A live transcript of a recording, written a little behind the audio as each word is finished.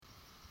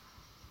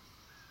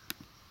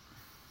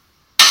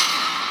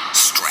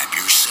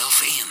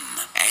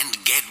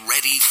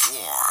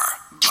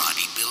for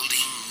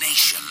Bodybuilding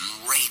Nation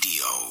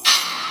Radio.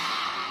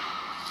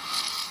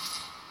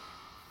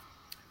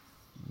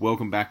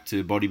 Welcome back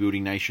to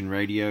Bodybuilding Nation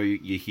Radio.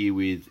 You're here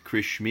with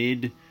Chris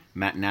Schmid,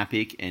 Matt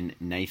Napick, and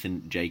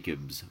Nathan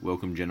Jacobs.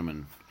 Welcome,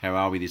 gentlemen. How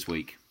are we this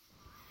week?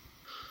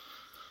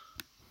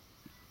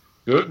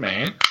 Good,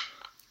 man.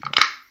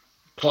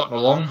 Plotting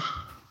along.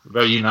 What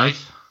about you,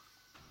 Nath?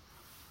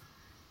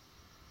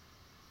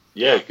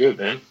 Yeah, good,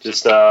 man.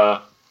 Just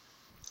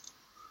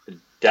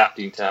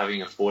adapting to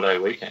having a 4-day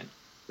weekend,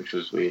 which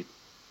was weird.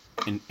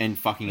 And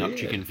fucking up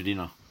chicken for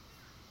dinner.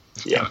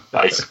 Yeah,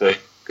 basically.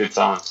 Good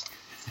times.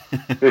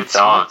 Good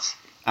times.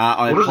 What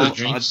are the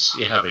drinks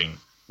you're having?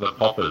 The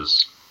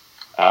poppers?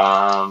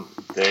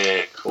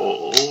 They're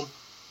called...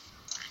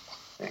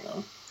 Hang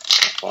on.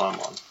 I'll find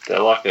one.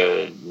 They're like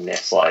a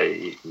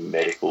Nestle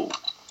medical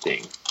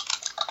thing.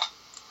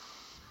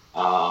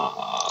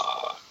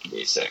 Give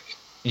me a sec.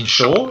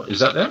 Ensure? Is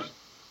that them?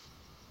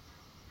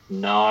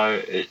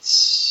 No,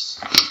 it's...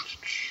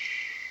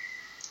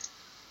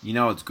 You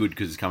know it's good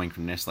because it's coming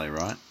from Nestle,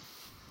 right?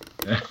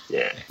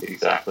 Yeah,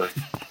 exactly.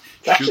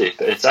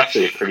 It's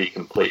actually a pretty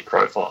complete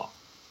profile.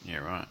 Yeah,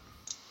 right.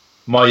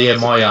 My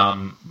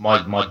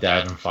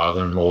dad and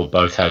father-in-law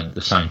both had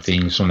the same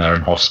things when they were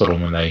in hospital.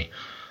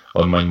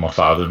 When my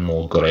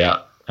father-in-law got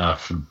out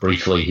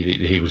briefly,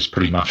 he was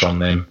pretty much on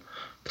them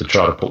to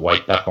try to put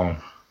weight back on.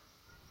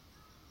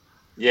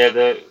 Yeah,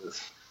 they're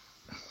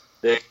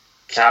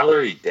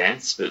calorie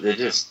dense, but they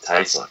just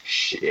taste like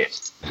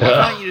shit. Why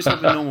can't you just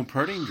have a normal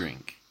protein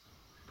drink?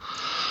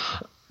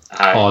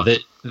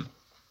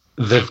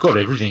 They've got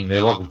everything.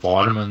 They're like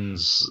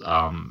vitamins,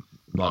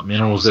 like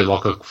minerals. They're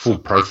like a full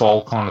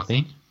profile kind of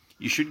thing.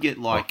 You should get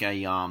like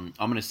a. I'm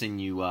going to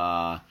send you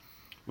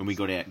when we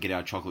get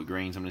our chocolate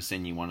greens. I'm going to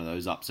send you one of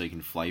those up so you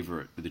can flavour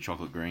it with the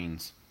chocolate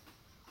greens.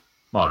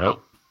 Might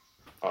help.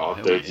 Oh,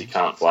 dude, you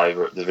can't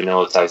flavour it. The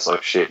vanilla tastes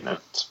like shit and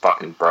it's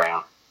fucking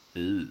brown.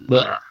 Ew.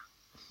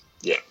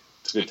 Yeah,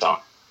 it's a good time.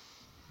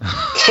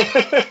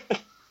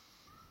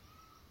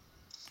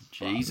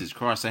 Jesus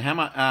Christ! So how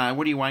much?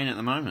 What are you weighing at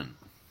the moment?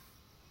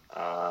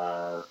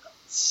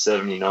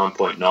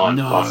 79.9. No,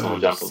 last time I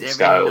jumped on the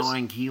scales.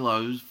 79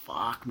 kilos.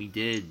 Fuck me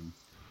dead.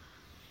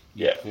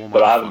 Yeah,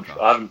 but I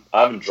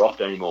haven't dropped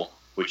anymore,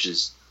 which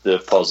is the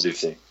positive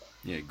thing.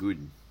 Yeah,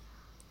 good.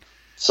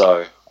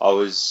 So I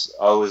was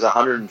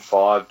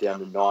 105 down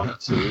to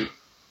 92.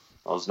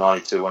 I was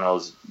 92 when I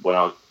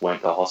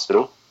went to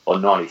hospital, or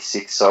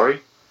 96.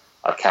 Sorry,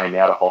 I came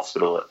out of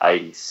hospital at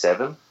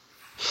 87,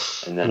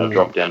 and then I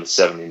dropped down to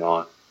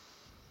 79.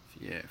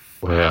 Yeah.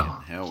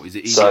 Wow. Hell, is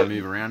it easy to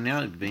move around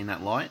now? Being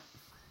that light?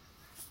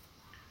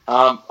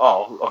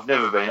 I've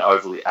never been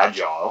overly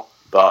agile,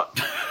 but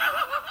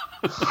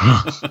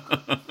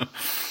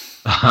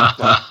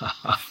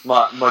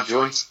my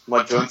joints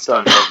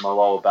don't hurt. My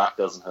lower back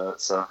doesn't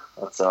hurt, so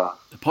that's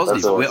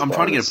positive. That's I'm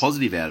trying to get a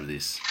positive out of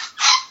this.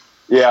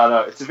 Yeah, I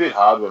know. It's a bit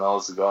hard when I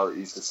was the guy that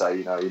used to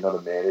say, you're not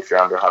a man if you're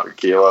under 100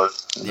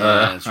 kilos.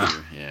 Yeah, that's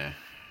true. Yeah.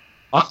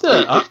 I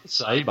have to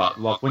say, but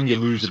like when you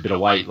lose a bit of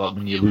weight, like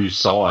when you lose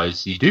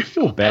size, you do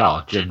feel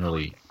better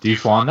generally. Do you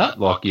find that?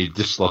 Like you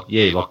just like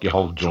your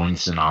whole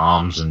joints and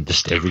arms and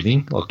just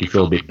everything, like you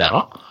feel a bit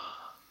better.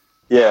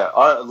 Yeah,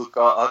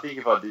 I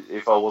think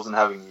if I wasn't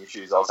having the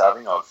issues I was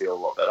having, I'd feel a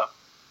lot better.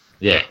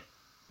 Yeah,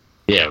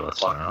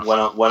 that's like, fair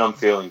enough. When I'm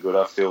feeling good,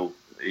 I feel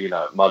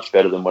much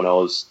better than when I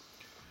was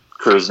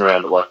cruising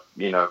around at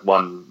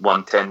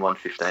 110,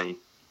 115.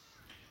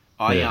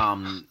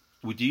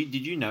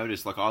 Did you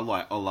notice, like, I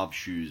love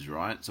shoes,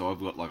 right? So I've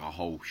got, like, a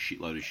whole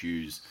shitload of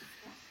shoes.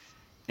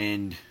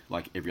 And,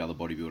 like, every other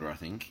bodybuilder, I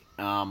think.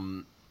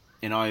 And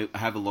I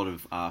have a lot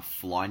of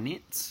fly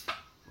knits,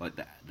 like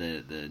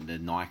the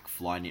Nike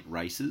fly knit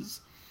races.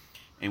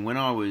 And when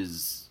I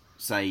was,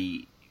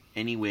 say,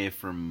 anywhere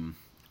from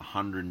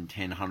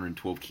 110,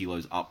 112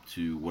 kilos up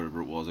to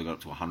whatever it was, I got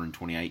up to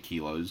 128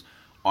 kilos,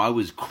 I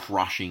was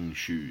crushing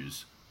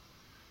shoes.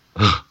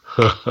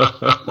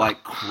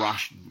 Like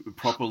crushed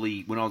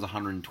properly. When I was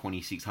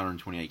 126,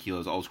 128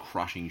 kilos, I was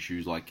crushing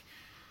shoes. Like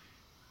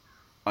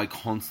I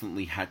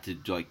constantly had to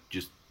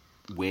just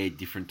wear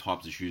different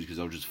types of shoes because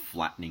I was just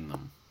flattening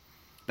them.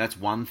 That's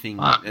one thing.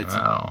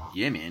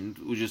 Yeah, man.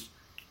 It was just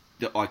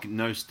like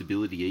no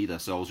stability either.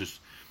 So I was just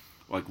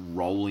like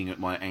rolling.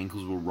 My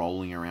ankles were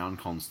rolling around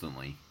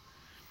constantly.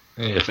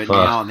 Yeah, but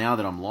now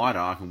that I'm lighter,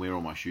 I can wear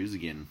all my shoes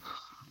again.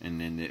 And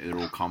then they're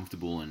all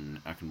comfortable, and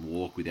I can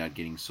walk without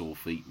getting sore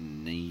feet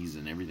and knees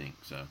and everything.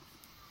 So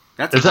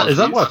is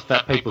that why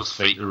fat people's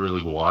feet are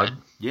really wide?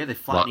 Yeah, they're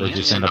flattening. Like they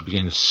just end up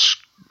getting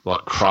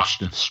like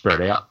crushed and spread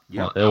out.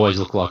 Yep. Like, they always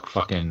look like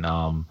fucking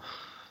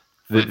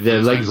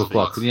their legs look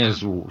like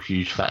there's all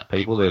huge fat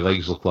people. Their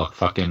legs look like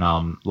fucking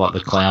like the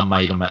clown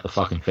made them at the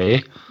fucking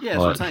fair. Yeah, that's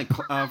what I'm saying.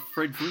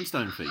 Fred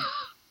Flintstone feet.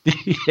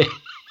 Yeah.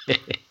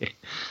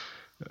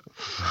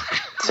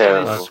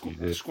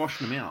 Terrible.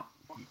 Squashing them out.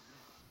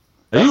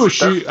 Are you a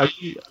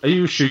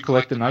shoe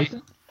collector,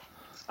 Nathan?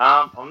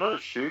 I'm not a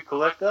shoe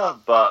collector,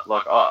 but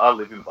like I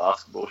live in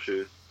basketball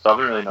shoes, so I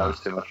haven't really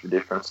noticed too much of a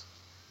difference.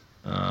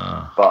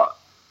 But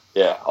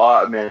Yeah,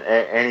 I mean,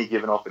 any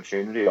given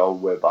opportunity, I'll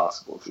wear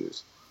basketball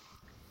shoes.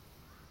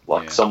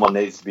 Like, someone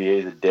needs to be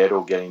either dead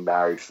or getting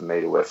married for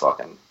me to wear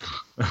fucking...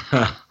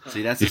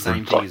 See, that's the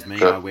same thing as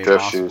me. I wear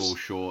basketball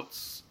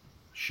shorts,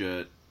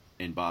 shirt,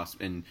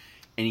 and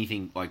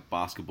anything like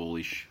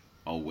basketball-ish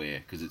I'll wear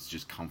because it's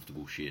just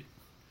comfortable shit.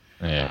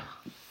 Yeah.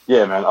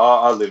 Yeah, man,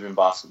 I live in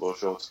basketball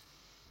shorts.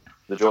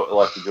 The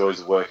joys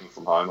of working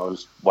from home. I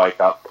just wake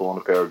up, pull on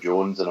a pair of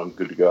Jordans, and I'm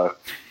good to go.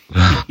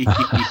 Do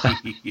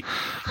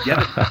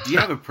you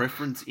have a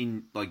preference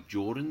in like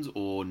Jordans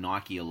or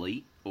Nike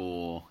Elite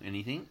or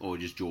anything, or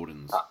just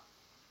Jordans?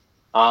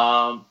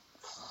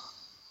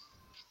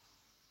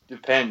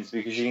 Depends,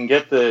 because you can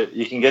get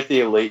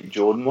the Elite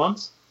Jordan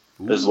ones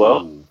as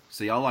well.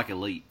 See, I like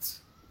Elites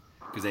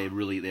because they're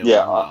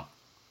longer.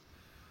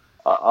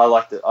 I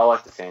like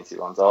the fancy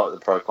ones. I like the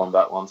Pro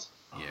Combat ones.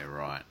 Yeah,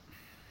 right.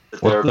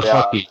 What the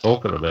fuck are you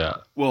talking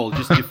about? Well,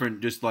 just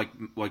different. Just like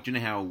do you know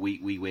how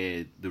we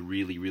wear the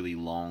really really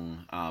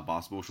long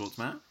basketball shorts,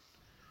 Matt?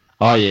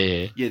 Oh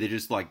yeah. Yeah, they're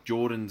just like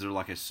Jordans are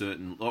like a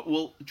certain.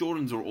 Well,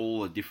 Jordans are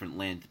all a different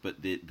length,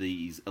 but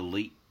these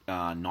Elite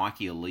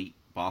Nike Elite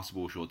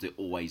basketball shorts, they're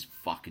always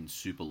fucking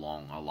super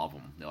long. I love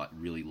them. They're like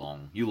really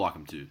long. You like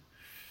them too.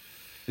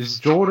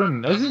 Isn't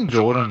Jordan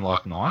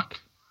like Nike?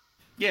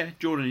 Yeah,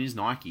 Jordan is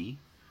Nike.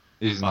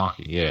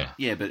 Nike, yeah.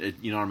 Yeah,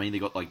 but you know what I mean? They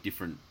got like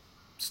different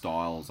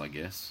styles, I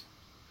guess.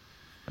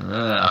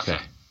 Okay.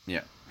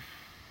 Yeah.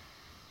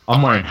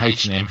 I'm wearing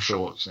H&M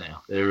shorts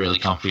now. They're really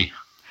comfy.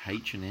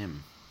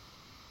 H&M.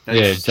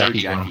 Yeah,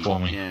 Jackie got them for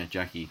me. Yeah,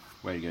 Jackie.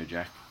 Way to go,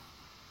 Jack.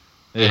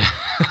 Yeah.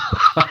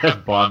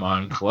 I buy my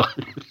own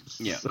clothes.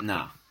 Yeah,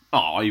 nah.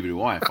 Oh, either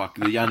do I. Fuck.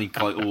 The only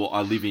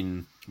I live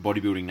in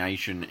Bodybuilding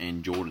Nation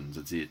and Jordans.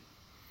 That's it.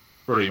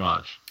 Pretty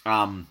much.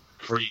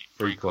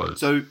 Free clothes.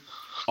 So,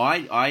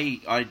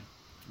 I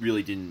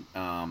really didn't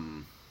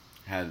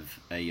have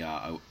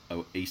a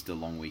Easter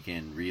long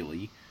weekend.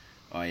 Really,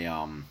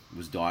 I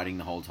was dieting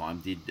the whole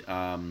time.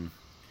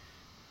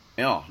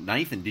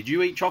 Nathan, did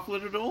you eat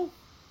chocolate at all?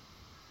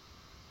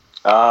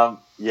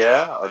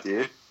 Yeah, I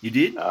did. You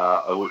did?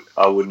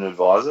 I wouldn't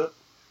advise it.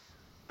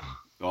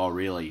 Oh,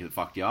 really? It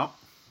fucked you up?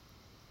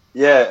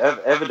 Yeah,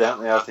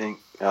 evidently, I think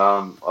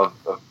I've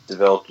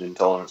developed an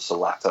intolerance to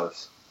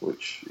lactose,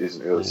 which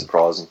isn't really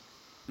surprising.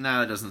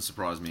 No, it doesn't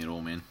surprise me at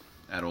all, man.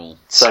 At all.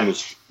 Same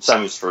as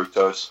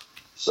fructose.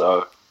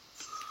 So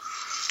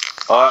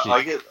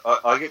I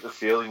get the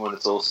feeling when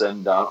it's all said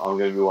and done, I'm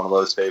going to be one of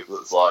those people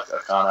that's like, I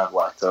can't have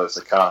lactose,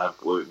 I can't have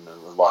gluten,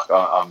 and like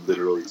I'm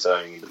literally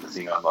turning into the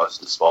thing I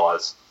most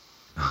despise.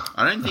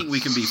 I don't think we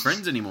can be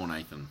friends anymore,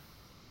 Nathan.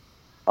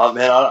 Oh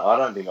man, I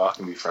don't think I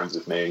can be friends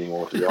with me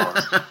anymore, to be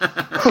honest.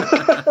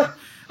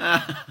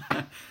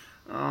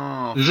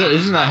 Oh,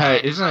 isn't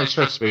that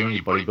supposed to be when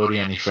you're bodybuilding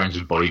and you're friends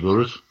with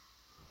bodybuilders?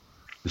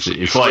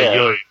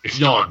 If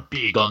you're not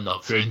big, I'm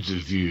not friends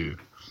with you.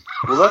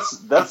 Well,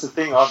 that's the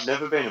thing. I've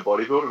never been a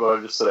bodybuilder, but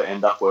I just sort of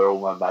end up where all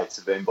my mates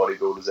have been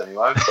bodybuilders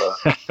anyway. So.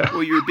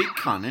 Well, you're a big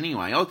cunt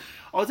anyway. I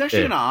was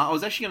actually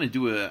gonna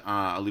do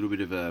a little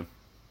bit of a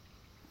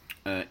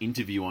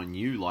interview on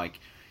you. Like,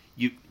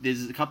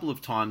 there's a couple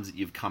of times that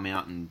you've come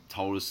out and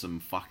told us some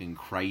fucking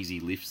crazy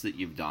lifts that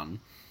you've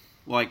done.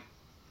 Like,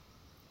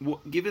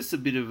 give us a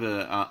bit of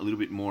a little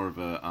bit more of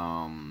a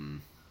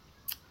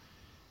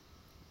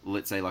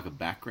let's say like a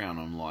background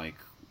on like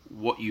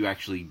what you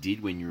actually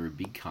did when you were a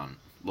big cunt.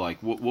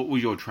 Like, what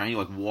was your training?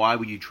 Like, why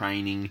were you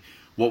training?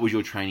 What was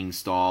your training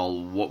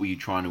style? What were you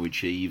trying to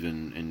achieve,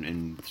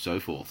 and so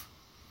forth?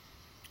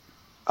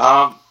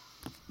 Well,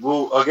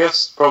 I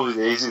guess probably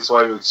the easiest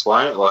way to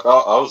explain it, like,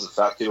 I was a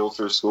fat kid all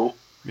through school.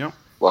 Yep.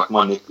 Like,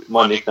 my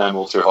nickname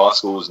all through high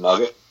school was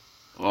Nugget.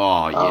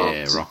 Oh,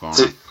 yeah, rock on.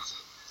 So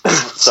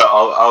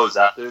I was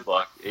that dude.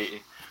 Like,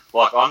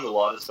 I'm the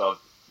lightest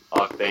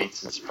I've been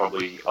since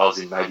probably I was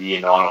in maybe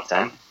year 9 or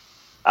 10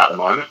 at the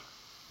moment.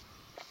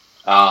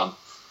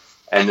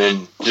 And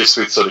then just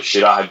with sort of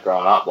shit I had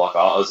grown up, like,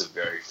 I was a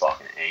very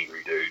fucking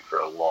angry dude for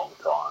a long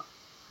time.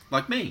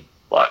 Like me?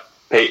 Like,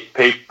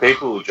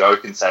 people will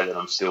joke and say that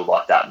I'm still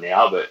like that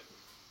now, but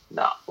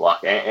nah.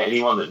 Like,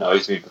 anyone that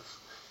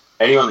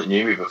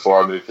knew me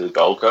before I moved to the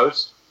Gold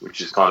Coast,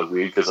 which is kind of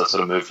weird because I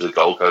sort of moved to the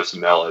Gold Coast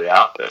and mellowed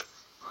out, but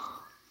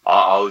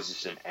I was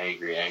just an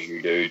angry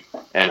dude.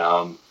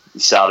 And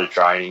started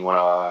training when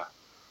I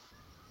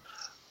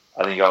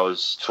think I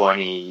was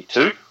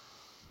 22.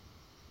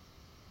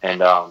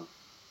 And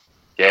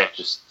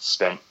just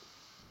spent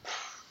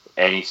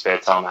any spare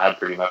time I had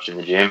pretty much in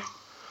the gym.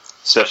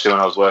 Especially when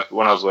I was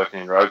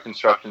working in road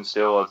construction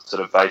still, I'd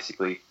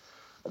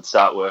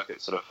start work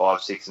at sort of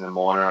 5, 6 in the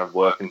morning. I'd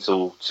work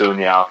until 2 in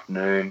the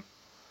afternoon,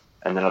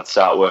 and then I'd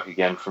start work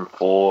again from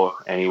 4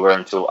 anywhere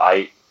until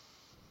 8,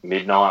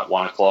 midnight,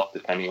 1 o'clock,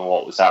 depending on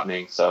what was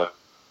happening. So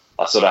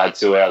I sort of had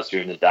 2 hours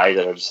during the day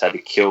that I just had to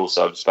kill.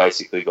 So I just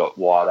basically got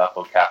wired up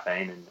on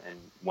caffeine and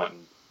went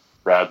and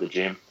routed the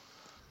gym.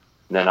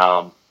 And then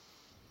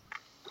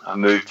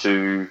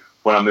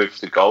when I moved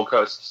to the Gold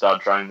Coast, I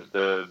started training at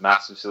the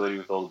Mass facility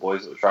with all the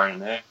boys that were training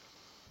there,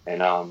 and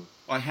got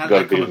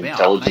a bit of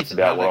intelligence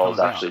about what I was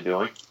actually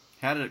doing.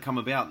 How did it come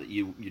about that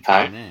you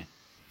trained there?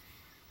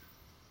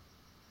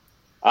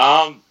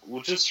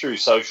 Well, just through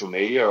social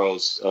media, I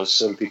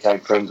sort of became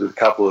friends with a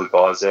couple of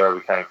guys there. I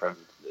became friends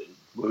with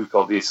Luke,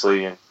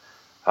 obviously, and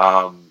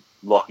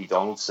Lockie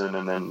Donaldson,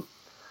 and then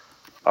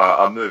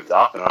I moved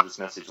up, and I just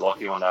messaged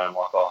Lockie one day. I'm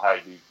like, "Oh, hey,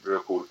 it'd be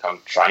real cool to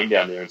come train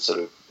down there," and sort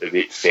of a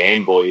bit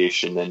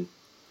fanboyish, and then,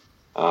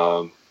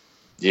 I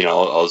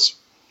was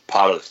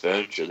part of the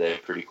furniture there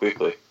pretty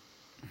quickly.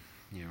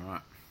 Yeah,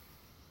 right.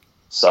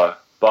 So,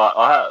 but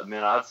I had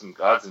some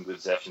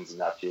good sessions in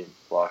that gym.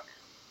 Like,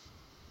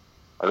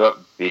 I got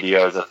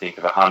videos, I think,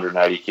 of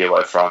 180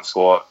 kilo front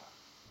squat,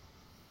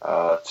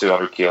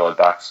 200 kilo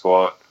back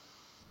squat,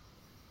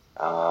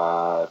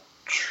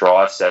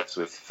 triceps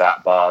with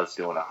fat bars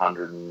doing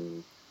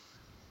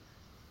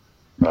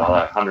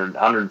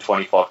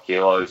 125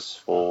 kilos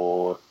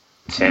for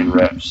 10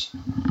 reps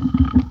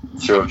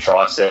through a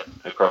tricep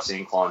across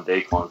incline,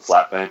 decline,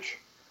 flat bench.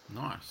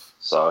 Nice.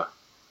 So,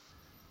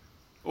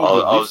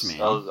 you're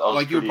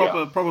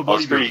proper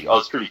bodybuilding.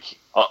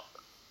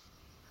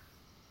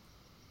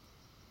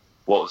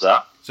 What was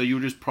that? So you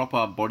were just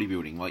proper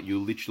bodybuilding, like you're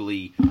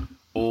literally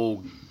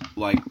all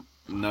like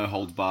no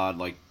holds barred,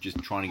 like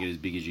just trying to get as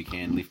big as you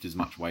can, lift as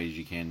much weight as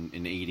you can,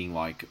 and eating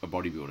like a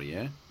bodybuilder,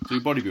 yeah? So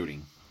you're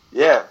bodybuilding.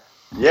 Yeah,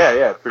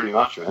 pretty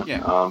much, man.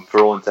 Yeah. For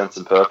all intents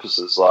and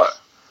purposes, like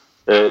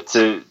I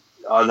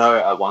know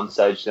at one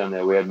stage down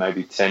there we had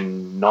maybe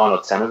 9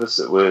 or 10 of us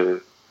that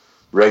were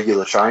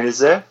regular trainers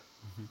there,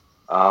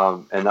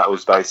 and that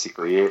was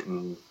basically it.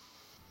 And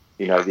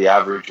the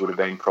average would have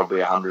been probably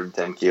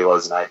 110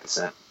 kilos and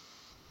 8%.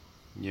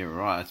 Yeah,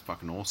 right. That's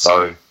fucking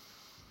awesome.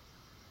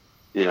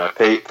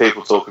 So,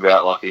 people talk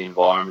about like the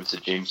environments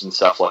of gyms and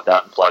stuff like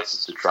that and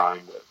places to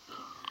train,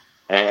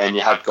 and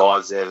you have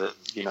guys there that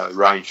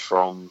range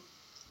from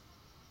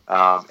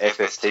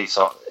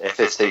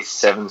FST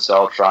 7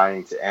 style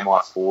training to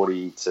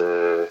MI40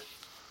 to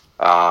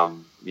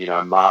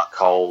Mark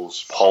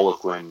Cole's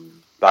Poliquin,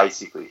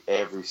 basically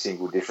every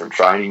single different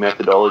training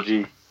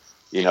methodology.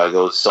 There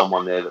was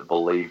someone there that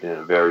believed in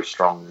it very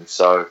strongly.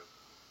 So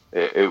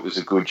it was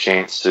a good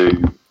chance to,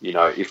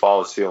 if I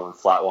was feeling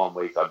flat one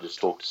week, I'd just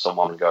talk to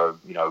someone and go,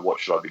 what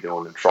should I be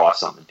doing, and try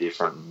something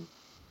different. And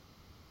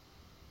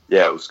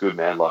yeah, it was good,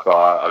 man. Like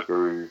I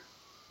grew,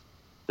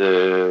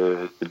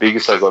 the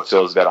biggest I got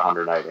to was about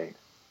 118.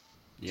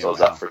 Yeah, so I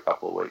was up for a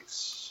couple of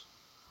weeks.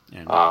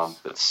 Yeah, nice.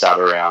 But sat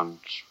around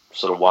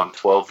sort of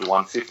 112 to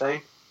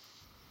 115.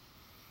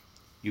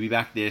 You'll be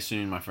back there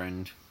soon, my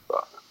friend.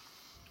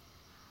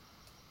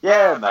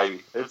 Yeah,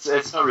 maybe.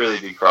 It's not really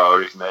a big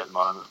priority for me at the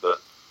moment,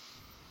 but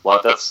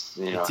like that's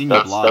that's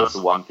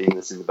the one thing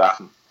that's in the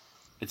back.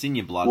 It's in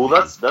your blood. Well,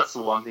 man. that's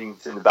the one thing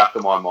that's in the back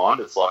of my mind.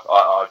 It's like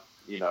I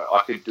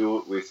could do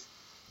it with,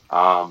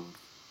 I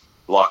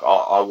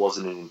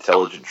wasn't an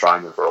intelligent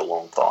trainer for a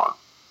long time.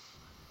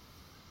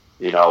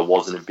 I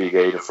wasn't a big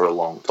eater for a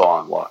long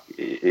time. Like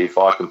if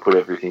I can put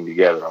everything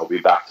together, I'll be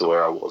back to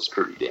where I was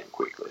pretty damn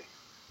quickly.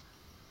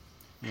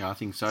 Yeah, I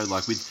think so.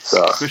 Like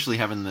especially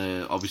having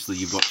obviously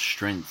you've got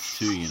strength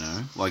too,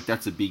 like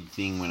that's a big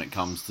thing when it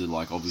comes to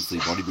like obviously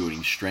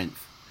bodybuilding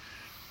strength.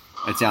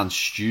 It sounds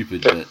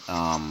stupid, but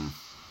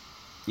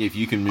if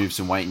you can move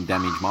some weight and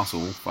damage muscle,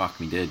 fuck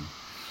me dead.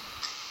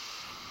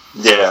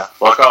 Yeah,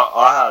 like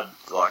I've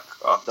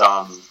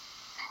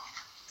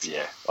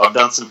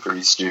done some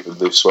pretty stupid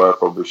lifts where I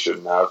probably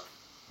shouldn't have,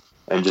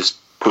 and just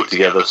put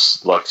together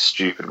like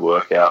stupid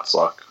workouts,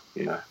 like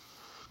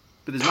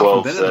But there's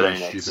 12, nothing better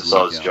 13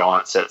 exercise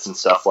giant sets and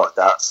stuff like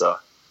that. So,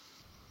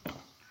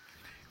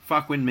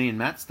 fuck, when me and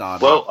Matt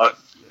started. Well,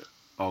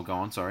 go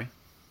on. Sorry.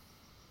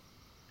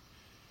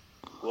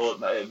 Well,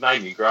 it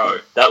made me grow.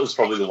 That was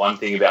probably the one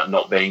thing about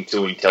not being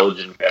too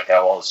intelligent about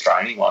how I was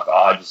training. Like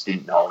I just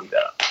didn't know any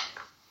better.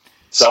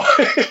 So,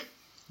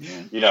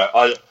 yeah.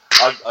 I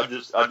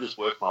just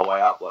worked my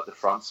way up. Like the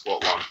front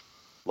squat one.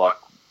 Like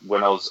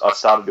when I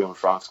started doing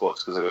front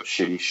squats because I got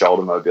shitty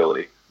shoulder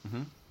mobility.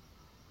 Mm-hmm.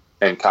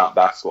 And can't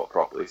back squat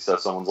properly. So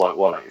someone's like,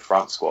 why don't you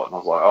front squat? And I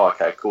was like, oh,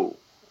 okay, cool.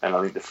 And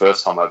I think the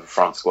first time I ever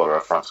front squatted, I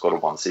front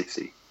squatted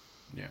 160.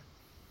 Yeah.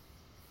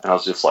 And I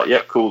was just like,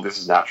 yep, cool, this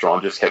is natural. I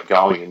just kept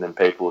going, and then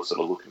people were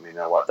sort of looking at me and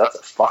they're like, that's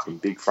a fucking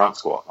big front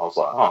squat. I was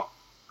like, oh,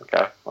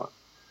 okay.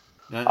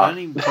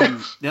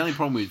 The only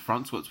problem with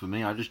front squats for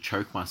me, I just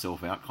choke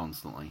myself out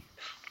constantly.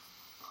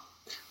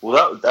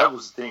 Well, that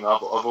was the thing.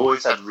 I've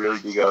always had really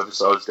big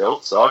oversized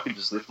delts, so I could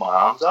just lift my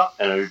arms up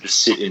and it would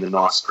just sit in the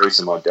nice crease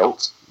of my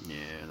delts. Yeah,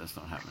 that's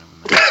not happening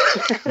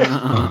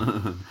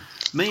with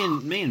me.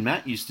 me and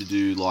Matt used to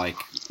do like,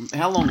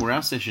 how long were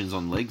our sessions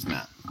on legs,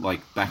 Matt?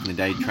 Like back in the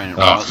day, training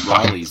at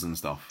Riley's and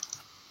stuff.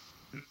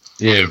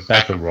 Yeah,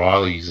 back at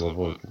Riley's,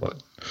 I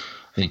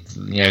think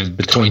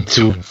between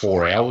 2 and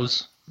 4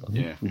 hours.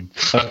 Yeah, we'd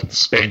fucking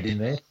spend in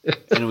there.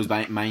 And it was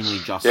mainly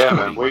just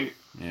man.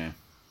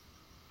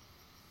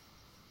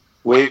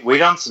 We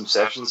done some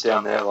sessions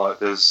down there. Like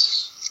there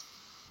was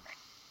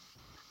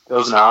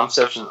an arm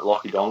session that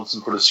Lockie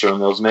Donaldson put us through,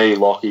 and there was me,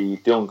 Lockie,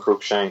 Dylan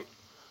Cruikshank,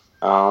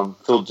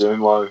 Phil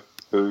Doomlow,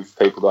 who, if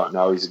people don't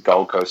know, he's a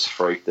Gold Coast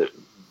freak that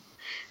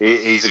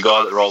He's a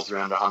guy that rolls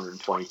around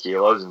 120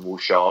 kilos and will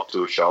show up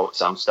to a show at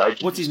some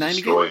stage. What's his name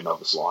destroy again? a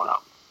novice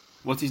lineup.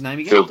 What's his name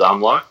again? Phil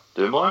Dumlo.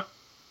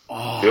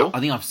 Oh, Phil? I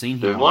think I've seen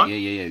him.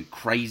 Yeah.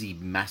 Crazy,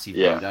 massive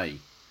dude, eh?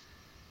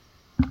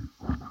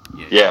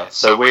 Yeah.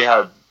 So we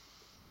had,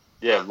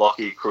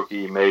 Lockie,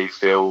 Crookie, me,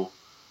 Phil,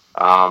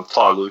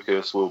 Ty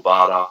Lucas, Will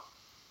Barter,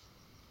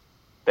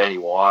 Benny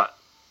White.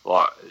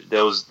 Like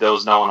there was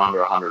no one under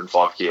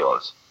 105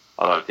 kilos,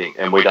 I don't think,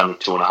 and we done a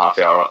 2.5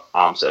 hour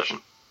arm session.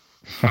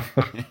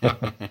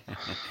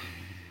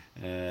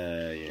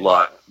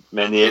 Like,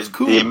 man,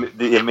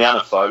 the amount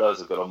of photos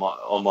I've got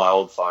on my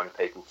old phone of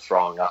people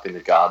throwing up in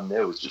the garden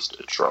there was just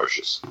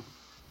atrocious.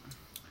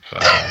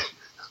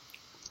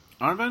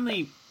 I've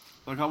only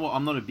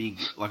I'm not a big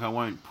I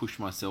won't push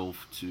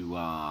myself to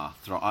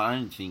throw. I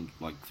don't think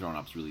throwing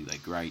up's really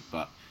that great,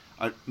 but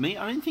I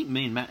don't think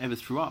me and Matt ever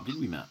threw up, did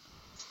we, Matt?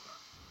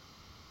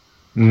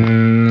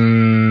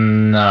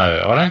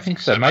 No, I don't think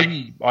so.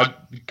 Maybe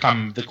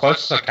the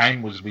closest I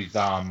came was with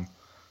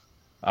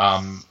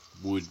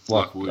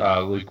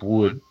Luke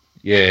Wood,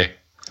 yeah,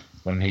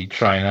 when he'd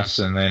train us,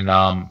 and then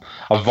I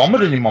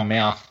vomited in my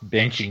mouth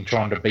benching,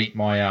 trying to beat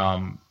my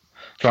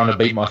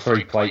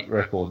 3-plate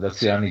record.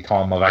 That's the only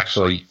time I've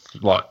actually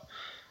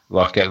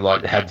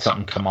had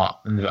something come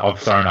up, and I've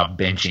thrown up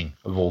benching,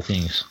 of all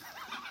things.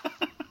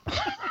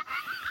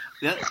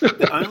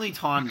 The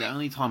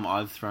only time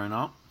I've thrown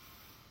up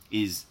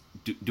is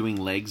doing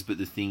legs, but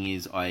the thing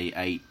is, I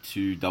ate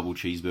 2 double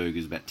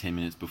cheeseburgers about 10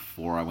 minutes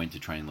before I went to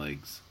train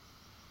legs.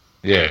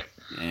 Yeah,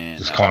 and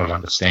it's kind of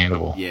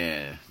understandable.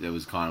 Yeah, there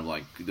was kind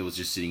of there was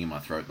just sitting in my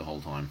throat the whole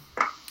time.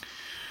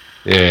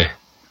 Yeah,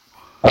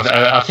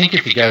 I think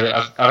if you go,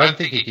 I don't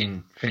think you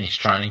can finish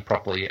training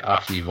properly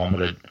after you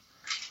vomited.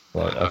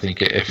 I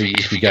think if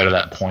you go to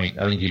that point,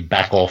 I think you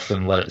back off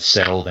and let it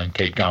settle, then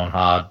keep going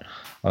hard.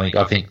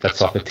 I think that's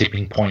like a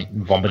tipping point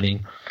in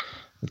vomiting.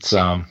 It's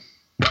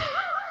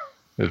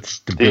it's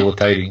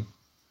debilitating.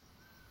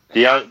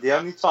 The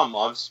only time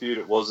I've spewed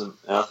it wasn't,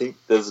 and I think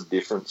there's a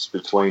difference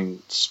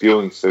between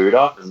spewing food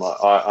up and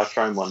I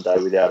trained one day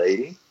without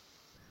eating,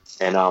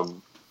 and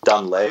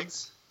done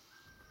legs,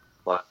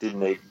 didn't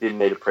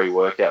need a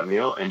pre-workout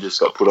meal, and just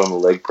got put on the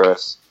leg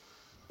press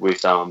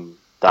with Dane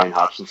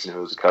Hutchinson,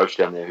 who was a coach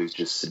down there, who's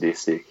just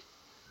sadistic,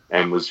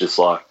 and was just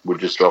would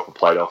just drop a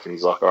plate off, and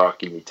he's like, all right,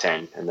 give me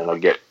 10, and then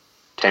I'd get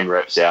 10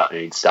 reps out,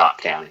 and he'd start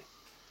counting.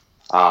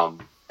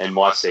 And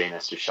my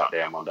CNS just shut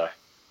down one day.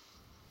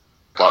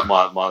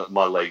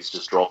 My legs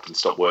just dropped and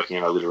stopped working,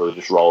 and I literally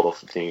just rolled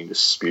off the thing and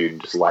just spewed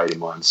and just laid in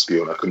my own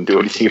spew, and I couldn't do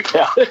anything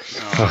about it.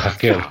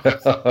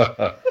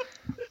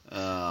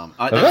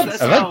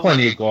 I've had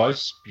plenty of guys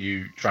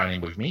spew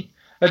training with me.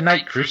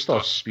 Nate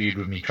Christos spewed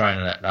with me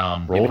training at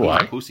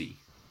Broadway. Pussy.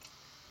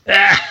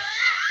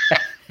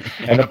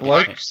 And a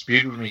bloke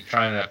spewed with me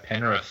training at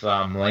Penrith,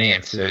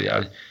 Lance.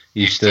 I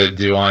used to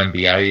do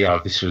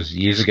INBA. This was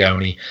years ago,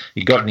 and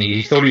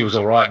he thought he was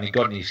all right, and he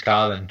got in his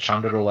car, then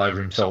chunned it all over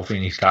himself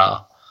in his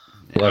car,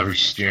 all over his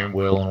steering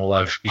wheel and all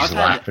over his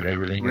lap and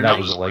everything. And that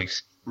was at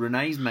least.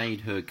 Renee's made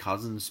her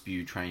cousin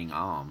spew training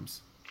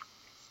arms.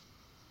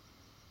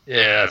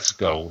 Yeah, that's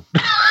gold.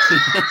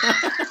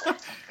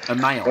 A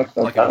male,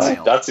 a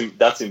male.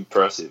 That's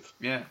impressive.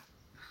 Yeah.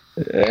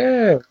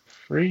 Yeah,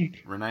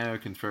 freak. Renee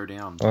can throw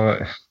down.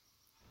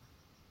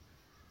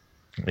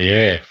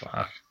 Yeah,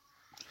 fuck.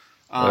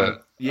 And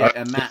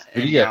Matt,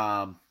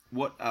 and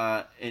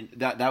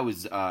that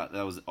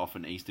was off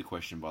an Easter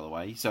question, by the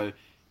way. So,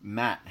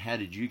 Matt, how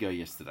did you go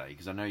yesterday?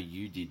 Because I know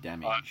you did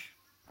damage.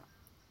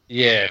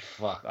 Yeah,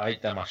 fuck. I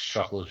ate that much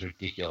chocolate. It was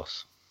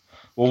ridiculous.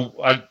 Well,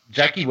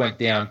 Jackie went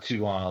down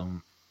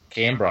to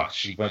Canberra.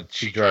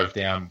 She drove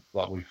down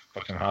with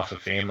fucking half the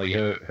family.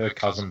 Her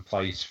cousin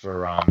plays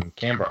for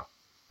Canberra,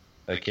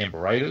 the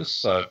Canberra Raiders.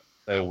 So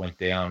they all went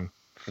down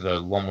for the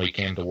long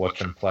weekend to watch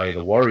them play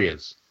the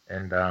Warriors.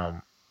 And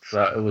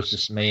so it was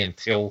just me and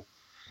Till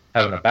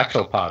having a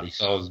bachelor party.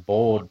 So I was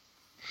bored.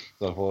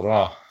 So I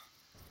thought,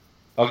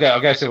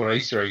 I'll go see what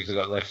Easter eggs I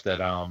got left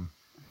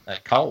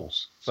at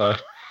Coles. So.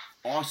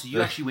 Oh, so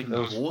you actually went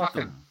and bought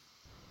them?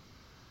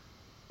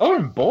 I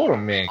went and bought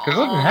them, man, because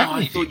I didn't have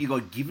anything. I thought you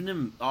got given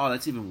them. Oh,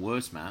 that's even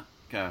worse, Matt.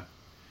 Go.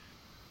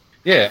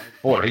 Yeah,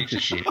 bought heaps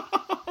of shit.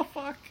 Oh,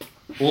 fuck.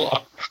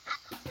 Well,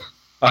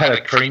 I had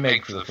a cream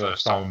egg for the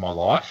first time in my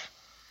life.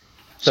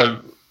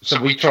 So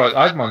we tried.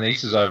 I had my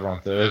nieces over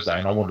on Thursday,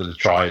 and I wanted to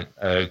try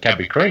a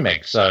Cadbury cream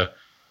egg. So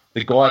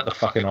the guy at the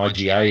fucking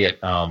IGA at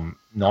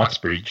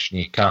Knightsbridge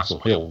near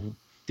Castle Hill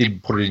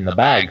didn't put it in the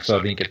bag, so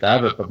I didn't get to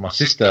have it. But my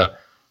sister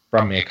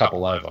brought me a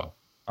couple over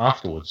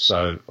afterwards,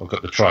 so I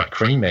got to try a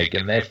cream egg,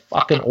 and they're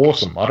fucking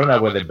awesome. I don't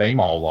know where they've been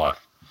my whole life.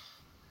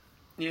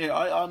 Yeah,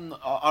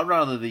 I'd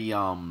rather the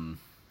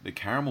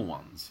caramel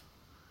ones.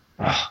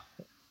 It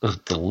was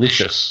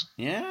delicious.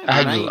 Yeah,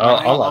 I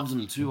love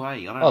them too,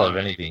 eh? I love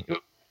anything. It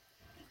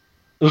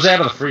was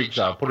out of the fridge,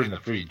 so I put it in the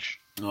fridge.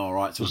 Oh,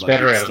 right. So it was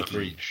better out of the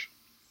fridge.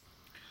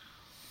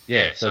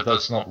 Yeah, so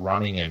that's not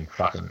running and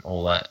fucking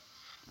all that.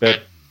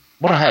 But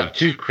what I have,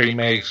 2 cream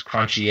eggs,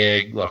 crunchy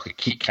egg, like a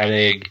Kit Kat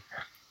egg,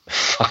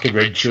 fucking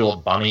red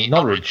tulip bunny.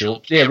 Not red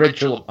tulip. Yeah, red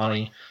tulip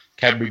bunny,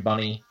 Cadbury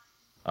bunny.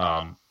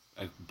 A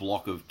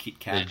block of Kit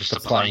Kat. Yeah, just a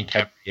plain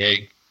Cadbury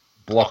egg.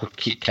 Block of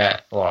Kit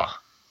Kat. Oh,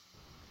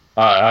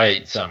 I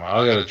ate so much.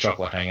 I got a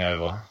chocolate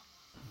hangover.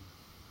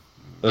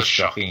 That's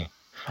shocking.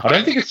 I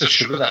don't think it's the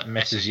sugar that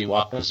messes you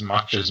up as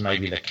much as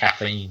maybe the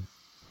caffeine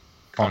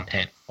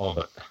content of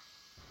it.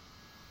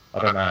 I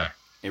don't know.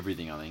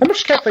 Everything, I think. How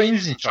much caffeine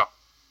is in chocolate?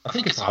 I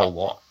think it's a whole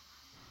lot.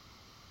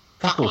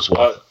 Fuck, it was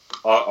what?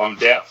 I'm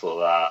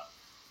doubtful of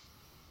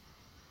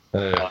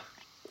that.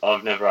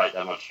 I've never ate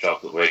that much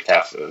chocolate where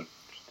caffeine.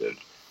 Dude.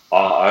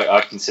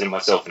 I consider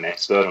myself an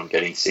expert on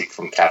getting sick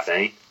from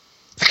caffeine.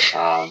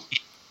 I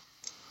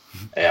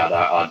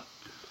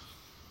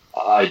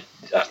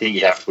think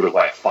you have to put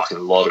away a fucking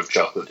lot of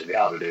chocolate to be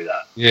able to do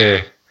that.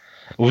 Yeah.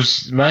 It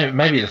was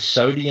maybe the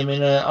sodium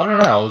in it. I don't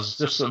know.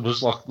 It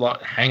was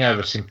like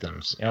hangover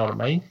symptoms. You know what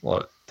I mean?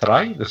 Like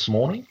today, this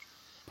morning.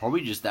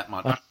 Probably just that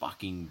much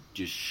fucking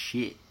just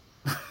shit.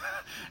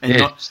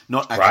 And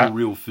not actual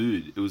real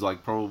food. It was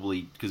like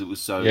probably because it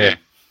was so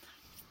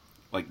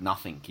like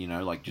nothing, you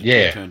know, like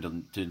just turned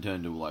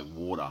to like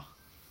water.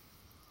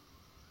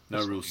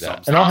 No real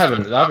substance. And I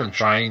haven't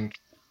trained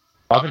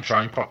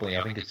properly.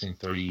 I think it's in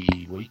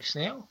 3 weeks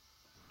now.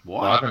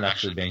 Why? I haven't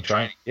actually been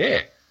training.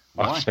 Yeah.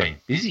 I've just been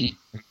busy,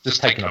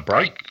 just taking a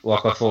break.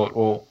 Like I thought,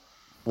 well,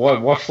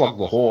 why flog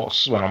the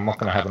horse when I'm not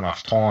going to have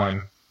enough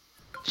time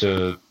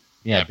to,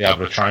 be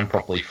able to train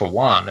properly for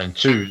one, and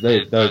two,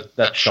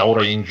 that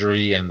shoulder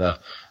injury and the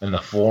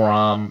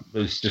forearm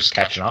is just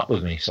catching up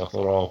with me. So I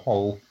thought,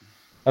 I'll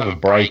have a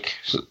break,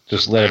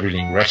 just let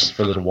everything rest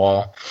for a little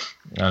while,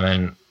 and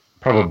then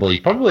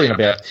probably in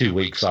about 2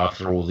 weeks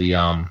after all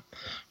the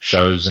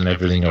shows and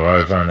everything are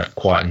over and it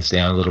quietens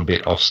down a little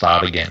bit, I'll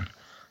start again.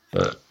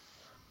 But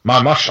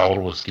my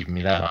shoulder was giving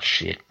me that much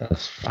shit.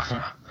 That's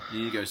fucking you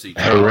need to go see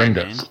Charlie,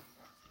 horrendous. Man.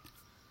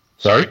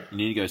 Sorry? You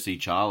need to go see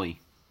Charlie.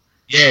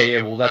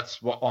 Yeah. Well,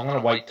 that's what I'm going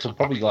to wait till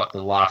probably like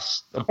the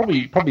last,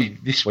 probably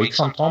this week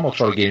sometime. I'll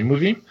try to get in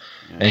with him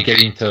and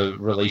get him to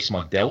release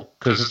my delt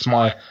because it's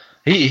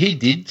he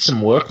did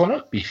some work on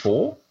it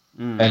before,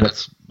 and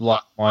it's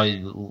like my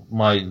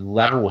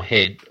lateral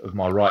head of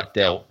my right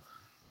delt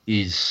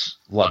is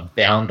like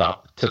bound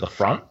up to the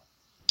front,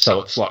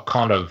 so it's like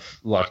kind of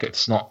like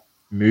it's not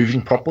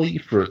moving properly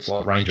for its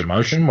like range of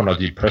motion when I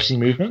do pressing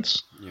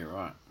movements. Yeah,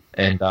 right.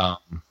 And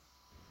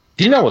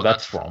do you know what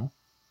that's from?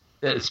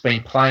 It's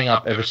been playing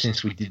up ever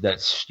since we did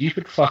that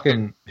stupid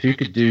fucking who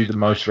could do the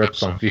most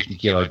reps on 50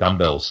 kilo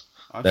dumbbells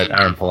that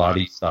Aaron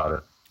Pilates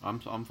started. I'm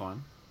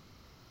fine.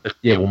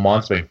 Yeah, well,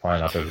 mine's been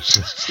playing up ever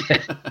since.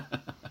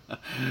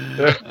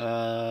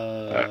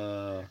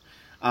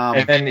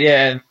 And then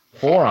and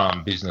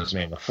forearm business,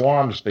 man. The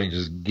forearm's been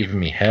just giving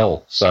me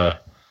hell. So,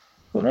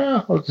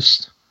 well, I'll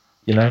just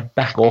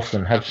back off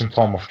and have some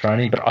time off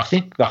training. But I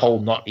think the whole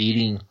not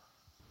eating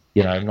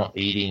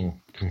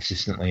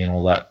consistently and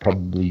all that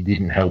probably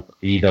didn't help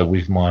either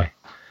with the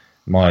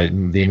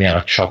amount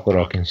of chocolate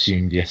I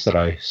consumed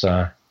yesterday.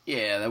 So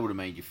yeah, that would have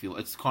made you feel.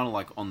 It's kind of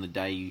like on the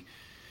day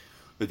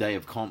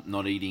of comp,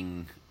 not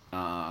eating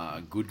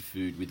good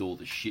food with all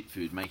the shit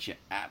food makes you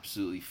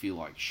absolutely feel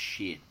like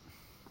shit.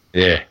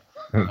 Yeah,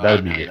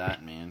 that'd be it.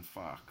 That man,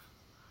 fuck.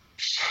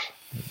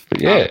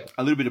 But yeah,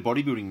 a little bit of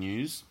bodybuilding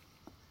news.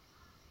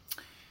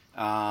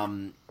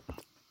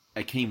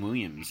 Akim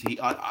Williams.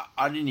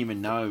 I didn't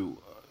even know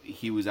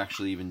he was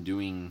actually even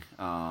doing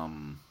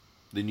the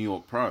New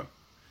York Pro,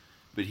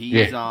 but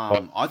he's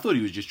I thought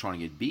he was just trying to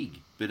get big,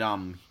 but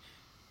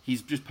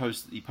he's just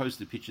posted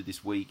a picture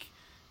this week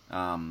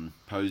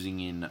posing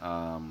in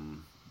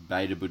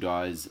Beta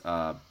Budai's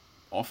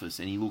office,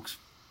 and he looks.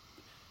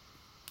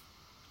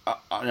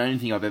 I don't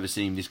think I've ever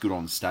seen him this good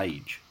on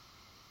stage.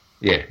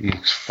 Yeah, he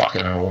looks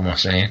fucking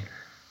enormous, man.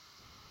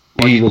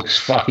 He looks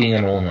fucking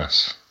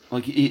enormous.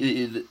 Like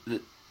the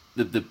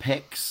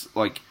pecs,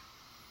 like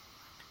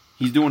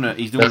he's doing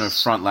a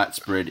front lat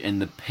spread, and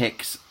the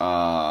pecs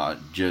are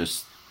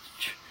just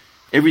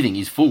everything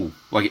is full.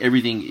 Like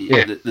everything,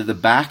 the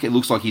back, it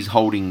looks like he's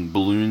holding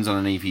balloons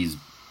underneath his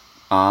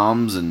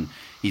arms, and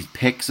his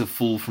pecs are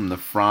full from the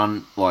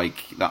front.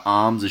 Like the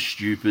arms are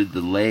stupid, the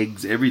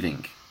legs,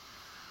 everything.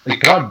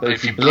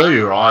 If you blur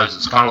your eyes,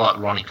 it's kind of like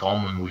Ronnie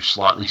Coleman with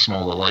slightly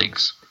smaller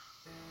legs.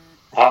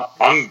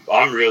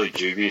 I'm really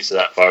dubious of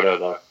that photo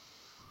though.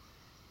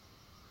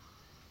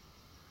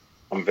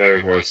 I'm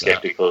very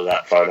skeptical of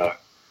that photo.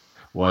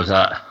 Why is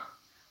that?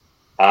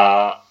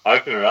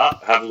 Open it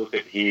up. Have a look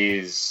at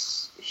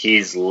his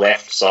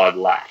left side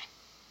lat.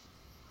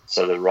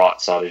 So the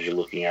right side as you're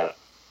looking at it.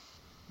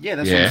 Yeah,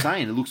 that's what I'm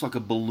saying. It looks like a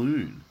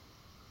balloon.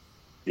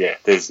 Yeah,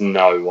 there's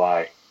no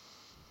way.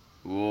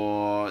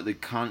 Oh, the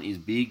cunt is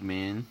big,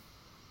 man.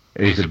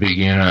 He's a big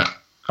unit.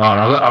 Oh,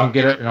 I'll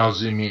get it and I'll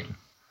zoom in.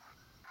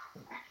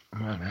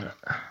 Wait a minute.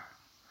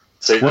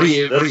 See, what are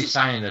you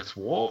saying? It's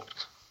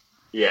warped?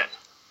 Yeah.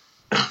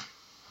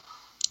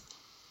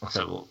 Let's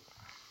have a look.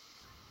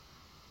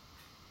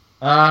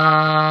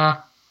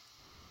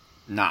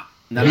 Nah.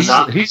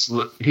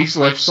 His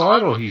left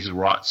side or his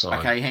right side?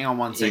 Okay, hang on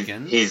 1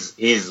 second.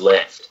 His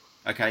left.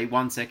 Okay,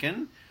 1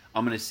 second.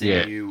 I'm going to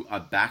send you a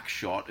back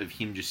shot of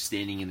him just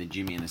standing in the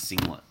gym in a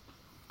singlet.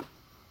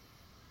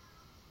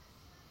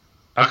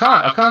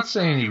 I can't see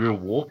any real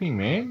warping,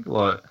 man.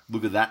 Like,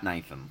 look at that,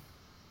 Nathan.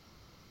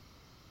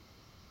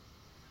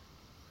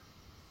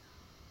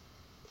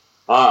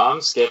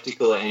 I'm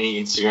skeptical of any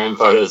Instagram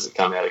photos that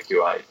come out of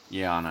Kuwait.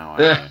 Yeah, I know.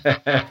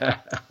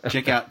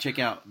 check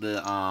out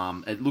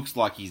the it looks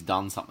like he's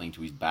done something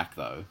to his back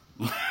though.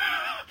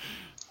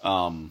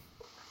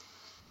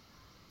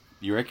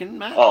 You reckon,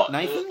 Matt? Oh,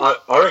 Nathan?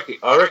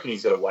 I reckon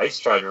he's got a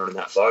waist trainer on in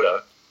that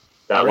photo.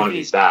 That one of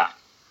his back.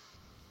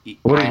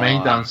 What do you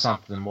mean done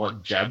something?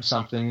 What, jab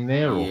something in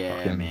there? Or yeah,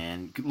 fucking...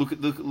 man. Look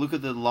at the look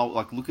at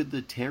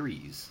the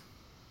terries,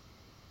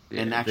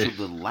 and actually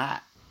the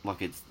lat.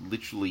 Like it's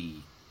literally.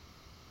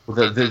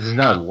 Well, there's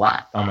no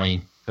lat. I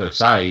mean, per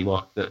se,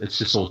 like it's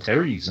just all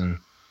terries, and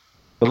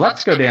the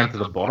lats go down to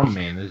the bottom,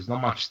 man. There's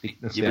not much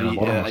thickness down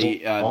the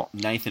bottom.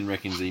 Nathan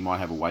reckens he might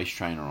have a waist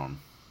trainer on.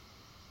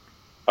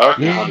 I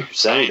reckon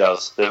 100% he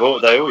does. They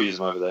all use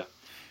them over there.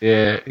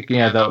 Yeah,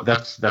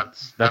 that's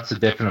a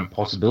definite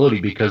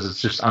possibility because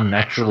it's just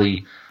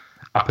unnaturally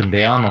up and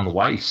down on the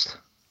waist.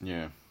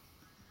 Yeah.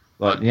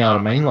 Like, you know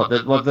what I mean? Like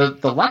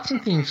the lats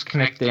and things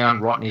connect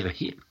down right near the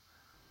hip.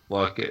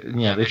 Like, you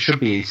know, there should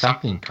be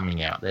something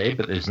coming out there,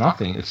 but there's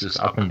nothing. It's just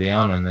up and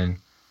down and then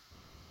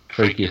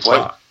freaky as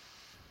fuck.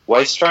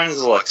 Waist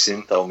trainers are like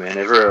synthol, man.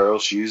 Everywhere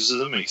else uses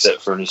them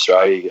except for in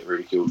Australia, you get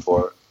ridiculed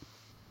for it.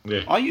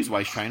 Yeah. I use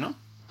waist trainer.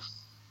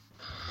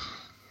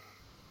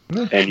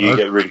 And you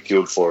get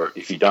ridiculed for it.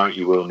 If you don't,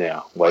 you will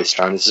now. Waist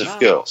trainers are for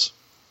girls.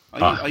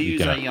 I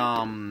use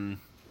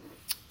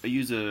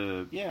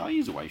a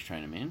waist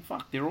trainer, man.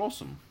 Fuck, they're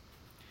awesome.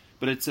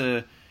 But it's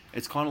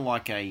kind of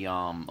like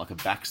a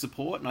back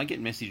support, and I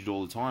get messaged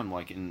all the time,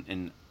 like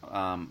in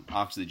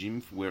after the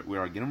gym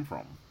where I get them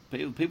from.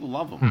 People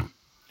love them.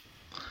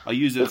 I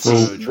use it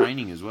for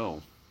training as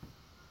well.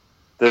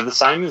 They're the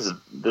same as a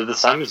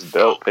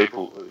belt.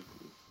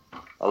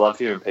 I love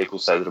hearing people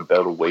say that a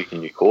belt will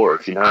weaken your core.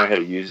 If you know how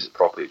to use it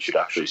properly, it should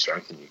actually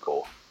strengthen your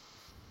core.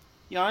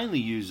 Yeah, I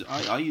use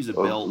a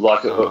belt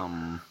like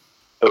a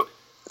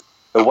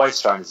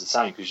waist trainer is the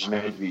same because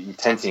you're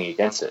tensing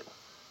against it.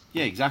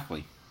 Yeah,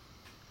 exactly.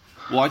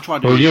 Well, I try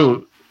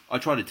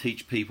to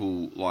teach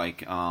people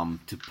like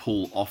to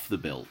pull off the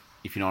belt,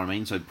 if you know what I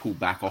mean. So pull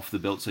back off the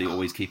belt, so you're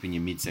always keeping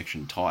your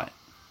midsection tight.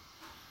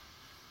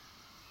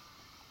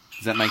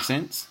 Does that make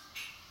sense?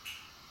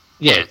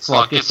 Yeah, it's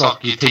like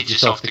you teach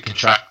yourself to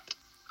contract,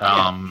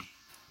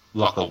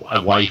 like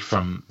away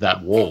from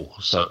that wall,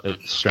 so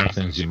it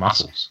strengthens your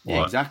muscles. Yeah,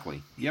 like,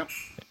 exactly. Yep.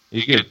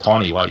 You get a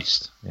tiny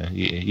waist. Yeah,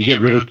 you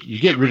get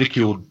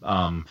ridiculed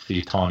for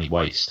your tiny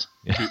waist.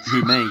 Yeah.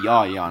 Who me?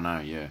 Oh yeah, I know.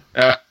 Yeah.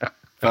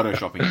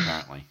 Photoshopping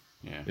apparently.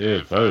 Yeah.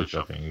 Yeah,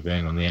 photoshopping.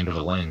 Being on the end of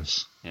a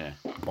lens. Yeah.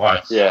 By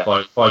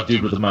a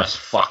dude with the most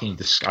fucking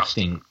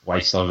disgusting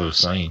waist I've ever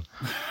seen.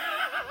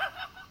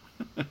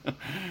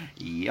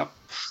 Yep.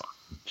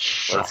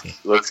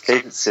 Let's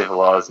keep it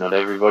civilized. Not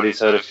everybody's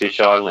heard of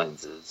fisheye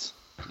lenses.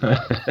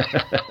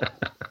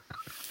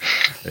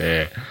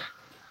 Yeah.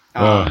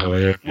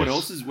 What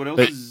else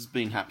has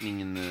been happening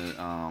in the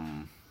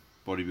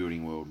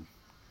bodybuilding world?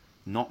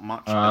 Not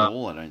much at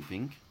all, I don't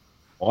think.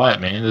 Quiet,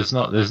 man. There's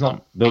not.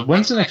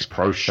 When's the next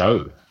pro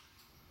show?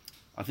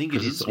 I think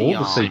it is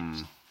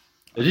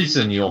it is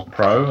the New York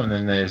Pro, and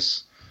then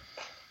there's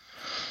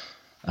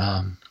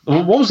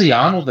what was the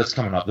Arnold that's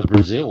coming up? The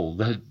Brazil.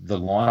 The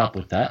lineup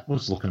with that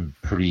was looking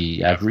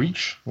pretty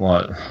average,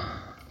 like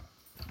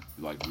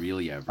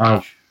really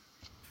average.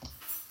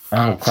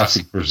 Arnold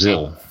Classic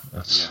Brazil.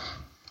 That's. Yeah.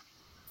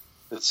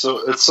 It's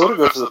sort of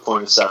got to the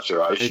point of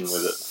saturation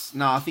with it.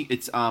 No, I think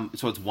it's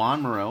it's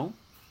Juan Morel,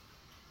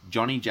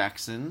 Johnny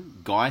Jackson,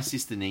 Guy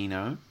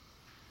Sistanino,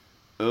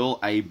 Earl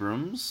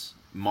Abrams,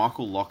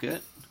 Michael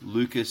Lockett,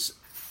 Lucas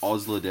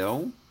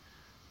Osladell,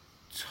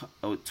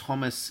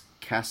 Thomas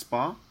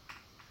Caspar,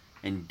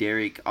 and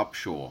Derek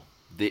Upshaw.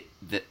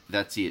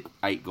 That's it.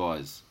 8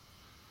 guys.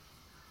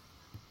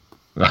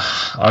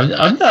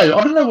 I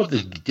don't know what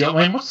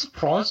what's the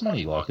prize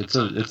money like?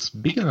 It's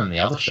bigger than the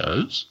other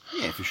shows.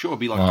 Yeah, for sure. It'll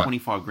be like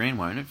 25 grand,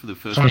 won't it, for the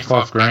first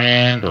 25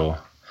 grand, or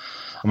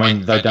I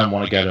mean, they don't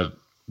want to go to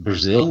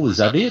Brazil. Is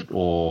that it,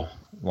 or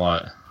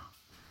like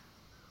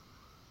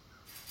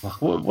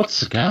what's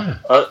the go?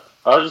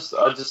 I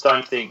just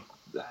don't think.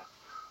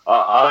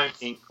 I don't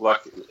think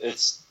like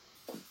it's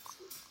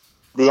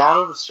the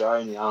Arnold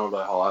Australia and the Arnold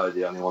Ohio are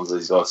the only ones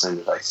these guys seem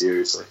to take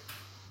seriously.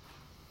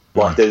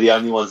 Like, they're the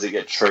only ones that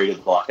get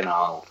treated like an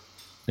Arnold.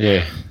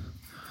 Yeah.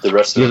 The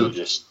rest of them are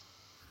just...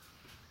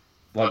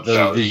 Like,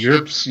 the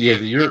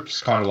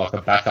Europe's kind of like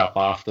a backup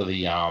after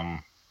the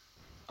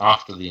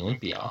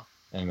Olympia.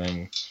 And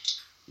then,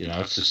 you know,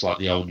 it's just like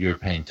the old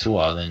European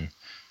tour. Then,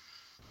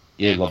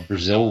 yeah, like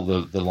Brazil,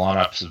 the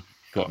lineups have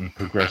gotten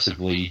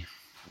progressively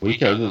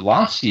weaker. The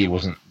last year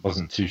wasn't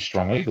too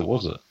strong either,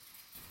 was it?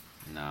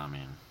 Nah,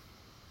 man.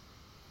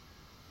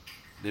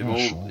 They're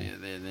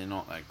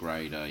not that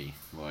great, eh?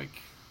 Like...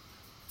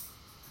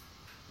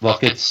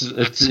 Like is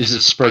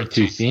it spread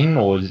too thin,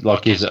 or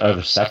like is it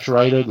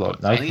oversaturated?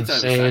 Like I think Nathan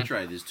it's said,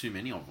 oversaturated. There's too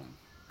many of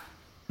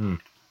them.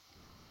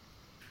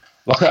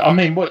 like I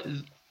mean, what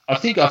I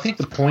think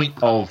the point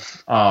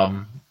of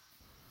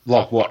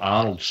like what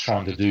Arnold's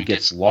trying to do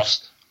gets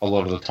lost a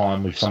lot of the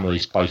time with some of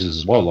these places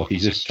as well. Like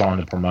he's just trying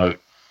to promote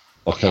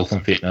like health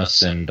and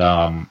fitness and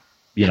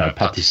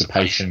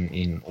participation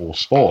in all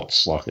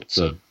sports. Like it's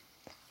a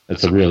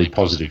really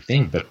positive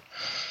thing. But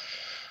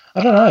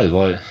I don't know,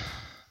 like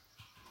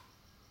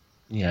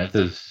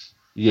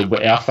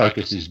but our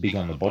focus is big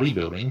on the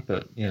bodybuilding,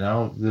 but we're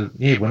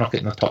not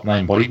getting the top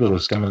name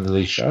bodybuilders coming to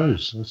these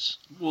shows.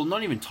 Well,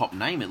 not even top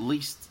name. At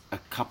least a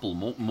couple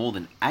more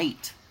than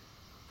 8.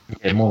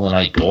 Yeah, more than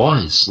 8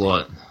 guys.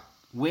 Like,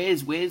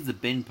 where's the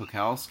Ben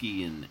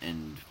Pukowski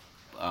and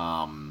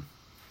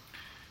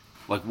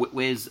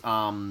where's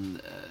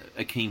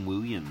Akim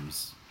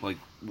Williams? Like,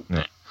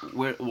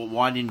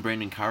 why didn't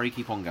Brendan Curry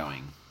keep on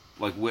going?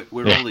 Like, where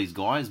are all these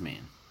guys,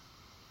 man?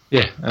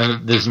 Yeah,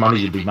 and there's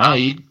money to be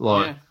made.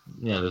 Like,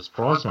 there's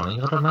prize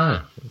money. I don't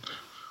know.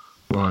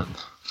 Like,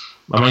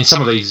 I mean, some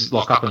of these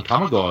like up and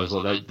comer guys,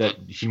 like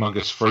that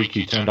humongous freak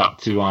who turned up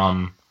to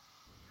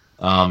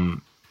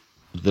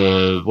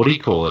the what do you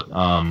call it?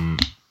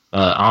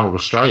 Arnold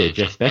Australia,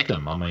 Jeff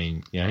Beckham. I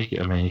mean,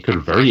 he could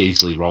have very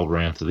easily rolled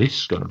around to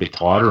this, got a bit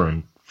tighter,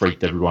 and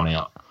freaked everyone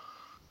out.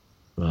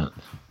 But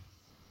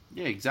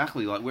yeah,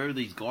 exactly. Like, where are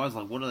these guys?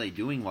 Like, what are they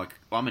doing? Like,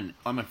 I'm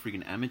a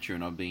freaking amateur,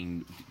 and I've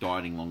been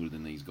dieting longer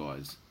than these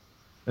guys.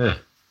 Yeah,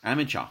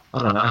 amateur.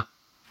 I don't know.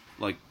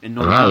 Like, and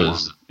not one,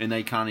 and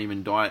they can't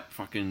even diet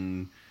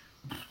fucking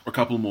a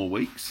couple more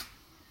weeks.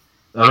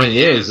 I mean,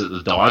 yeah, is it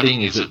the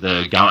dieting? Is it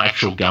the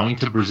actual going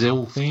to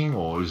Brazil thing?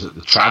 Or is it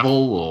the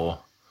travel? Or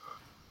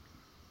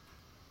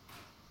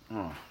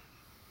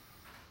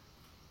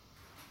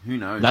who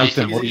knows?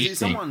 Nathan, what do you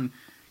think? Someone,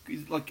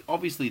 like,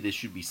 obviously there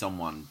should be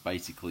someone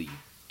basically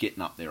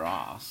getting up their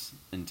ass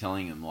and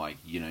telling them, like,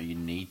 you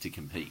need to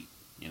compete,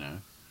 Yeah.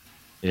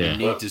 You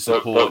need to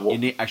support,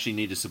 actually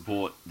need to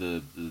support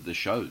the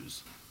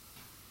shows.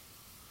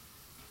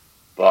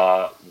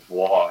 But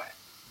why?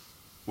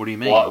 What do you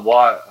mean?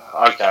 Why?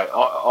 Okay,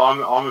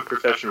 I'm a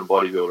professional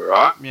bodybuilder,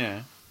 right?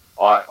 Yeah.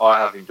 I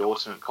have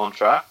endorsement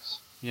contracts.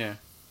 Yeah.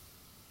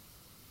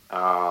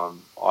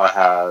 I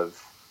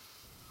have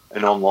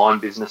an online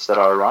business that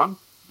I run.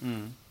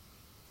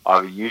 I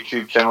have a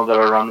YouTube channel that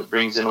I run that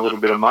brings in a little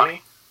bit of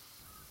money.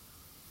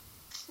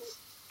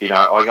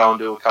 I go and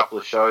do a couple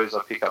of shows.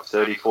 I pick up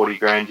 30, 40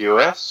 grand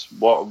US.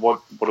 What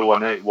do I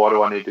need? Why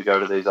do I need to go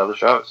to these other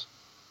shows?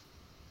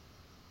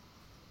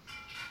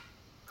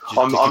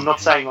 I'm not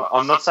saying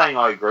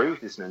I agree with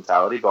this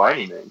mentality by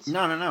any means. No.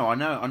 I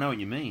know what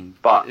you mean.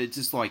 But it's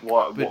just like,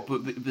 but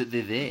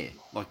they're there,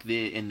 like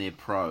they're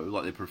pro,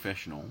 like they're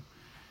professional.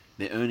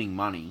 They're earning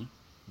money.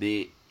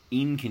 They're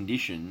in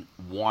condition.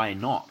 Why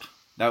not?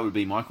 That would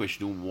be my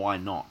question. Why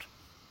not?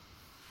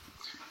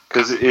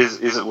 Because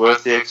is it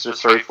worth the extra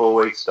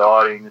 3-4 weeks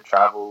dieting, the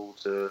travel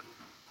to,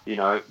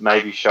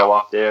 maybe show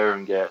up there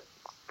and get,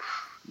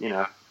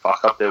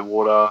 fuck up their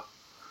water.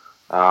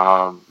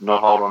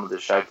 Not hold on to the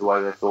shape the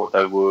way they thought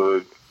they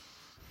would.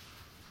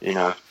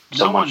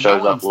 Someone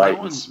shows up late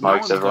and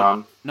smokes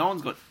everyone. No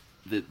one's got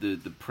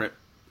the prep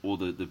or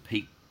the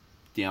peak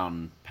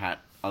down pat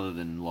other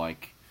than,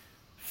 like,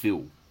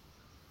 Phil.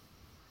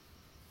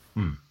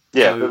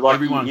 Yeah, so but like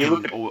everyone you can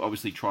look at,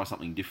 obviously try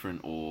something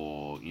different,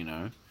 or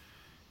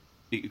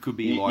it could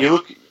be like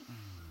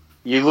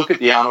you look at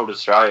the Arnold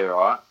Australia,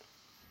 right?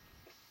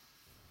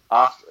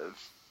 After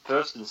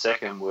first and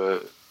second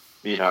were,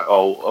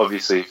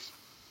 obviously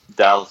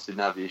Dallas didn't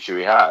have the issue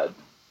he had.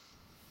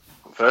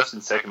 First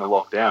and second are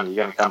locked down. You're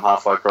going to come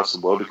halfway across the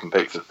world to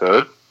compete for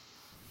third.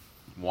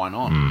 Why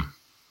not?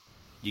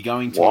 You're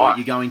going to an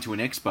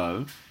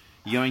expo.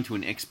 You're going to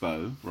an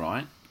expo,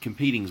 right?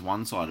 Competing's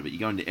one side of it. You're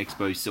going to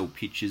expo, sell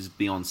pictures,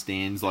 be on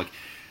stands. Like,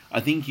 I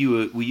think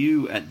were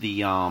you at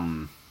the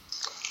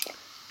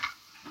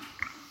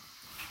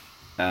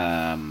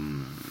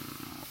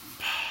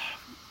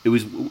it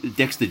was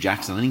Dexter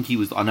Jackson. I think he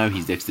was. I know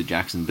he's Dexter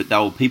Jackson, but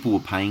people were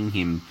paying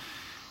him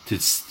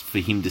for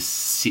him to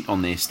sit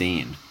on their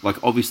stand.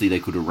 Like, obviously they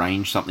could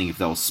arrange something if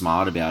they were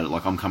smart about it.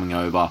 Like, I'm coming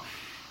over,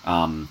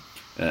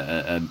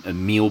 a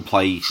meal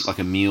place, like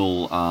a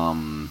meal,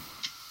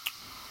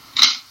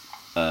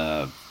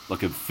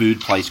 like a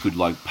food place could,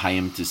 like, pay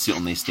him to sit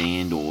on their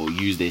stand or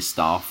use their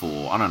stuff,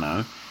 or I don't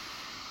know.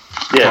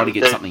 Yeah, try to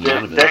get something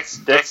out of it.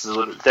 Dex is a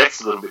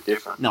little bit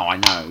different. No, I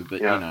know, but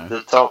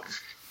the top,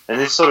 and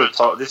this sort of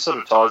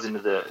ties into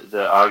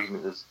the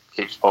argument that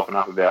keeps popping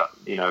up about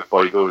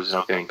bodybuilders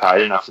not getting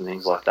paid enough and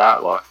things like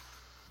that. Like,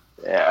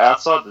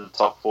 outside the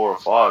top 4 or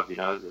 5, they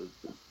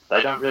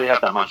don't really have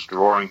that much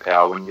drawing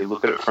power when you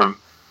look at it from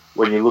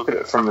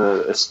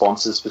a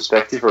sponsor's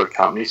perspective or a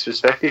company's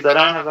perspective. They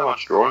don't have that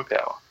much drawing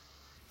power.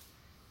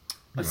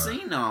 I've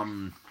seen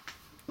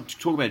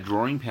talk about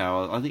drawing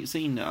power. I think I've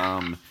seen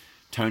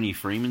Tony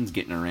Freeman's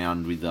getting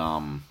around with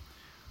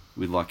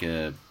like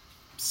a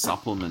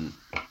supplement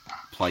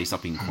place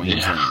up in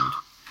Queensland.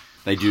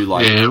 They do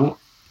like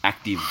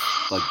active,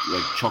 like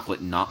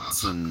chocolate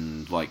nuts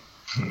and like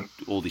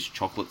all this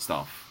chocolate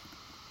stuff.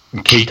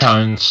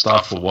 Ketone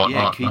stuff or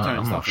whatnot. Yeah, ketone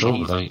I'm stuff. not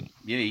sure.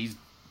 He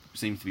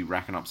seems to be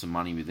racking up some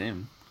money with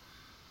them.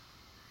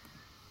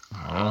 You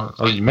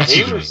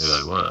messaged me who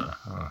they were.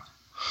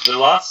 The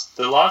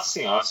last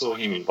thing I saw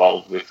him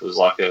involved with was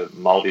like a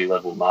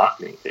multi-level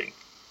marketing thing.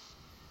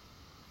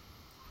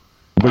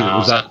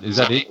 Is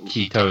that it?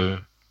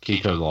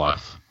 Keto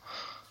Life.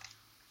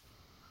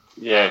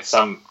 Yeah,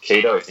 some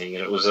keto thing,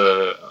 and it was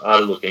I had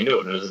to look into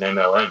it, and it was an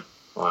MLM.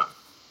 Like,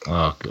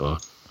 oh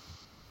god.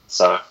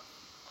 So.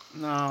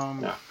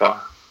 No. Go.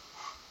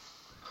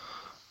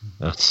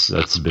 That's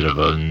a bit of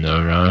a no.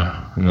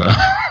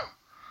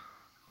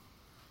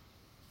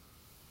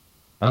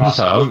 I'm just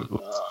saying,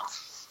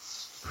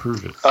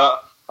 prove it.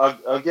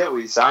 I get what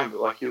you're saying, but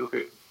like you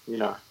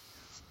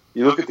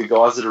look at the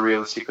guys that are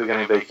realistically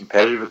going to be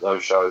competitive at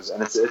those shows,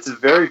 and it's a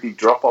very big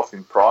drop off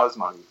in prize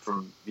money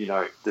from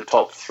the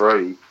top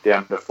 3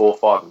 down to 4,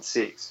 5, and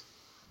 6.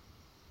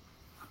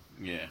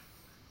 Yeah,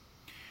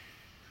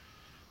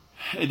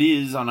 it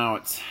is. I know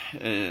it's.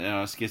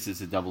 I guess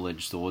it's a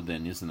double-edged sword,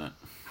 then, isn't it?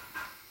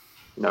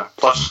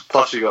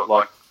 Plus you got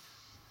like,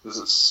 was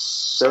it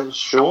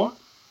Sean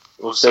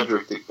or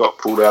Cedric that got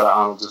pulled out of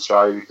Arnold's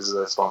Australia because of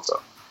their sponsor?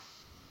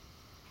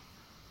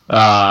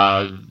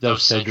 That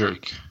was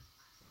Cedric.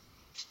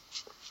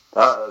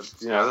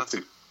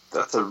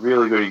 That's a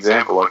really good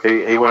example. Like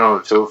he went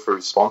on a tour for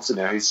his sponsor.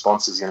 Now his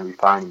sponsor's going to be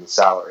paying him a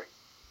salary.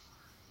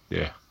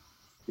 Yeah.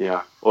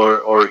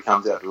 Or he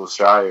comes out to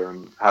Australia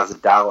and has a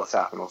Dallas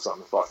happen or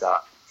something like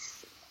that,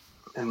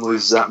 and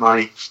loses that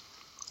money,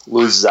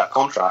 loses that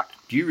contract.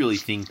 Do you really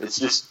think it's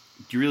just?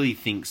 Do you really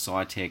think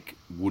SciTech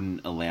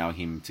wouldn't allow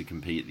him to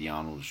compete at the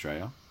Arnold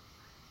Australia?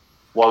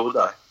 Why would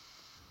they?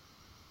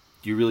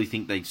 Do you really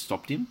think they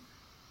stopped him?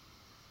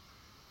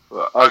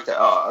 Okay,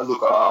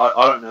 look, I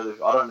don't know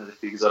the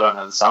figures, I don't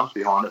know the sums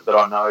behind it, but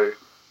I know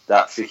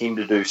that for him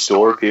to do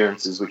store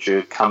appearances, which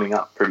are coming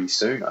up pretty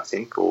soon, I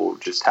think, or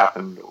just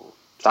happened or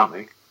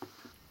something,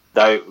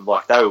 they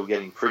were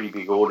getting pretty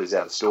big orders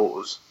out of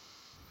stores.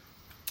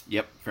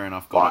 Yep, fair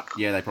enough. Got it.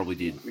 Yeah, they probably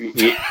did. We're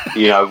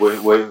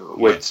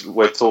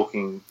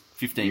talking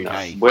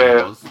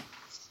 15K.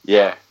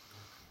 Yeah.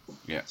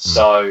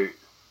 So.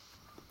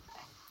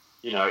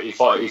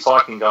 If I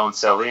can go and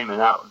sell him, and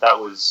that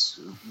was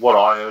what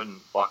I heard, and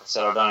like I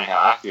said, I don't know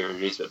how accurate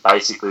it is, but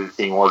basically the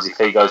thing was, if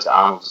he goes to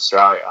Arnold's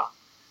Australia,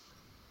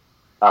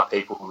 are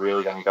people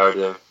really going to go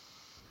to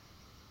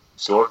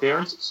store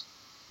appearances?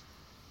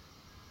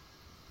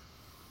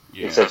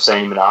 Yeah. If they've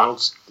seen him at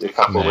Arnold's a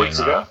couple of weeks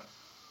ago.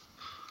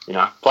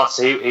 Plus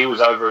he was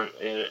over at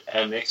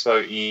an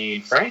expo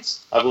in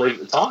France, I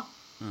believe, at the time.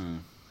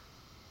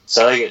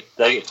 So they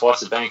get twice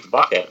the bang for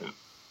buck out of him.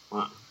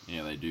 Right.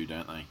 Yeah, they do,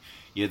 don't they?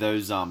 Yeah,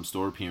 those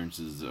store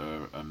appearances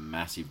are a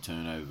massive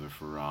turnover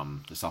for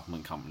the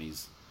supplement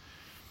companies,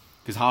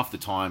 because half the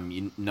time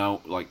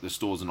the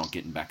stores are not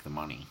getting back the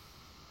money.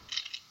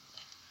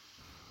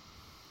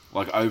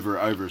 Like over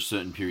a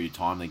certain period of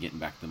time, they're getting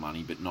back the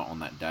money, but not on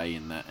that day,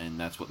 and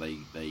that's what the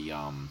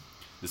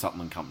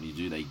supplement companies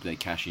do. They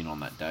cash in on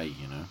that day,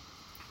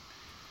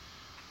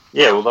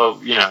 Yeah, well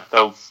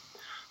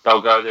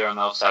they'll go there and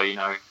they'll say,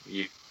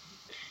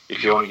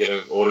 if you want to get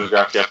an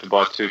autograph, you have to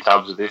buy 2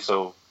 tubs of this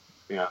or.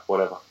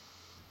 Whatever.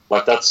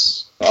 Like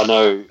I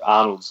know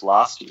Arnold's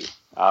last year,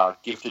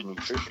 Gifted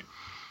Nutrition,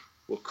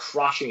 were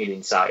crushing it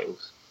in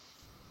sales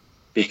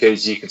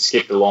because you could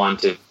skip the line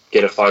to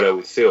get a photo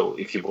with Phil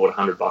if you bought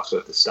 $100 worth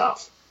of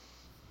stuff.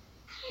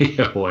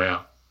 Yeah,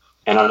 wow.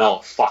 And I know a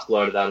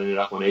fuckload of that ended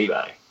up on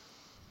eBay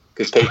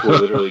because people were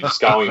literally just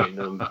going in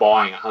and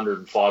buying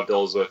 $105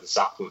 worth of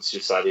supplements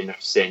just so they didn't have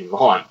to stand in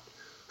line.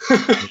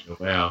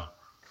 Wow.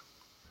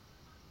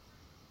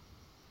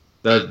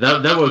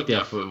 That worked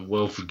out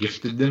well for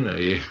Gifted, didn't it?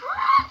 Yeah.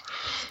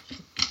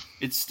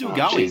 It's still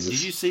going. Jesus.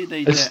 Did you see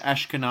the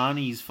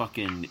Ashkenani's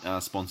fucking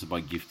sponsored by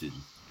Gifted?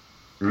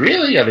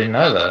 Really? I didn't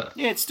know that.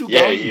 Yeah, it's still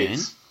going, man.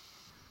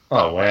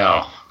 Oh,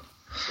 wow.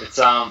 It's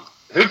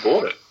who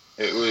bought it?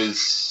 It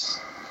was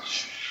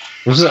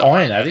it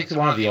Iron Addicts?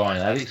 One of the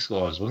Iron Addicts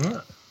guys, wasn't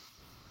it?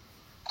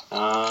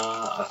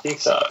 I think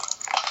so.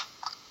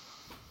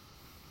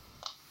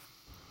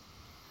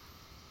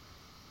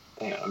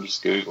 Hang on, I'm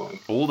just googling.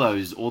 All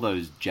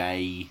those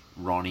Jay,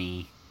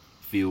 Ronnie,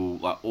 Phil,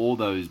 like all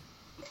those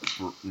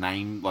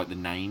the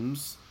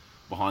names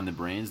behind the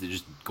brands, they're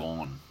just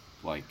gone.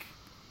 Like,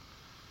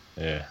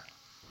 yeah,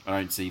 I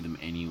don't see them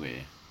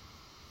anywhere.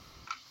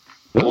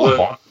 They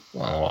don't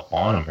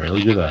buy them,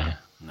 really, do they?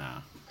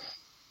 Nah.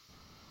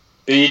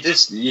 But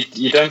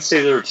you don't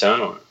see the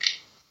return on it.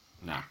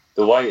 Nah.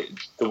 The way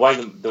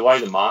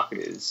the market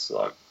is,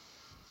 like,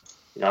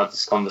 I had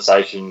this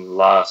conversation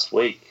last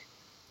week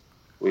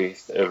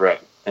with a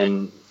rep,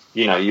 and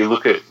you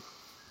look at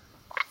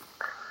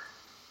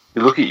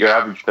your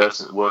average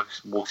person that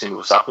walks into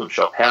a supplement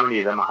shop. How many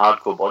of them are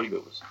hardcore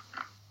bodybuilders?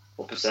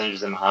 What percentage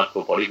of them are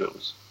hardcore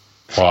bodybuilders?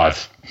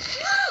 5.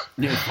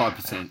 Yeah,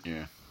 5%.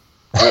 Yeah.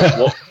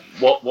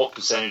 What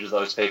percentage of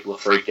those people are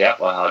freaked out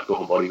by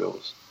hardcore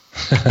bodybuilders?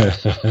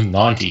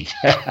 90.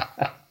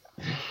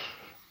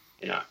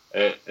 You know,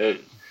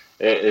 it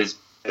is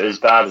as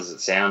bad as it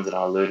sounds, and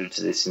I alluded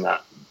to this in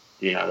that,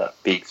 you know, that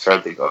big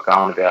thread that got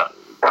going about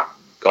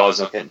guys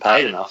not getting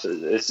paid enough.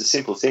 It's a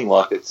simple thing.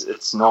 Like,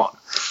 it's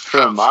not,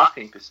 from a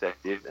marketing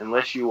perspective,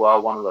 unless you are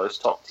one of those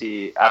top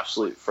tier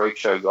absolute freak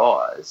show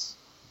guys,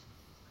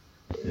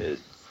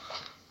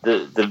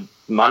 the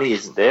money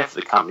isn't there for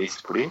the companies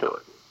to put into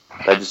it.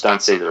 They just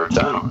don't see the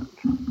return on it.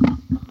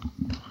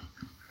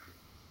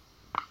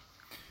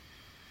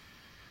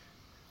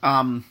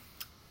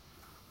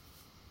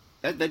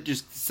 That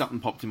just something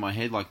popped in my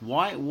head. Like,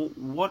 why?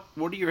 What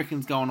do you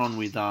reckon's going on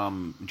with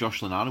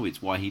Josh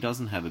Lenardowitz? Why he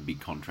doesn't have a big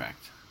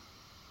contract?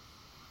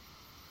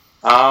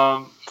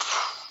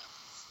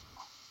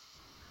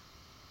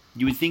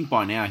 You would think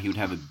by now he would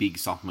have a big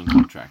supplement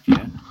contract,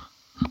 yeah.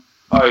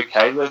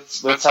 Okay,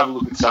 let's have a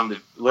look at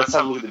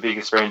the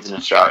biggest brands in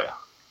Australia,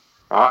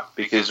 right?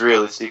 Because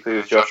realistically,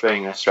 with Josh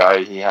being in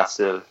Australia, he has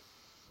to,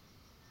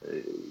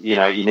 you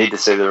know, you need to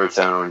see the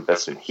return on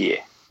investment here,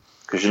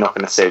 because you're not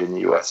going to see it in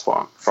the US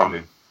from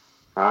him,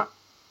 right?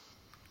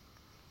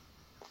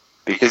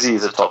 Because he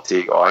is a top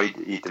tier guy,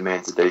 he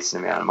demands a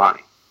decent amount of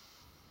money.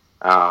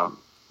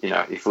 You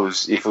know, if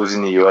it was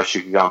in the US,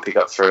 you could go and pick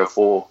up 3 or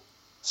 4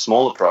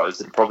 smaller pros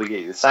that'd probably get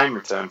you the same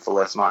return for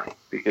less money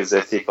because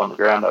they're thick on the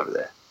ground over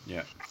there.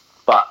 Yeah.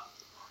 But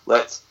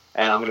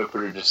and I'm going to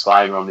put a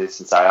disclaimer on this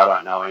and say I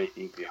don't know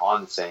anything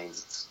behind the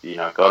scenes. It's, you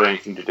know, got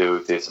anything to do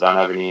with this. I don't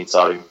have any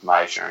inside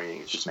information or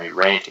anything. It's just me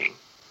ranting.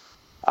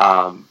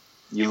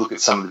 You look at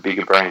some of the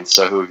bigger brands.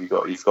 So who have you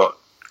got? You've got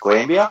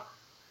Glanbia,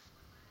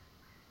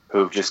 who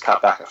have just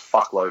cut back a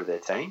fuckload of their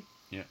team.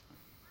 Yeah.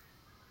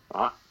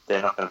 Right?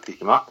 They're not going to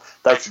pick him up.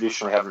 They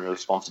traditionally haven't really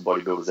sponsored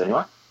bodybuilders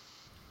anyway.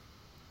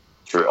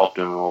 Through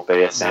Optimum or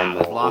BSN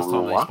the or last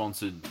time they One.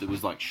 sponsored, it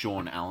was like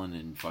Sean Allen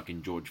and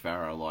fucking George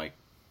Farrow, like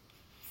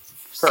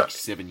Correct.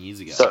 6-7 years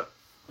ago.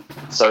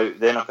 So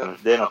they're not going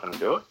to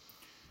do it.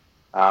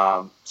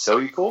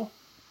 Cellucor,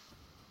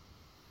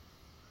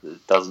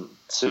 it doesn't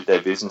suit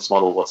their business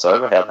model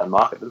whatsoever. How they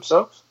market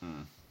themselves.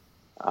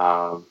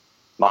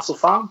 Muscle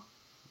Farm,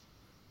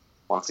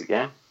 once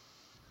again.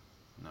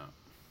 No.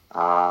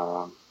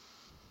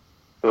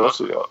 Who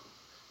else we got?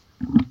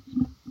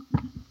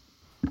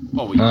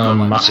 Oh, well, you've got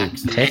like Muscle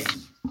Max's. Tech.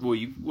 Well,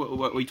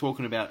 what, are we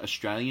talking about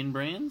Australian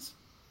brands?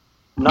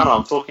 No,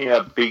 I'm talking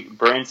about big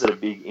brands that are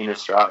big in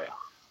Australia.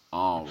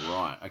 Oh,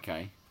 right,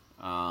 okay.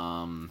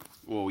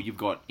 Well, you've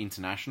got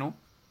international.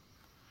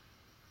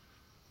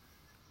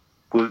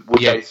 Would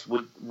they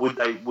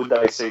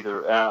see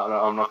the?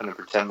 I'm not going to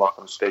pretend like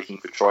I'm speaking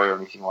for Troy or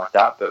anything like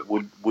that, but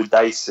would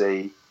they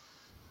see?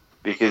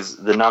 Because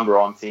the number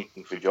I'm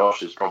thinking for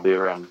Josh is probably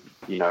around,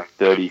 you know,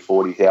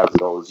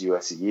 $30,000-$40,000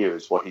 US a year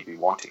is what he'd be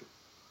wanting.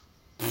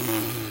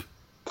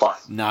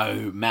 Plus,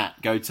 No,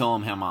 Matt, go tell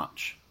him how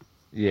much.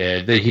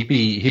 Yeah, he'd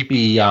be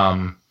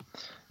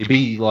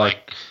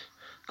like,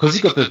 because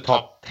he got the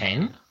top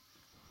 10,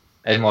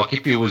 and like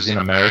if he was in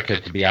America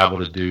to be able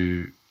to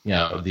do, you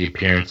know, the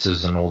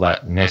appearances and all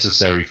that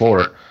necessary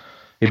for it,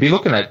 he'd be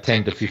looking at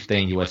 10 to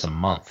 15 US a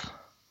month.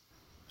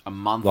 A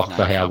month, like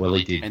for how well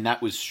he did. And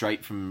that was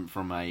straight from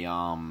a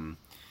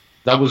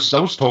That was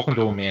talking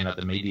to a man at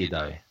the media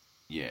day.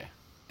 Yeah,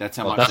 that's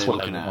how Well, much that's they're what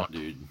looking they at, want.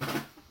 dude.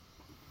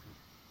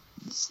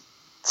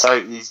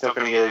 so he's not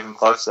going to get even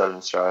close to that in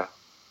Australia.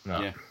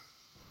 No. Yeah.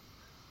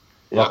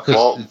 Like,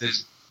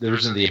 because there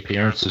isn't the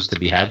appearances to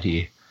be had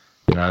here.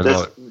 You know,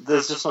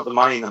 there's just not the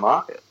money in the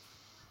market.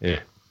 Yeah.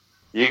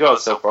 You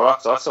guys sell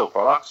products. I sell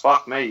products.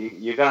 Fuck me.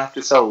 You're going to have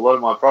to sell a lot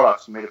of my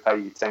products for me to pay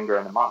you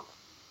 $10,000 a month.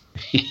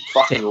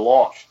 Fucking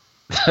lot.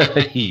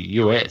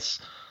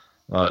 US.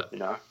 You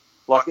know,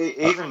 like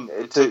even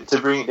to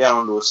bring it down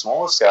onto a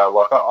smaller scale.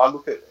 Like I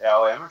look at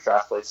our amateur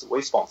athletes that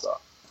we sponsor.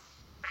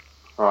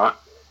 All right,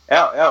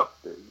 our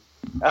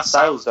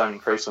sales don't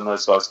increase when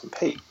those guys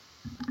compete.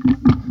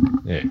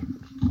 Yeah.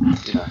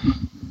 You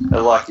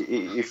know, like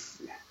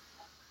if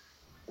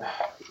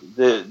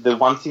the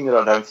one thing that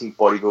I don't think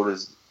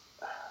bodybuilders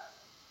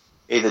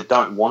either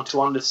don't want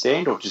to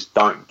understand or just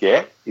don't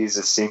get is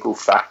a simple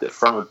fact that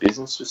from a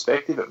business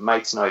perspective, it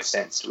makes no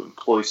sense to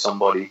employ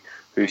somebody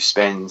who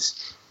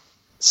spends,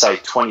 say,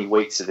 20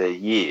 weeks of their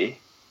year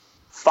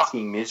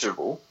fucking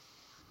miserable,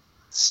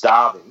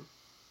 starving,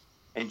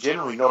 and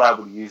generally not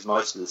able to use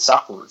most of the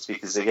supplements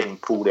because they're getting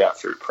pulled out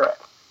through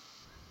prep.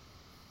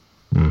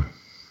 And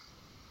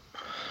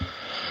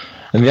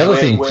the other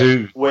thing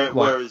too,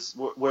 whereas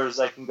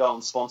they can go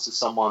and sponsor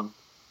someone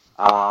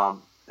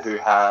who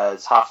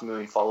has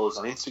 500,000 followers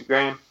on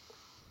Instagram,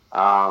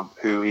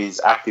 who is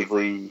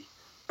actively,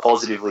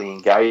 positively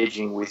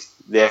engaging with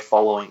their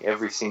following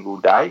every single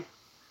day,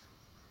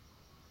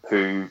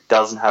 who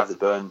doesn't have the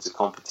burdens of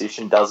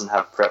competition, doesn't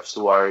have preps to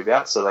worry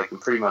about, so they can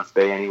pretty much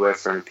be anywhere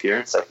for an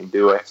appearance. They can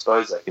do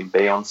expos, they can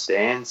be on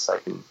stands, they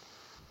can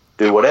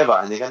do whatever,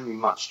 and they're going to be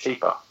much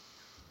cheaper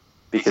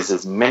because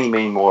there's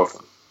many more of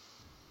them.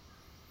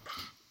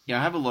 Yeah,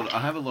 I have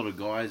a lot of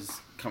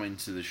guys come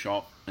into the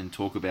shop and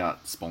talk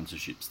about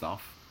sponsorship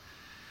stuff.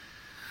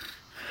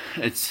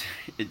 it's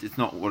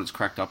not what it's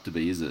cracked up to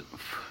be, is it?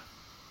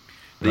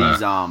 Right.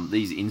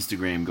 These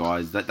Instagram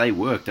guys, that they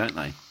work, don't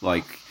they?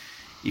 Like,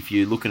 if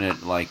you're looking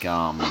at like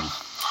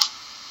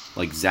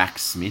Zach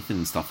Smith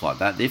and stuff like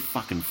that, they're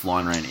fucking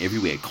flying around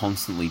everywhere,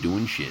 constantly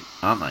doing shit,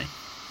 aren't they?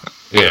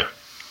 Yeah.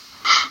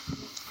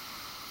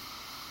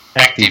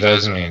 Active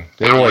as man.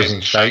 They're always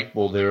in shape,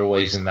 or they're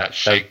always in that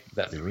shape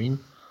that they're in,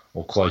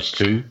 or close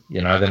to.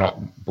 You know, they're not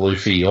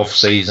bloofy off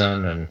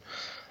season and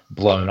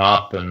blown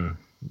up, and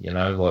you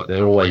know, like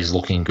they're always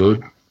looking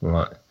good.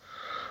 Like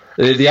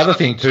the other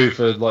thing too,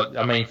 for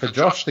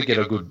Josh to get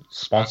a good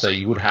sponsor,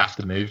 you would have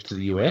to move to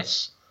the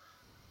US,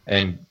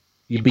 and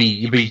you'd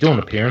be doing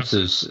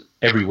appearances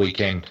every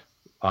weekend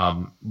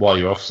while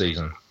you're off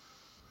season.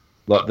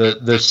 Like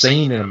the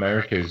scene in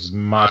America is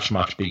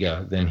much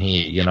bigger than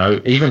here. You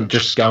know, even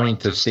just going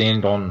to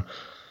stand on,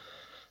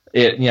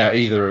 you know,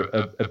 either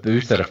a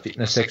booth at a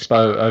fitness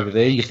expo over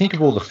there. You think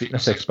of all the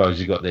fitness expos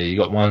you got there. You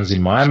got ones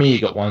in Miami. You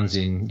got ones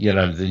in, you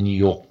know, the New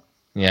York,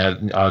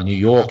 New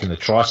York and the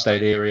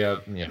tri-state area.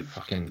 You know,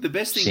 fucking the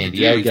best thing San to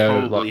Diego,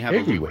 do is probably like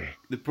everywhere.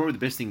 Probably the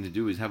best thing to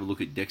do is have a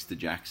look at Dexter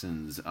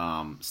Jackson's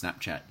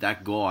Snapchat.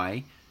 That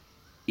guy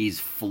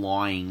is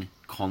flying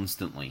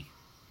constantly.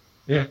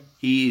 Yeah.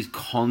 He is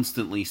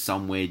constantly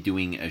somewhere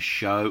doing a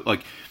show.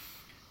 Like,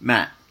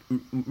 Matt,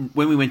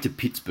 when we went to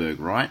Pittsburgh,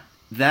 right?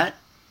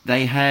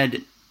 They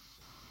had...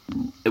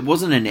 It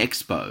wasn't an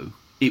expo.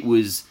 It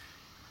was...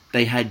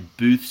 They had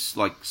booths,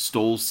 like,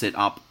 stalls set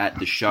up at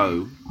the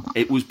show.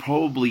 It was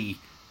probably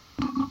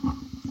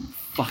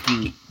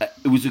fucking...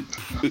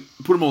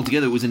 Put them all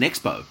together, it was an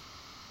expo.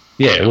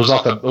 Yeah, it was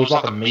like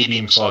a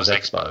medium-sized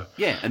expo.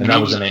 Yeah. And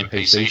that was an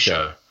NPC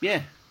show.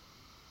 Yeah.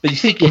 But you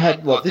think you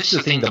had, like, this is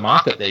the thing, the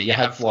market there, you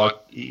have, like,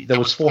 there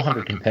was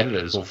 400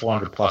 competitors or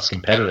 400 plus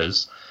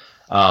competitors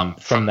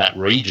from that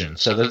region.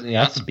 So,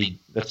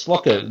 that's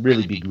like a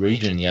really big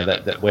region, you know,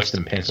 that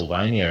Western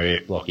Pennsylvania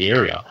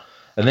area.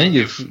 And then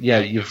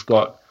you've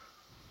got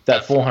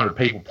that 400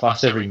 people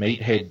plus every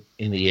meathead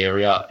in the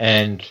area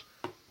and,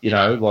 you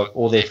know, like,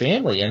 all their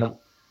family. And,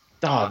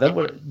 that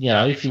would, you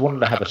know, if you wanted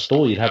to have a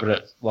store, you'd have it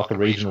at, like, a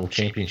regional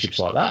championships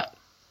like that.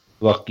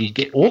 Like, you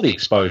get all the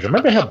exposure.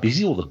 Remember how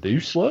busy all the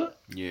booths were?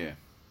 Yeah.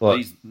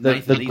 Like,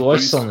 the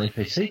guys selling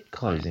NPC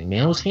clothing,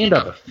 man, it was hand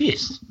over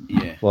fist.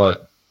 Yeah. Like,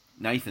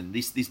 Nathan,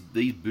 these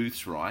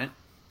booths, right?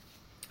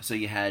 So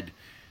you had,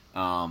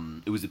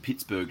 it was a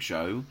Pittsburgh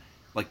show.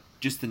 Like,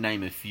 just to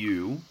name a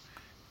few,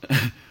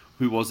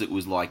 who was it? It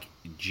was like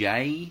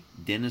Jay,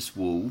 Dennis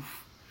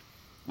Wolf,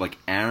 like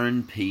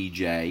Aaron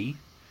PJ.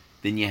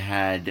 Then you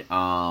had, it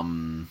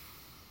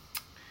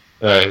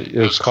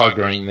was Kai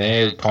Green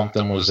there.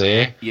 Compton was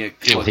there. Yeah,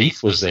 Phil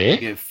Heath was there.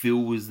 Yeah,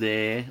 Phil was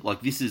there. Like,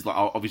 this is like,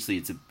 obviously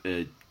it's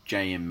a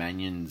J.M.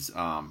 Mannion's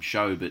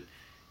show, but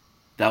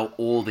they were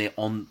all there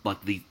on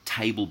like the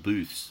table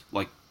booths,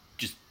 like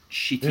just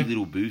shitty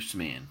little booths,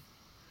 man.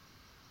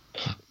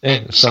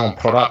 Yeah, selling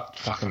product,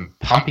 fucking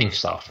pumping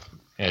stuff.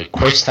 You know,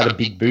 Quest had a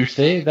big booth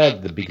there. They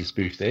had the biggest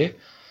booth there.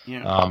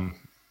 Yeah.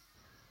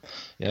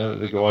 You know,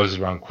 the guys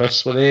who run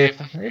Quest were there.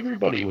 Fucking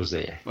everybody was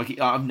there. Like,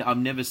 I've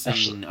never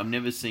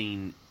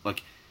seen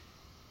like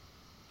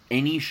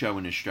any show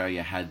in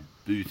Australia had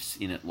booths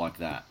in it like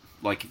that.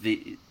 Like,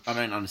 I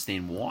don't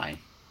understand why.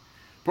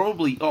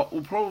 Probably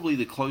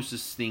the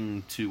closest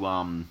thing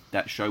to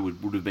that show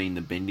would have been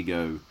the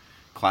Bendigo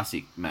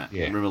Classic, Matt.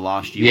 Yeah. Remember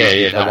last year?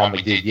 Yeah, the one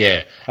we did,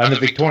 yeah. And the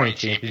Victorian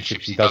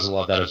Championships, he does a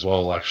lot of that as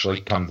well,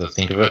 actually, come to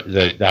think of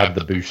it. They have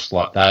the booths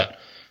like that.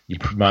 You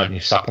promote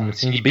your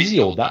supplements and you're busy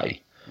all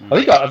day.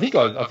 I think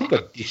I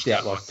dished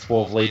out like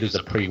 12 litres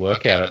of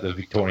pre-workout at the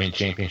Victorian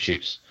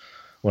Championships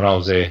when I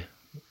was there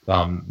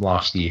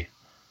last year.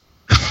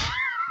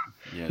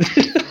 Yeah, it's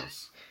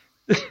ridiculous.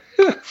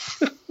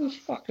 It was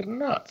fucking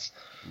nuts.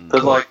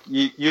 But like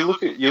you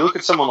look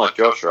at someone like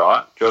Josh,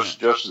 right?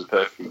 Josh is a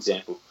perfect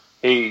example.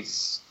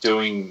 He's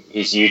doing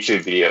his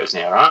YouTube videos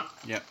now, right?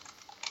 Yep.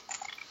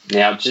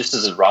 Now, just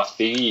as a rough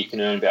figure, you can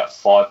earn about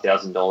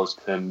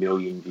 $5,000 per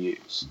million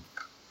views.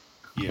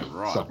 Yeah,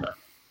 right.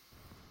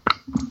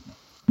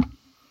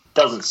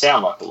 Doesn't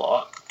sound like a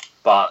lot,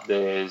 but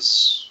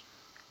there's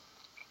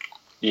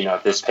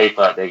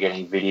people out there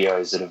getting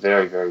videos that are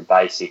very, very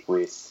basic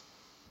with,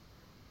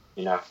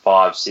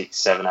 5, 6,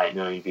 7, 8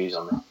 million views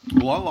on them.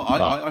 Well,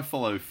 I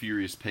follow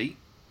Furious Pete,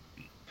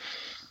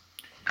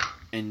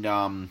 and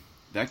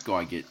that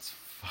guy gets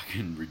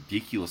fucking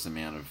ridiculous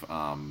amount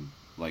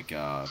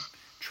of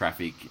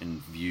traffic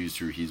and views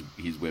through his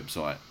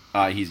website,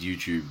 his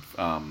YouTube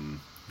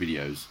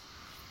videos.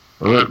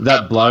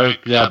 That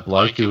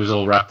bloke, he was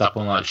all wrapped up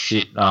on that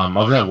shit. I've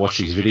never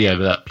watched his video,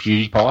 but that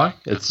PewDiePie,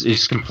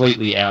 it's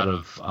completely out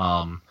of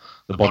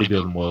the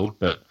bodybuilding world.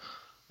 But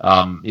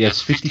he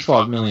has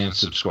 55 million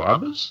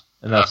subscribers,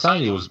 and they're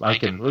saying he was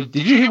making.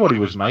 Did you hear what he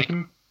was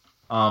making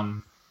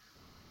per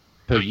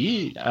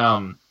year,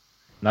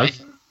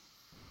 Nathan?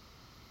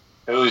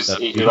 It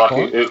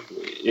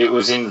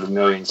was in the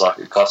millions. Like,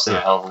 it cost him a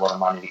hell of a lot of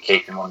money to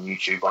keep him on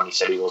YouTube when he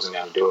said he wasn't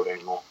going to do it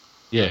anymore.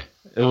 Yeah,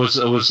 it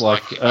was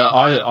like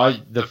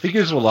the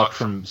figures were like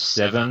from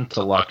 7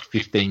 to like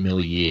 15 mil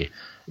a year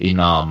in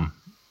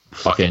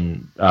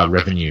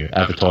revenue,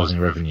 advertising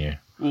revenue.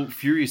 Well,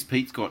 Furious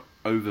Pete's got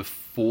over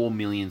 4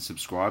 million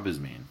subscribers,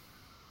 man.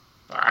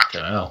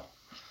 Fucking hell.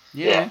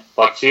 Yeah.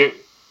 Like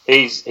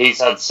he's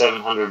had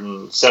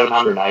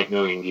 708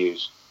 million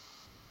views.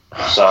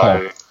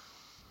 So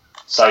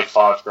say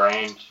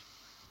 $5,000.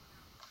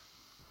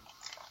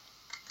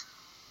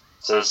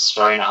 So it's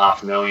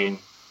 3.5 million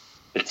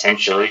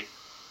potentially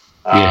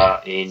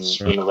in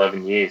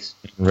 11 years.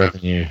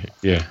 Revenue,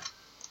 yeah.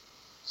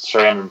 It's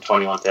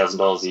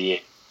 $321,000 a year.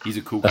 He's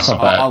a cool That's cunt.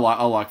 not bad.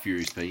 I like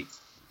Furious Pete.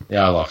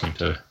 Yeah, I like him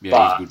too.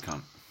 Yeah, he's a good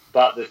cunt.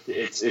 But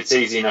it's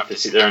easy enough to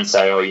sit there and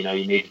say, oh, you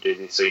need to do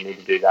this or you need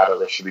to do that or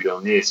they should be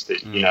doing this.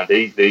 But,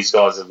 these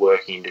guys are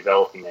working and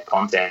developing their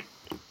content.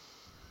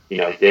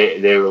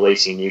 They're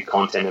releasing new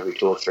content every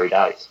 2 or 3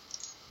 days.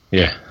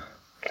 Yeah.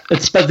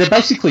 But they're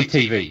basically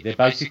TV.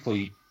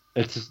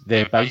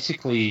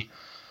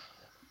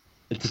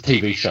 It's a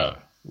TV show.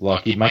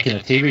 Like, you're making a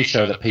TV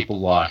show that people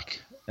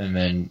like, and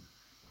then,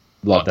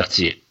 like, that's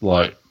it.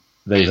 Like,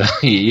 you're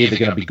either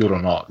going to be good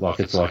or not. Like,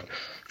 it's like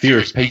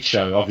Furious Pete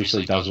show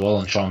obviously does well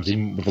and chimes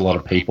in with a lot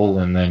of people,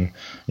 and then,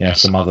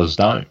 some others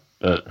don't.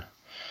 But,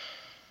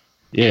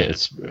 yeah,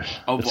 it's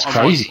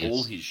crazy.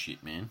 All his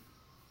shit, man.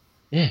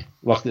 Yeah,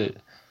 and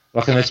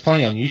there's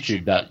plenty on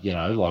YouTube that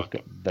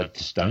that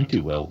just don't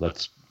do well.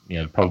 That's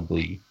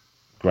probably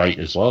great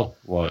as well.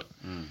 Like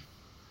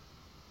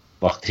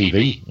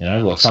TV,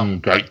 like some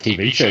great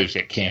TV shows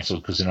get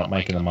cancelled because they're not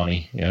making the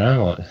money. You have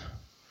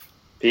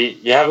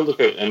a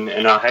look at,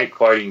 and I hate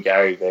quoting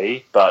Gary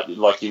Vee, but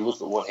like you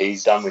look at what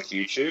he's done with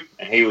YouTube,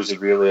 and he was a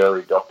really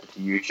early adopter to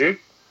YouTube.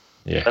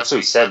 Yeah, that's what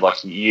he said.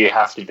 Like, you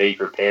have to be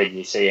prepared. And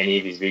you see any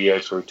of his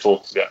videos where he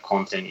talks about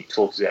content, he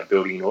talks about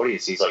building an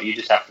audience. He's like, you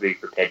just have to be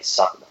prepared to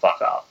suck it the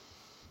fuck up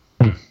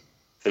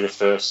for the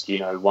first,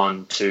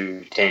 1,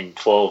 2, 10,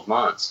 12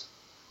 months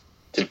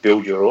to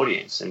build your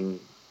audience. And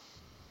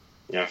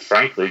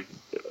frankly,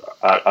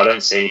 I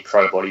don't see any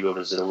pro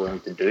bodybuilders that are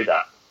willing to do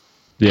that.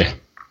 Yeah.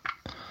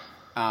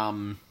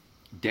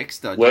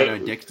 Dexter. Do you know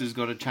Dexter's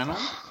got a channel?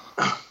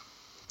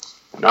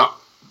 No,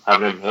 I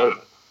haven't even heard of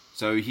it.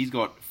 So he's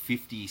got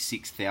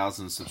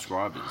 56,000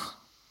 subscribers,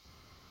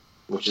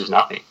 which is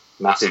nothing.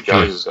 Massive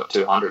Joe's has got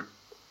 200.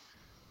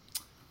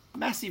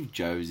 Massive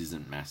Joe's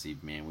isn't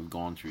massive, man. We've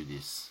gone through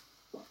this.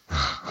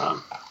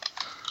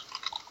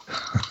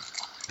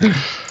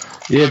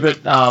 Yeah,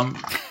 but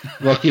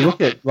like you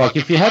look at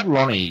if you had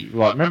Ronnie,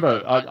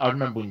 remember I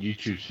remember when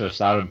YouTube first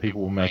started and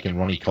people were making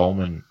Ronnie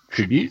Coleman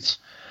tributes.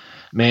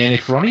 Man,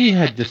 if Ronnie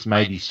had just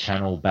made his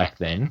channel back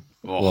then.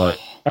 I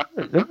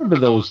remember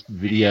those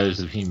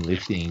videos of him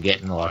lifting and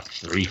getting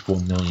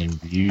 3-4 million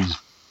views,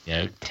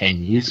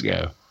 10 years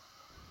ago.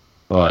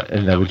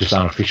 And they were just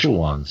unofficial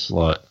ones.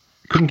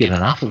 Couldn't get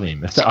enough of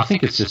him. I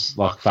think it's just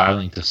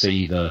failing to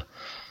see the.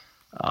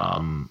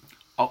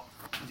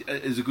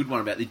 There's a good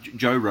one about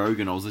Joe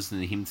Rogan. I was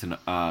listening to him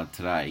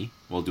today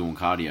while doing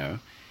cardio,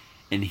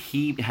 and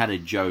he had a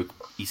joke.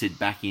 He said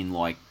back in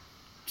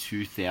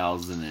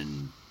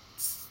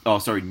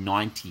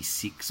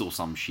 96 or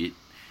some shit.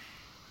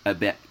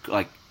 About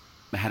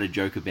had a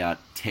joke about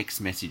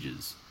text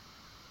messages.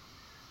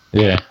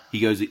 Yeah. He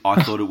goes,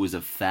 I thought it was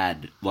a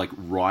fad,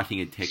 writing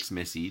a text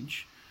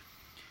message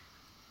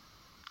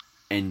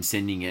and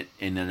sending it,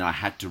 and then I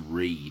had to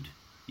read.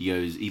 He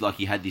goes,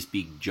 he had this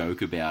big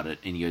joke about it,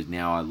 and he goes,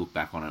 now I look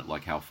back on it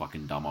how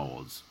fucking dumb I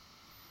was.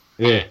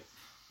 Yeah.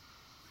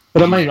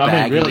 But I mean,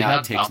 really,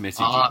 how text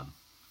messaging.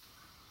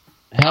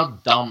 How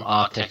dumb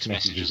are text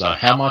messages though?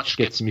 How much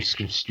gets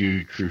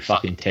misconstrued through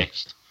fucking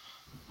text?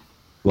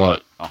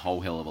 A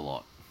whole hell of a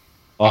lot.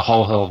 A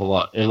whole hell of a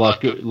lot.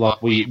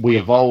 We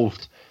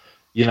evolved,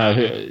 we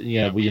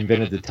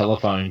invented the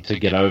telephone to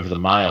get over the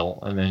mail,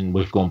 and then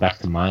we've gone back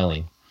to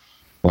mailing.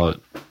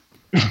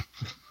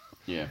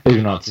 Yeah.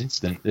 Even though it's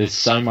instant, there's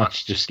so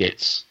much just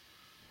gets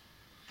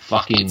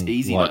fucking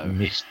easy,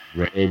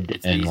 misread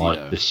and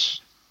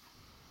this.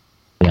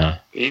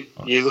 You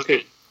look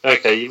at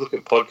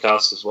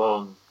podcasts as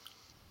well,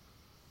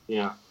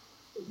 and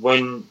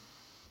when.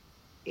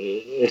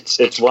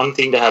 It's one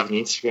thing to have an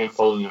Instagram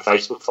following and a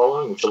Facebook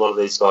following, which a lot of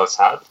these guys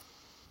have.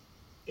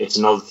 It's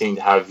another thing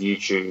to have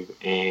YouTube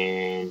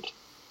and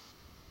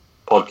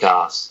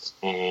podcasts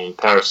and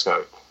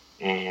Periscope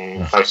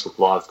and Facebook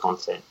Live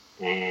content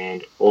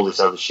and all this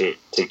other shit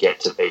to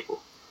get to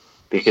people.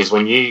 Because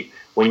when you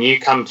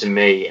come to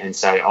me and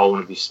say, I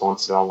want to be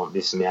sponsored, I want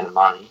this amount of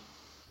money,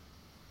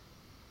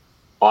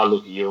 I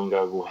look at you and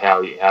go, well,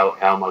 how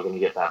am I going to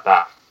get that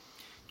back?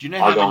 Do you know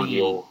how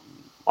many...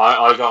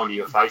 I go onto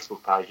your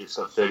Facebook page, it's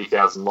got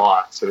 30,000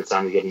 likes, but it's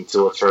only getting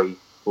 2 or 3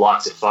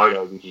 likes a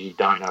photo because you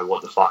don't know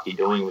what the fuck you're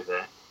doing with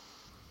it.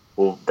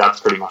 Well, that's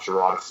pretty much a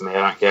write-off for me.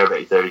 I don't care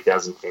about your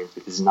 30,000 fans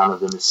because none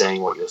of them are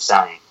saying what you're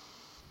saying.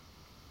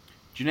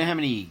 Do you know how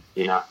many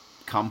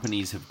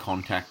companies have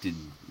contacted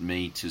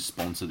me to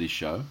sponsor this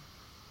show?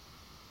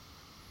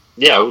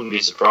 Yeah, I wouldn't be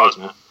surprised,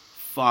 man.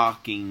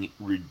 Fucking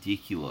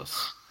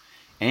ridiculous.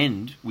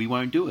 And we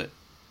won't do it.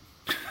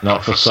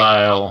 Not for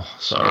sale.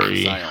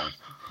 Sorry. Not for sale.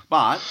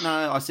 But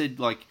no, I said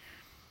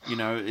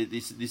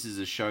this is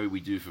a show we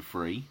do for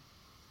free.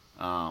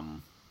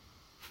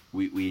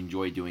 We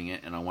enjoy doing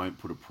it, and I won't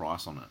put a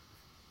price on it.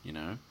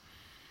 And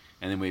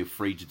then we're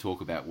free to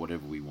talk about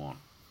whatever we want.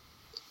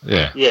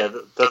 Yeah. Yeah,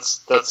 that's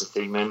the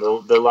thing, man.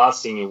 The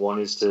last thing you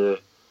want is to,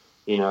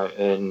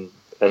 and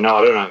I don't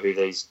know who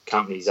these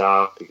companies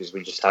are because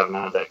we just haven't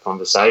had that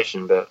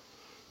conversation, but,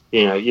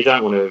 you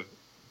don't want to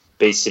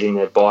be sitting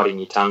there biting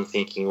your tongue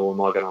thinking, oh,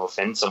 am I going to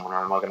offend someone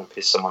or am I going to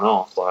piss someone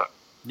off?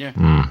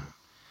 Yeah.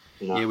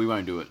 Yeah, we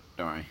won't do it.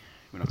 Don't worry.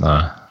 We're not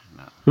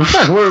No. In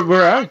fact,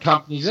 we're our own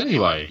companies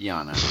anyway.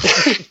 Yeah, I know.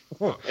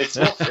 It's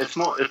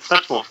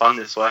much more fun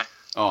this way.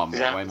 Oh, You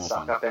don't way have to more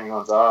suck fun. up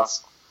anyone's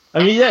ass.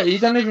 I mean, yeah, you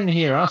don't even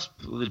hear us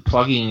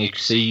plugging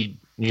Exceed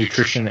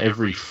Nutrition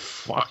every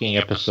fucking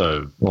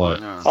episode.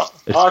 No.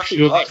 It's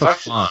purely for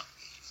fun.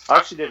 I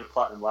actually did a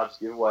Platinum Labs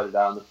giveaway today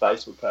on the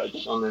Facebook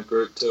page on the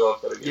group too.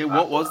 I've got to get Yeah,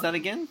 what was that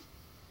again?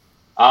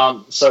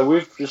 So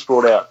we've just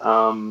brought out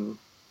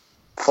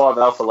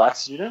 5-alpha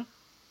laxogen,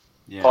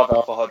 Yeah.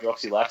 5-alpha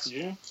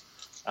hydroxylaxogen,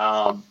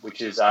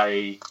 which is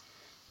I'm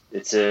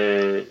going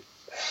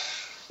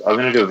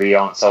to do a video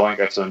on it, so I won't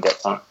go too in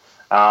depth on it.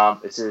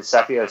 It's a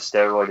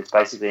sapiosteroid. It's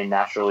basically a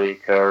naturally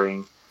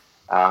occurring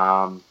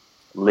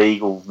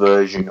legal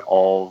version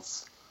of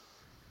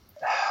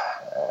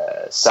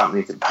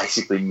something that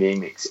basically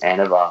mimics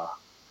Anavar.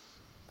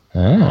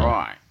 Oh.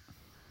 Right.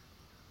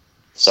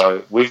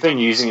 So we've been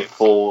using it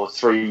for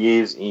 3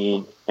 years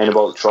in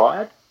anabolic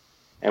triad,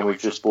 and we've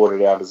just brought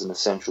it out as an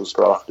essentials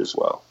product as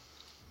well.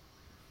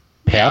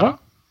 Powder?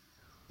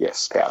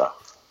 Yes, powder.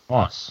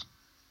 Nice.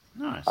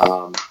 Nice.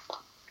 Um,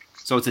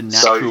 So it's a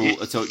so natural.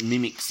 it- So it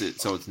mimics it.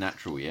 So it's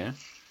natural. Yeah.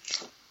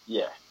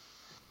 yeah,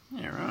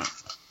 Yeah. Right.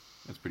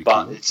 That's pretty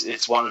but cool.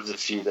 it's one of the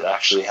few that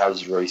actually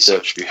has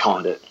research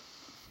behind it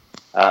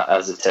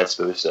as a test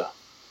booster.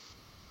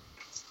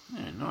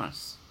 Yeah.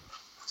 Nice.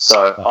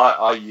 So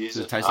I use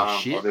Does it. it taste like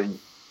shit?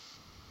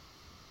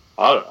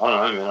 I don't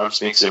know, man. I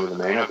just mix it with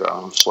amino grow.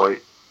 I'm sweet.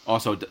 Oh,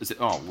 so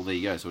well, there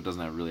you go. So it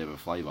doesn't really have a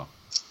flavour.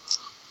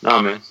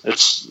 No, man.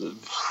 It's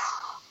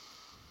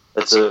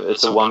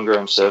a 1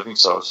 gram serving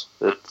size.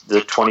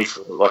 The 20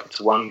 it's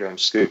a 1 gram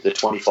scoop. The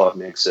 25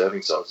 meg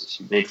serving sizes.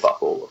 You need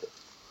fuck all of it.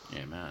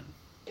 Yeah, man.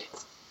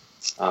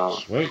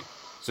 Sweet.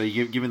 So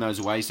you're giving those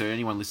away. So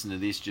anyone listening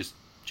to this, just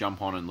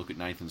jump on and look at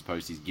Nathan's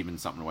post. He's giving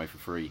something away for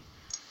free.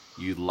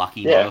 You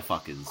lucky Yeah.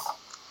 motherfuckers.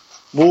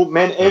 Well,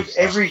 man,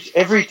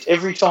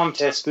 every time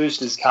test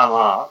boosters come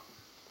up,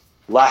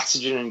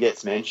 laxogen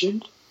gets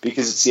mentioned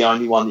because it's the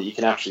only one that you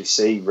can actually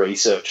see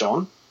research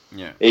on.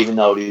 Yeah. Even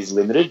though it is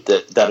limited,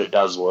 that it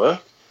does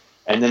work.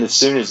 And then as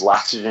soon as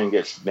laxogen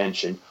gets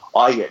mentioned,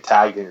 I get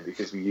tagged in it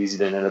because we use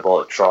it in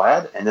anabolic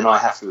triad, and then I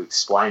have to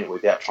explain it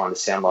without trying to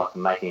sound like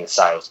I'm making a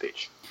sales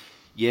pitch.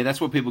 Yeah,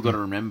 that's what people got to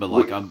remember.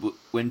 Like,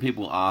 when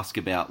people ask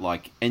about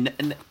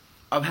and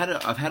I've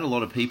had a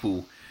lot of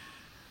people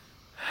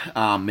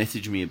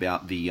message me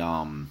about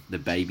the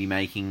baby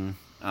making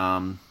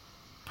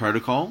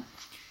protocol.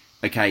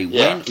 Okay,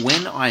 Yeah.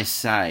 when I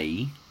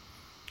say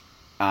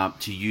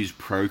to use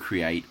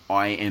Procreate,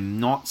 I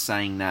am not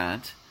saying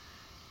that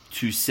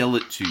to sell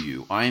it to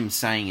you. I am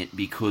saying it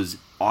because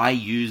I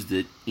used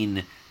it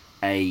in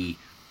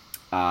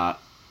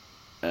an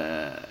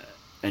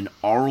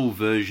oral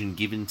version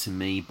given to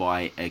me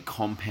by a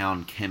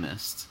compound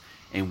chemist,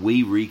 and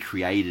we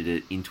recreated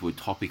it into a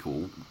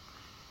topical.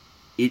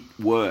 It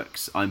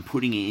works. I'm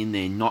putting it in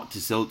there not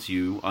to sell it to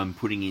you. I'm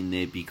putting it in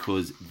there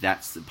because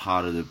that's the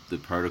part of the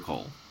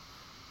protocol.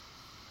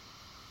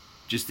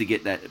 Just to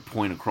get that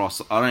point across.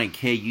 I don't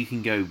care. You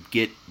can go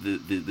get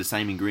the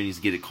same ingredients,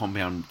 get a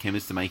compound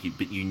chemist to make it,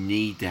 but you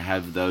need to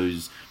have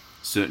those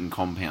certain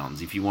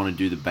compounds if you want to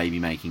do the baby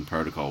making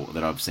protocol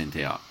that I've sent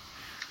out.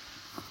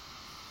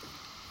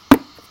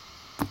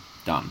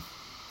 Done.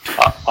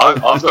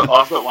 I've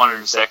got one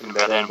in a second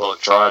about anabolic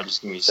triad.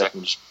 Just give me a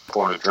second. Just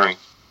pouring a drink.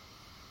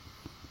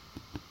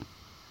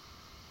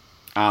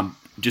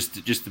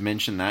 Just to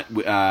mention that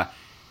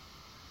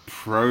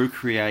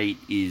Procreate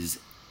is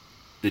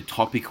the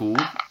topical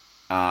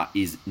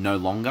is no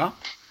longer.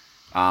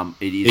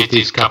 It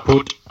is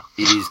kaput.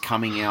 It is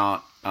coming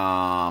out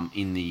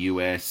in the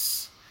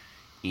US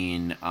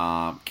in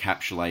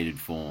capsulated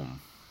form.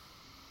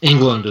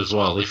 England as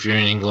well. If you're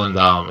in England,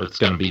 it's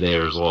going to be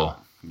there as well.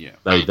 Yeah.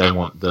 They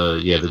want the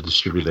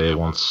distributor there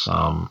wants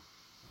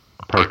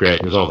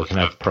Procreate as well. They can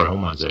have pro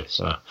hormones there,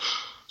 so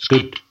it's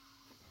good.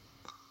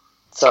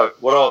 So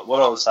what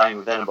I was saying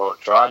with anabolic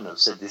triad, and I've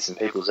said this in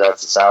people's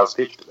ads, a sales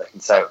pitch, but they can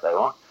say what they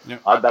want.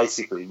 Yep. I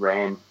basically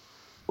ran,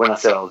 when I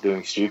said I was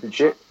doing stupid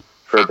shit,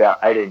 for about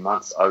 18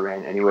 months, I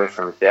ran anywhere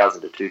from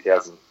 1,000 to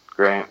 2,000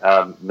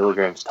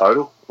 milligrams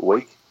total a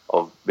week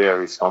of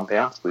various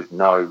compounds with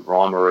no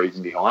rhyme or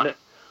reason behind it.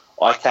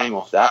 I came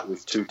off that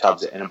with 2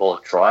 tubs of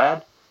anabolic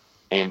triad,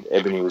 and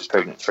Ebony was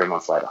pregnant 3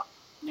 months later.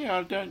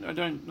 Yeah,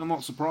 I'm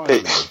not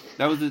surprised.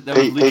 That was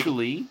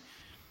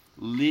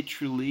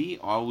literally,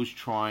 I was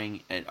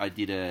trying. I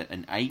did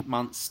an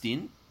 8-month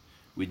stint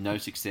with no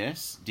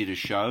success. Did a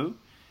show,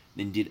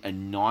 then did a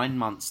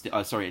 9-month a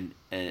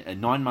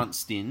 9-month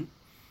stint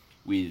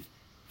with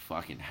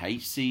fucking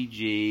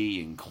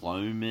HCG and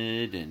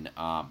Clomid and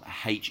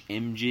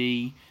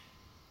HMG.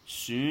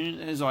 Soon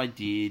as I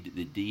did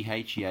the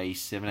DHEA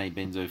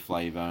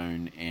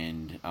 7-8-benzoflavone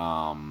and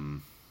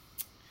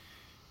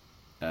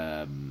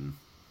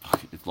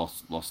it's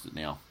lost it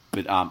now.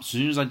 But as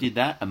soon as I did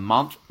that, a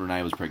month,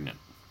 Renee was pregnant.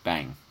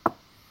 Bang.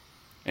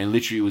 And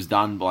literally it was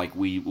done like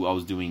I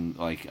was doing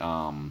like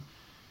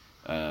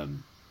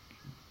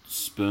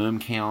sperm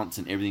counts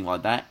and everything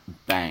like that.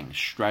 Bang,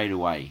 straight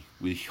away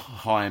with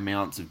high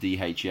amounts of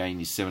DHEA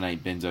and this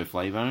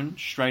 7-8-benzoflavone,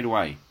 straight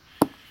away.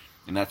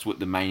 And that's what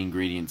the main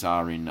ingredients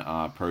are in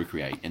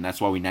Procreate, and that's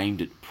why we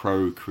named it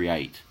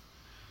Procreate.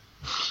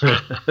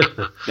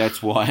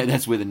 That's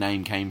where the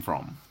name came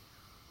from.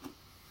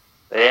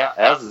 Yeah,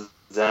 ours is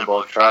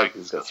anabolic trade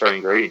because it's got 3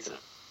 ingredients in it.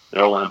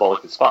 They're all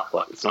anabolic as fuck.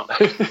 Like it's not.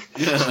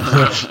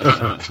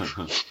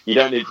 You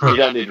don't need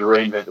to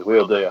reinvent the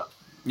wheel, do you?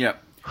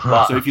 Yep.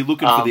 But, so if you're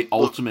looking for the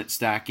ultimate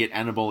stack, get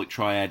Anabolic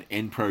Triad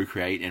and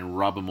Procreate and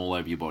rub them all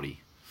over your body.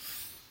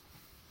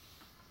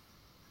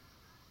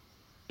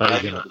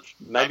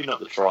 Maybe not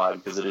the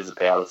Triad because it is a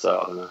powder,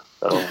 so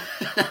I don't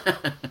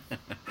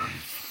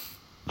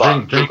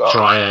know. Drink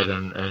Triad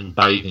and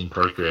bathe in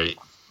Procreate.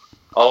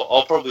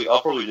 I'll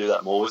probably do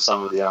that more with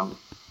some of the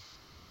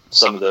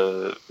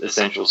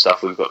essential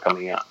stuff we've got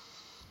coming out.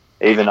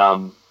 Even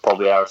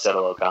probably our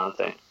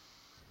acetyl-L-carnitine,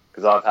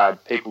 because I've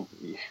had people.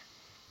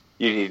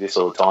 You hear this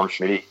all the time,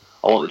 Schmitty.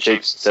 I want the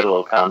cheapest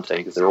acetyl-L-carnitine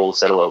because they're all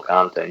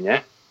acetyl-L-carnitine,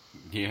 yeah?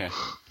 Yeah.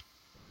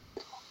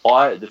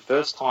 The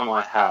first time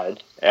I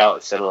had our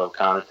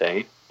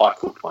acetyl-L-carnitine, I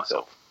cooked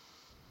myself.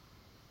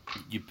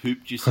 You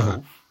pooped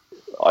yourself?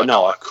 I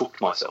know, I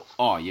cooked myself.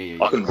 Oh,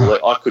 yeah. I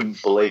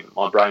couldn't believe it.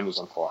 My brain was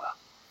on fire.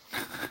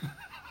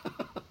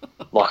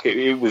 Like,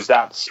 it was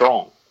that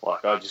strong.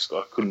 Like, I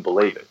couldn't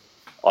believe it.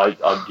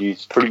 I'd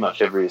used pretty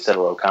much every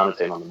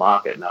acetyl-L-carnitine on the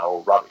market, and they're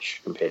all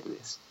rubbish compared to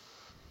this.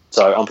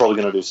 So I'm probably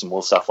going to do some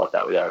more stuff like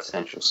that with our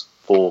essentials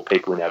for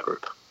people in our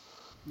group.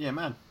 Yeah,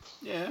 man.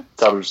 Yeah.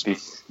 So it'll just be,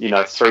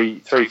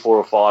 3, 4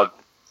 or 5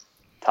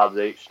 tubs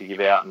each to give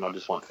out, and I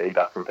just want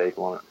feedback from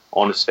people on it,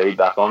 honest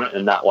feedback on it,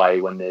 and that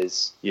way when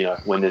there's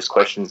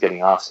questions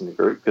getting asked in the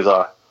group,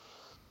 because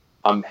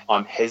I'm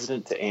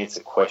hesitant to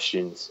answer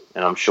questions,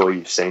 and I'm sure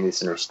you've seen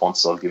this in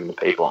responses I've given to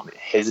people. I'm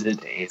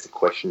hesitant to answer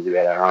questions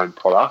about our own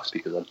products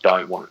because I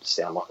don't want it to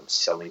sound like I'm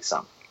selling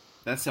something.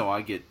 That's how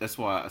I get. That's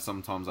why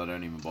sometimes I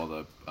don't even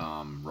bother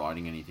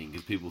writing anything,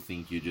 because people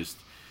think you're just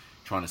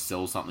trying to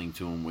sell something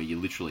to them where you're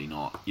literally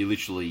not. You've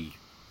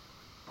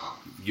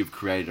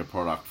created a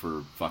product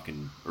for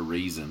fucking a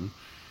reason,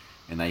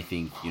 and they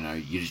think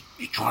you're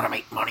trying to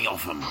make money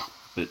off them.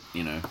 But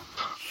yeah.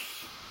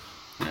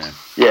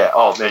 Yeah.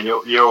 Oh man,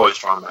 you're always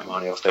trying to make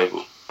money off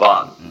people.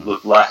 But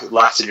look,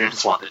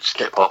 Laxogen's one that just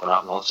kept popping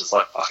up, and I was just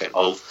like, okay,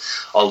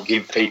 I'll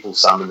give people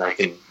some, and they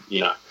can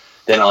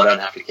then I don't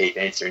have to keep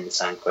answering the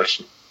same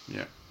question.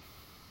 Yeah.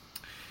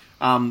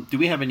 Do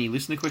we have any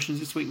listener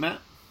questions this week,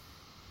 Matt?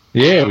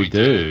 Yeah, we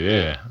do,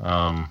 yeah.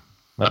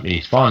 Let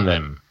me find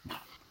them.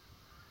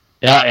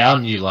 Our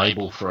new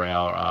label for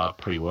our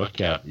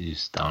pre-workout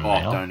is done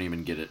now. Oh, don't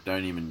even get it.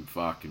 Don't even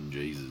fucking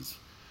Jesus.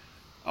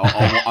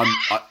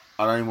 I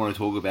don't even want to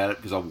talk about it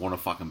because I want to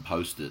fucking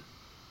post it.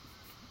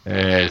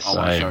 Yeah,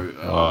 I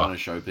want to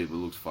show people it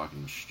looks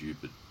fucking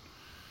stupid.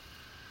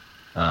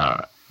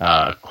 Alright.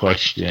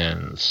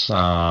 Questions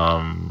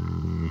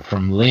from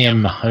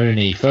Liam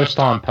Mahoney. First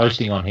time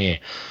posting on here.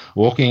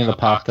 Walking in the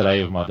park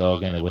today with my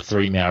dog, and there were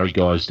 3 Maori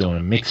guys doing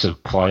a mix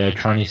of plyo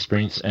training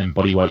sprints and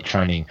bodyweight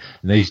training.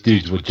 And these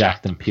dudes were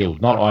jacked and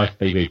peeled. Not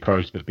IFBB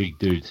pros, but big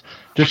dudes.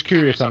 Just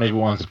curious on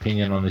everyone's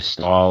opinion on this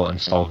style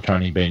of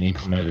training being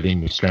implemented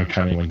in with strength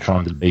training when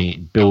trying to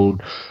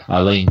build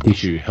lean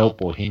tissue.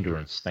 Help or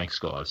hindrance? Thanks,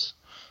 guys.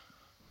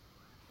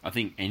 I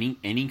think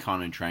any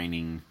kind of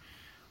training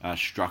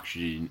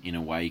structured in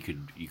a way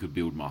you could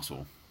build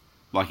muscle,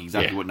 like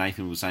exactly what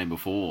Nathan was saying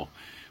before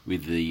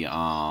with the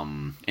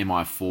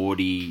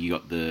MI40. You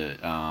got the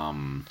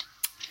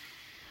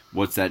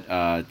what's that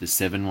the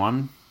 7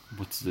 one?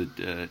 What's the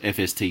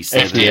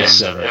FST7?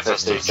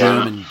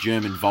 FST7.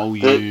 German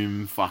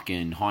volume,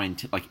 fucking high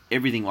like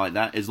everything like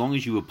that. As long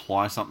as you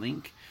apply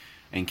something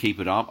and keep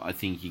it up, I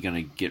think you're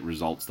gonna get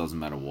results. Doesn't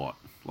matter what.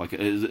 Like,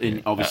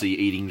 and obviously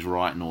eating's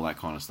right and all that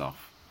kind of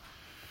stuff.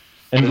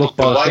 And look,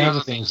 by the sounds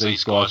of things,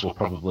 these guys were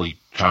probably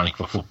training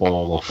for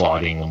football or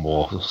fighting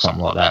or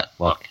something like that.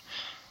 Like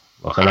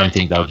I don't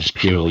think they were just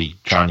purely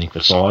training for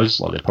size.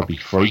 Like, they're probably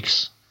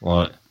freaks.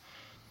 Like,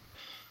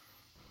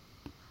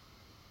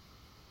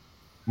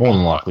 more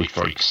than likely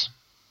freaks.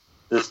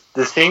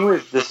 The thing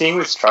with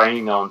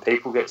training, though, and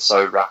people get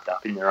so wrapped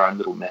up in their own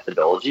little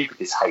methodology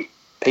because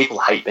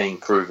people hate being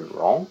proven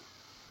wrong.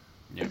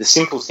 Yep. The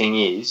simple thing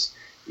is,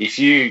 if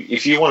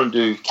you want to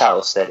do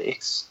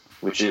calisthenics,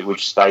 which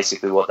is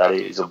basically what that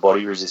is, or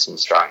body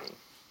resistance training,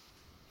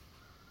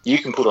 you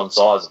can put on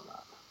size on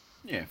that.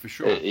 Yeah, for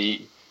sure.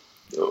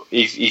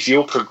 If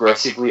you're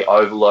progressively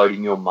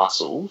overloading your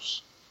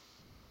muscles,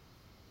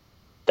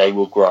 they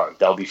will grow.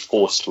 They'll be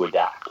forced to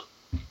adapt.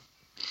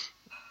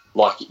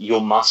 Like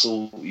your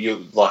muscle,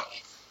 you look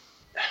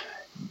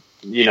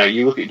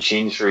at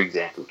chins, for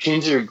example.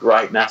 Chins are a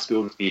great mass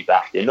builder for your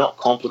back. They're not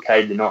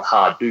complicated. They're not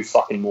hard. Do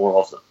fucking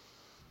more of them,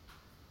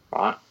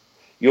 right?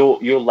 Your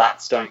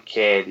lats don't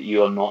care that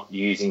you're not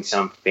using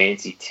some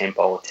fancy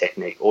tempo or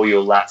technique. All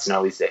your lats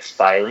know is they're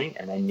failing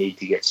and they need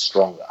to get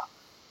stronger.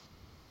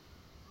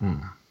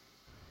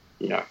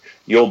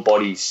 Your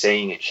body's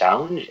seeing a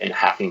challenge and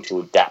having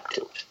to adapt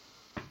to it.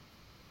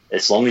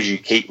 As long as you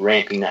keep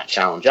ramping that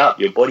challenge up,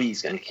 your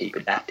body's going to keep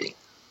adapting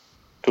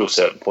to a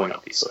certain point,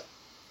 obviously.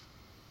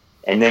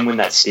 And then when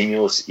that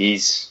stimulus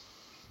is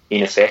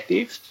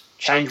ineffective,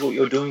 change what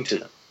you're doing to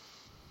them.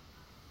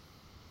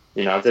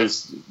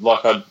 There's,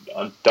 I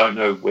don't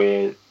know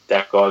where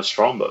that guy's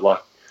from,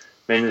 but,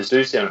 there's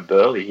dudes down at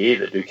Burleigh here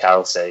that do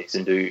calisthenics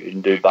and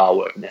do bar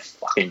work, and they're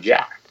fucking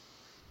jacked.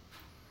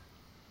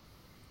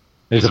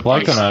 There's a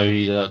bloke I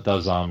know that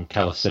does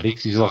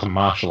calisthenics. He's like a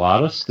martial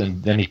artist,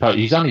 and then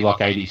he's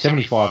only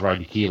 75 or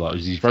 80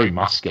 kilos. He's very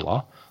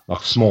muscular,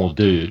 like a small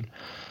dude.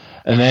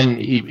 And then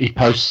he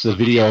posts a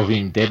video of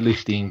him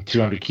deadlifting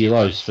 200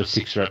 kilos for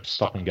 6 reps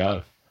stop and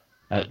go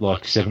at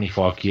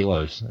 75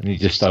 kilos. And he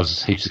just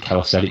does heaps of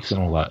calisthenics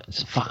and all that.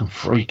 It's a fucking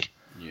freak.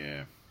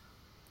 Yeah.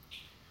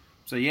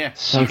 So yeah,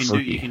 so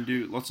you can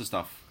do lots of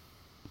stuff.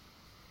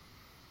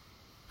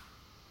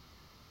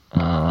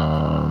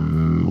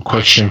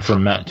 Question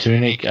from Matt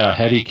Tunick.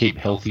 How do you keep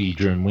healthy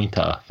during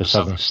winter for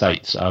southern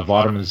states?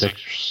 Vitamins,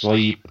 extra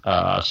sleep,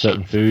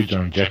 certain foods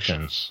or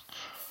injections?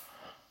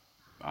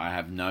 I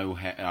have no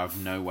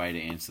way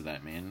to answer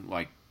that, man.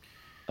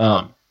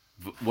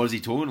 What is he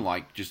talking?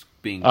 Just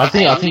being. I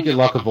think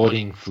it's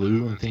avoiding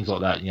flu and things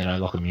like that.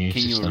 Immune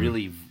system. Can you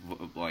really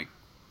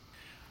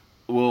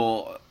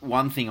Well,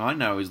 one thing I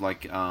know is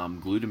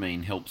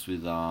glutamine helps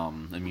with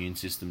immune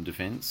system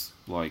defense.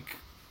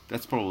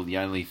 That's probably the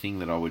only thing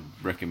that I would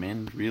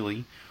recommend,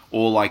 really.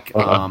 Or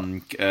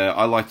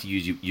I like to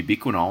use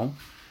ubiquinol,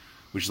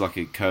 which is like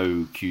a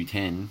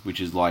CoQ10, which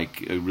is a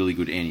really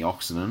good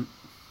antioxidant.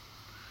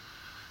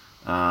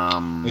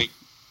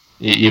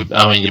 Your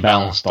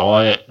balanced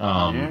diet,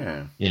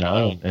 yeah.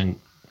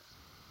 And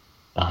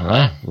I don't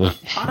know.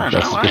 I don't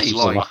know. It's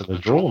luck of the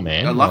draw,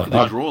 man. A luck of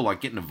the draw,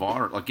 getting a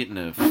virus, getting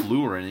a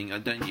flu or anything.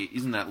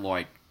 Isn't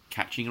that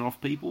catching it off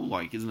people?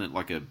 Isn't it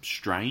like a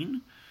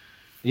strain?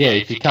 Yeah,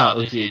 if you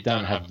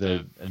don't have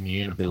the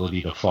immune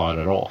ability to fight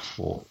it off,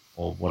 or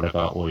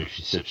whatever, or if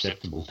you're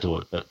susceptible to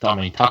it. But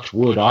touch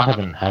wood, I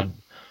haven't had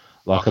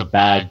a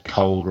bad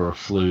cold or a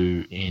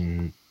flu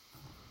in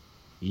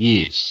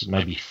years,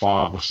 maybe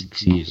 5 or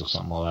 6 years or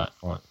something like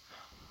that.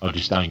 I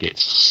just don't get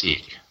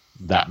sick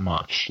that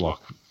much,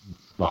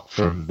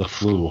 from the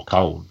flu or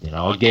cold.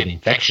 I get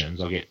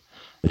infections. I get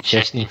a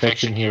chest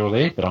infection here or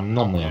there, but I'm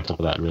normally on top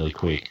of that really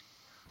quick.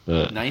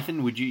 But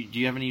Nathan, do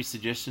you have any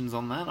suggestions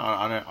on that?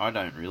 I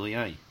don't really,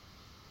 eh?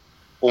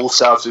 All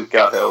starts with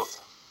gut health.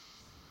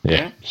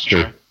 Yeah, it's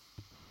true.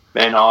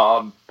 Okay.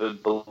 Man,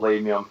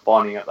 believe me, I'm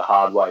finding out the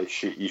hard way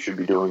shit you should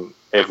be doing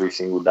every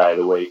single day of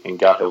the week, and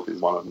gut health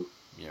is one of them.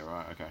 Yeah,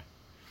 right, okay.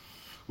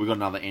 We've got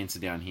another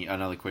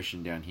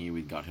question down here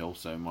with gut health,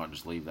 so I might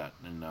just leave that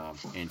and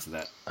answer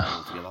that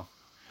altogether.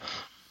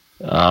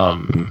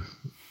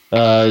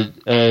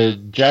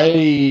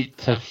 Jay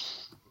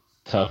Tevsky.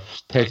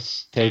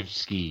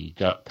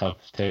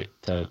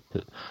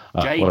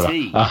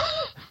 JT.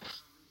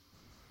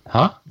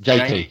 Huh?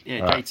 JT. Yeah,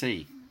 right.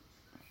 JT.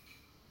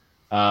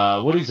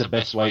 What is the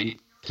best way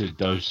to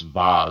dose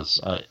VARs?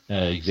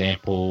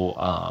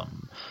 Example,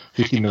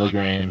 50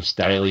 milligrams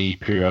daily,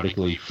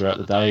 periodically throughout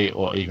the day,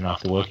 or even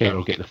after workout,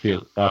 or get the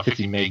 50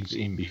 megs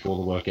in before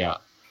the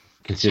workout,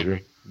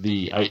 considering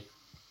the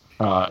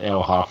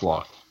 8-hour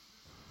half-life.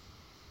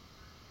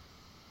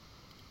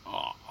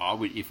 I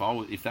would,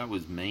 if that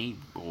was me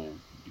or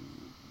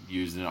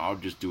using it, I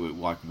would just do it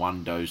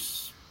one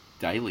dose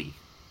daily.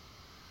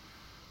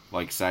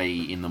 Say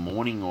in the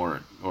morning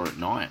or at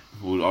night.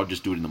 I'll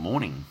just do it in the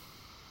morning.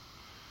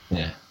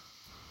 Yeah.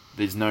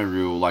 There's no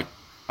real I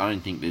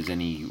don't think there's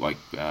any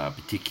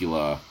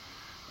particular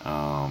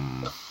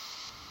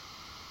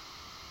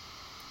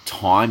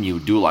time you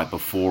would do it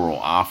before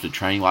or after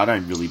training. I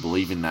don't really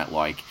believe in that.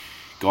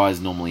 Guys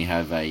normally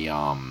have a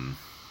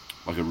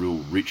real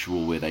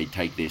ritual where they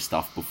take their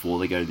stuff before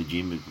they go to the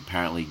gym. It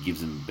apparently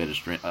gives them better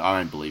strength. I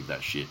don't believe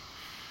that shit.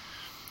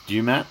 Do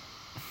you, Matt?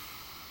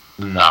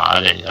 No,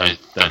 I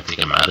don't think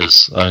it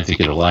matters. I don't think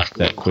it'll act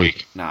that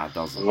quick. Nah, it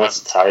doesn't.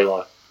 Unless it's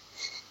Halo.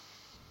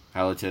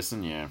 Halo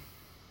testing, yeah.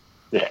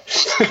 Yeah.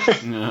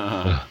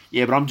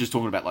 Yeah, but I'm just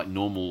talking about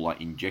normal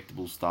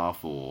injectable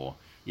stuff or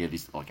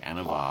this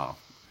Anavar.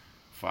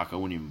 Fuck, I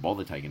wouldn't even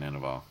bother taking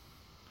Anavar.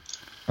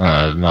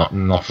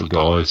 Not for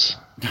guys.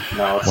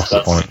 No, what's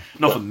the point?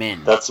 Not for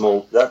men. That's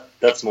more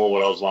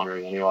what I was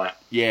wondering anyway.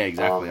 Yeah,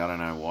 exactly. I don't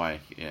know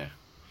why. Yeah.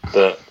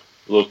 But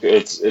look,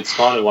 it's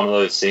kind of one of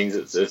those things.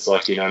 It's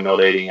not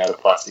eating out of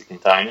plastic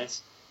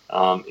containers.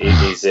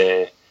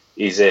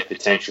 Is there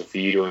potential for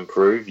you to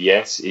improve?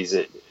 Yes. Is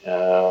it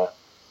a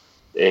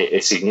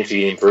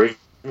significant improvement?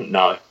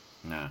 No.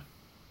 No.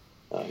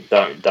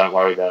 Don't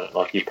worry about it.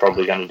 Like, you're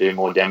probably going to do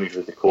more damage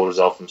with the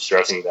cortisol from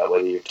stressing about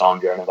whether you've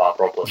timed your Anavar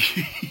properly.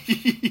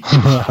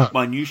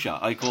 Minutia.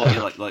 I call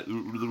it like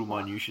little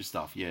minutia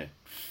stuff. Yeah.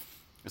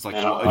 It's like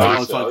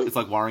it's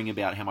like worrying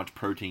about how much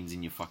protein's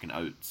in your fucking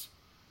oats.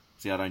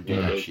 See, I don't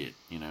do that shit.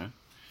 You know.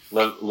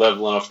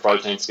 Leveling off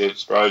protein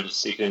scoops, bro. Just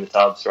stick it in the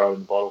tub, throw it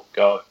in the bottle,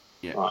 go.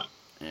 Yeah. Right.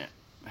 Yeah.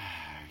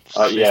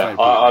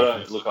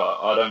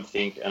 I don't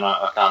think, and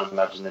I can't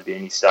imagine there'd be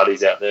any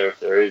studies out there. If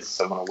there is,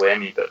 someone will wear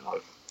me, but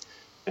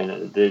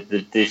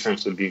the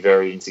difference would be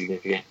very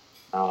insignificant.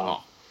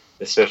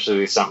 Especially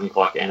with something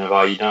like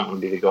Anavar, you don't want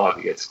to be the guy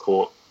that gets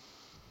caught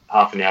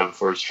half an hour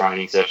before his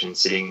training session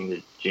sitting in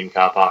the gym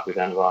car park with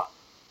Anavar.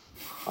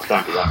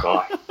 Don't be that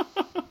guy.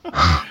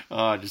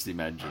 Just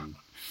imagine.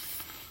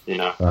 You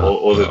know,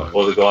 or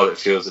the guy that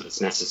feels that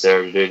it's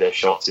necessary to do their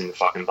shots in the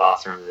fucking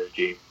bathroom of the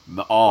gym.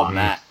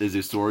 Matt, there's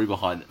a story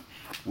behind it.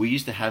 We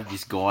used to have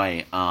this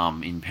guy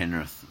in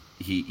Penrith.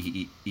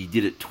 He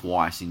did it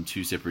twice in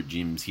 2 separate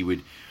gyms. He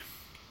would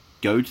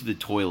go to the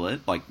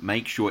toilet, like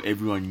make sure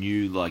everyone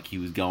knew like he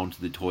was going to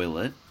the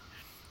toilet,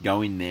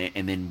 go in there,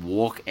 and then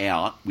walk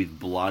out with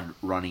blood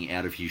running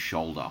out of his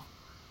shoulder.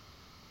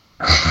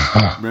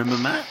 Remember,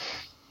 Matt?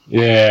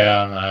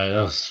 Yeah, I know.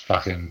 That was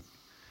fucking...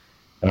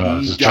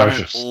 He's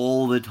done it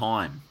all the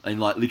time, and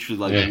like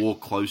literally walk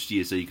close to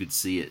you so you could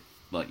see it,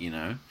 like, you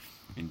know,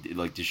 and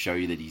like to show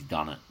you that he's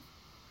done it.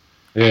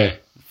 Yeah,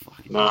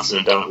 Martin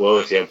had done it well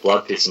if you had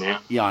blood pissing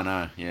out. Yeah, I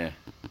know. Yeah.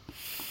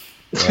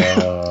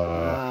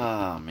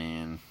 Oh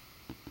man.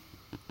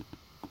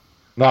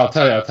 No, I'll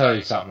tell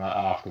you something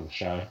after the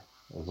show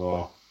as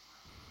well.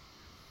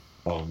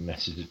 I'll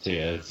message it to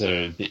you. It's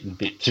a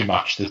bit too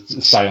much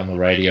to say on the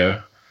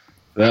radio,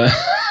 but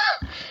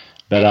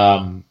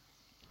the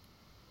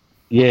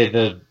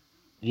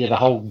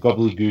whole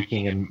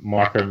gobbledygooking and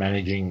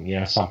micromanaging, you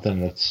know, something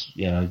that's,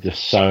 you know,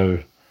 just so,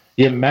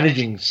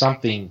 managing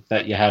something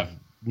that you have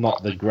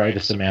not the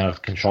greatest amount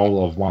of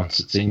control of once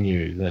it's in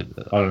you. That,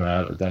 I don't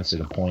know, I don't see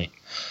the point.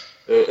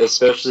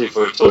 Especially if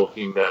we're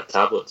talking about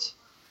tablets.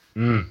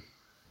 To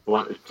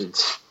go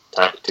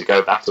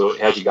back to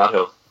it, how's your gut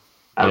health?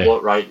 At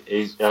what rate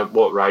is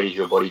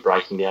your body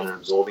breaking down and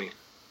absorbing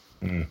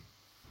it?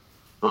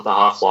 Not the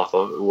half-life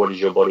of it. What is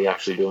your body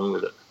actually doing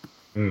with it?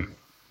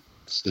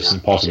 It's just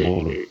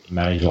impossible to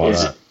manage like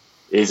that.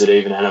 Is it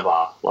even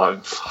Anavar?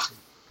 Like, fuck.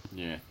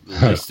 Yeah,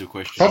 the list of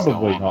questions.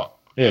 Probably not.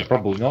 Yeah,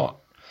 probably not.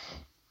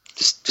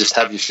 Just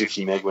have your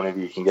 50 meg whenever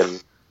you can get them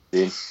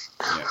in.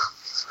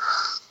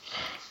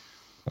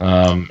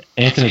 Yeah.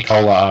 Anthony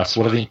Kohler asks,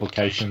 what are the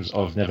implications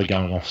of never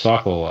going off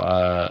cycle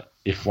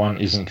if one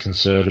isn't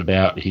concerned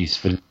about his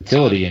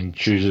fertility and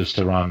chooses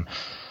to run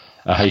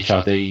a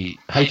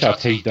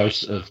HRT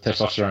dose of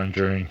testosterone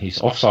during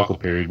his off-cycle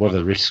period? What are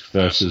the risks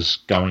versus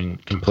going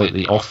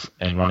completely off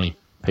and running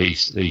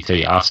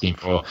PCT, asking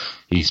for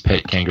his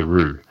pet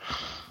kangaroo?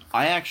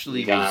 I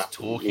actually was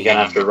talking... You're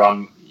gonna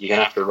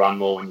have to run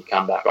more when you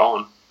come back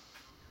on.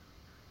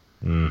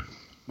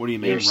 What do you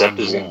mean? Your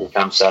receptors are going to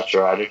become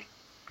saturated.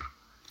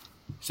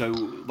 So,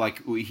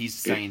 like, he's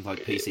saying,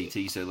 like,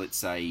 PCT, so let's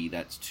say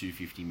that's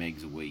 250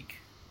 megs a week.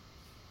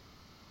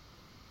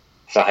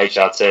 For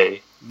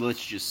HRT?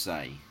 Let's just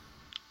say.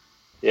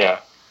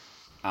 Yeah.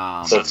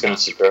 So that's going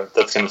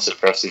to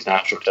suppress his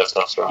natural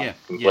testosterone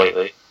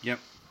completely. Yep.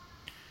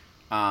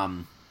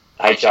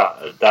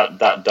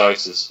 That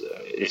dose is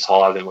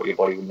higher than what your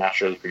body would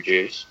naturally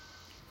produce.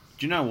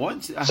 Do you know what?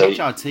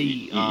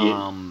 HRT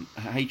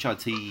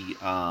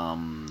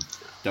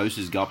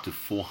doses go up to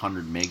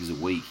 400 megs a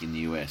week in the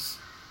US.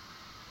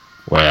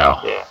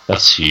 Wow. Yeah.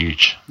 That's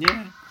huge.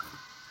 Yeah.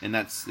 And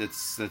that's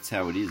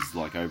how it is,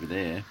 like, over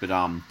there. But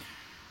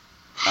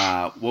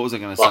what was I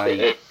going to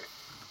say?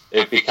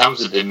 It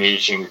becomes a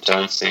diminishing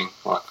returns thing.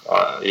 Like,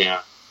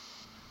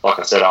 like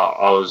I said,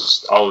 I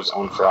was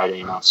on for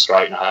 18 months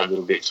straight, and I had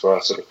little bits where I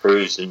sort of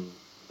cruised, and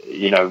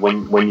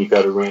when you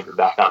go to ramp it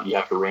back up, you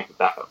have to ramp it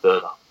back up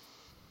further.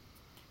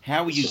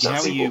 How did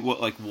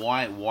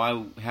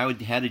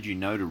you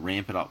know to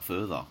ramp it up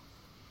further?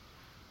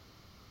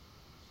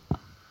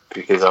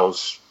 Because I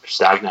was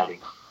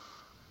stagnating.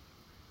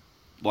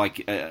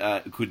 Like,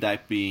 could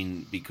that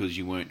be because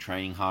you weren't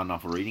training hard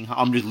enough or eating hard?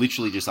 I'm just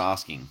literally just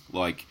asking.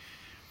 Like,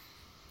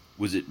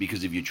 was it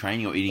because of your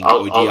training or eating, or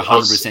do you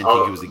 100% think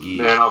it was the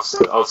gear? Man, I'll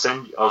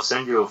send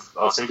you a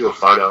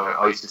photo.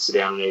 I used to sit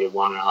down and eat a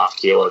 1.5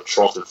 kilo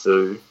trough of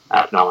food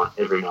at night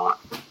every night.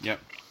 Yep.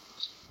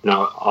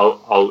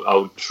 I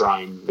would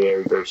train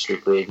very, very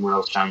strictly even when I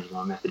was changing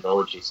my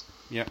methodologies.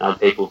 Yep. I had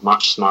people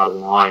much smarter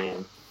than I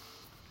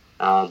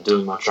am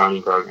doing my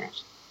training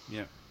programs.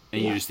 Yeah.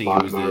 And you just think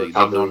it was the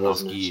not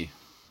enough gear?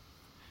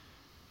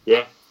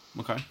 Yeah.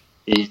 Okay.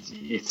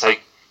 You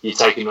take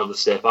another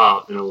step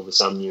up, and all of a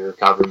sudden you're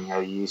recovering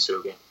how you used to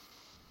again.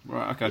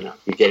 Right. Okay.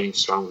 You're getting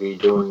stronger. You're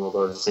doing all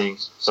those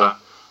things. So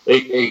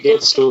it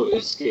gets to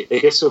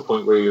a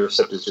point where your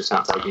receptors just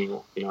can't take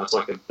anymore. It's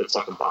like a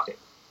bucket.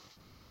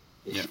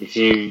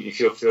 If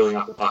you're filling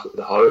up a bucket with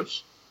a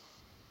hose,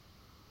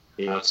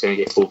 it's going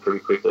to get full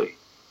pretty quickly.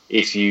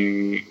 if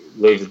you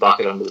leave the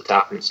bucket under the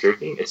tap and it's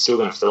dripping, it's still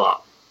going to fill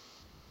up.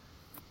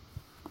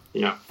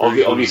 You know,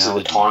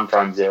 obviously the time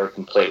frames there are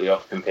completely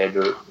off compared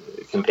to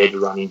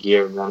running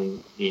gear and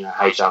running, you know,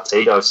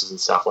 HRT doses and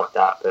stuff like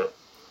that. But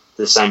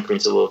the same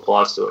principle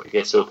applies to it. It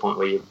gets to a point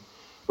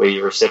where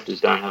your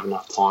receptors don't have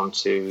enough time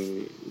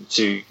to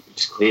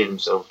clear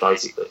themselves,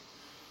 basically.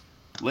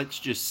 Let's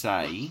just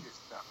say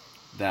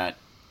that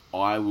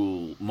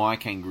my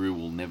kangaroo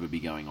will never be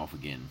going off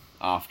again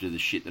after the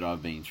shit that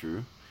I've been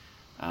through.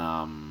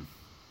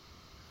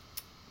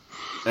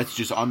 That's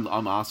just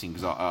I'm asking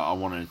because I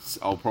want to.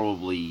 I'll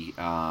probably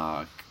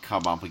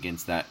come up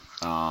against that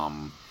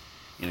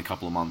in a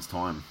couple of months'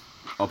 time.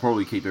 I'll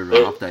probably keep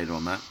everyone updated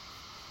on that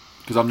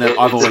because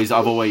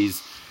I've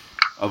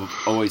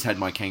always had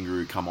my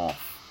kangaroo come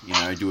off. You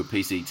know, do a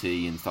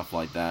PCT and stuff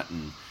like that,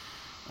 and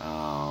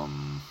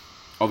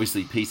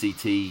obviously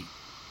PCT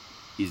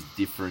is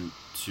different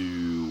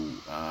to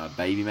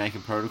baby maker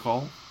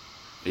protocol.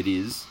 It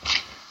is.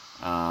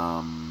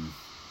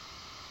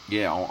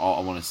 Yeah,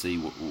 I want to see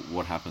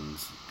what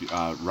happens.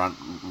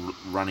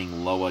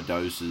 Running lower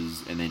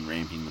doses and then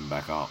ramping them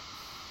back up.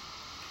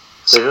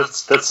 So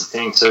that's the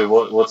thing too.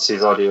 What's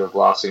his idea of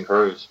lasting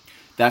cruise?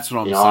 That's what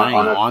I'm saying.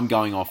 I'm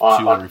going off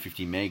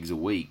 250 megs a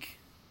week.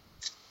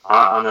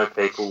 I know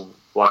people,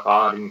 like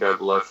I didn't go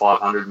below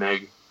 500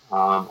 meg.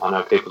 I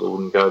know people that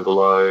wouldn't go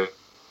below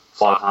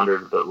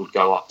 500 but would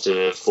go up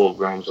to 4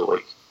 grams a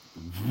week.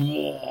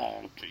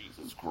 Whoa,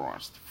 Jesus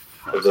Christ.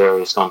 Of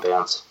various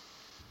compounds.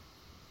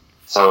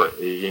 So,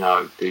 you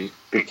know, it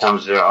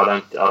becomes very, I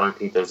don't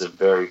think there's a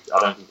correct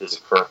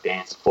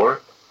answer for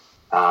it.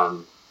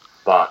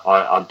 But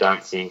I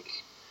don't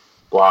think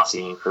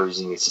blasting and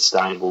cruising is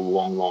sustainable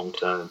long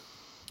term.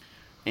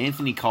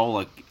 Anthony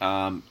Cole,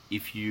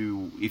 if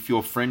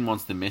your friend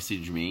wants to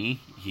message me,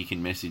 he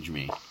can message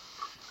me.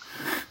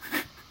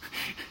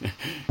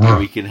 And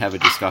we can have a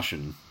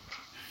discussion.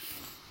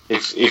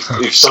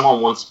 If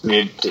someone wants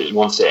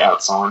to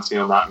out-science me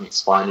on that and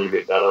explain it a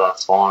bit better,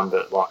 that's fine.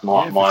 But like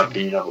my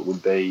opinion of it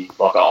would be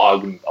like I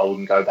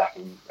wouldn't go back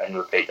and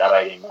repeat that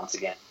 18 months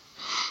again.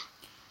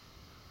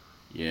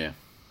 Yeah,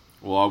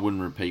 well, I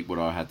wouldn't repeat what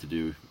I had to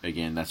do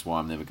again. That's why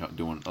I'm never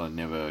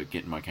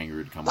getting my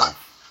kangaroo to come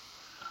off.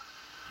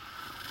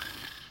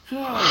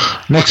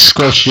 Next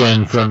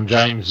question from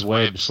James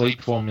Webb,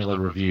 Sleep Formula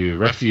Review,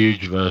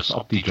 Refuge versus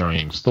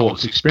OptiDreams.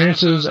 Thoughts,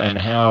 experiences, and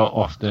how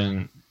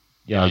often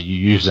you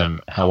use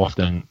them, how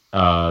often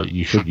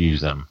you should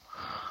use them.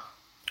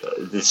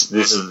 This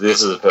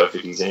is a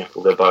perfect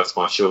example. They're both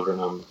my children.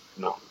 I'm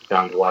not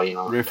going to weigh in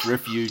on.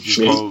 Refuge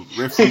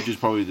is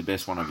probably the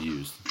best one I've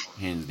used,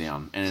 hands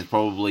down, and it's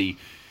probably,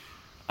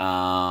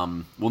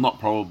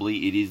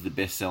 it is the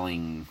best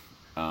selling.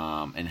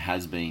 And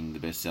has been the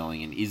best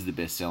selling and is the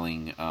best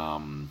selling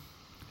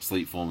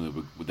sleep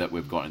formula that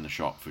we've got in the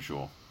shop for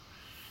sure.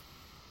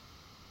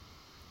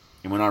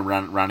 And when I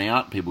run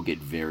out, people get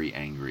very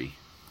angry.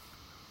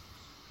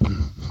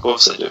 Of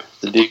course they do.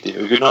 It's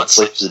addictive. A good night's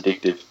sleep is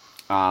addictive.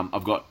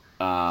 I've got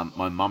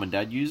my mum and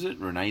dad use it.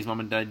 Renee's mum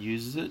and dad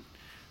uses it.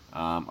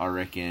 I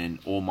reckon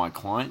all my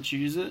clients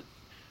use it.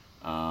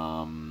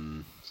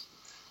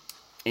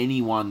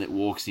 Anyone that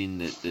walks in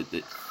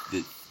that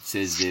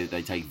says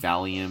they take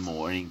Valium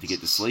or anything to get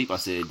to sleep, I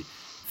said,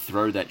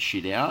 throw that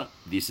shit out.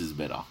 This is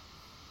better.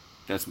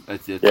 That's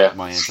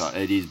my answer.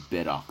 It is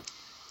better.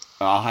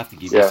 I'll have to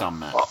give you some,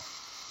 Matt.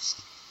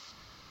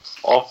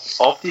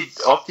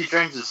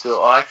 OptiDreams is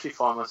still. I actually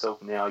find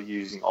myself now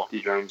using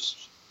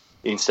OptiDreams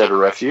instead of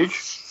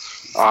Refuge,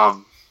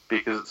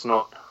 because it's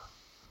not.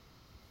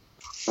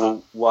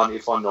 Well, one,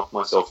 if I knock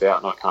myself out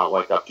and I can't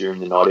wake up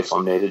during the night if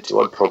I'm needed to,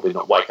 I'd probably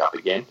not wake up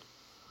again.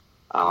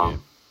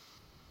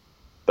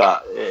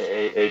 But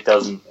it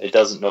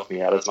doesn't knock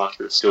me out as much,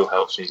 but it still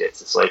helps me get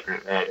to sleep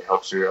and it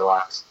helps me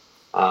relax.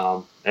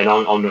 And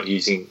I'm not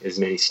using as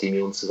many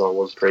stimulants as I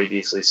was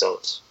previously, so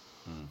it's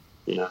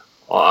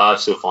I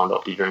still find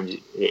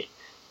OptiDreams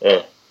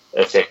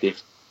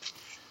effective.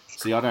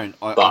 See,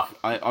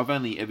 I've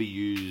only ever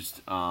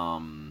used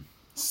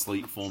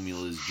sleep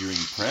formulas during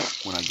prep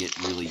when I get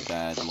really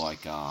bad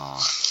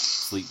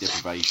sleep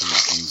deprivation,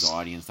 like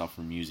anxiety and stuff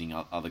from using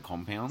other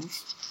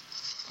compounds.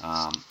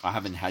 I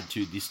haven't had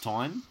to this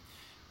time,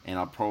 and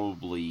I'm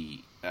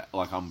probably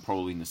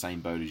in the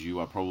same boat as you.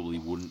 I probably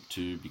wouldn't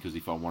too, because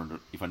if I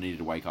needed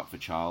to wake up for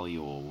Charlie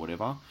or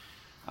whatever,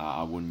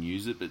 I wouldn't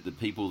use it. But the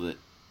people that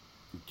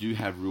do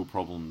have real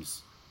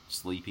problems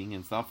sleeping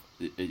and stuff,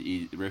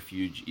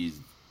 Refuge is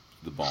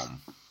the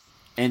bomb,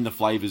 and the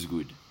flavor's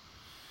good.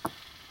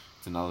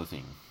 It's another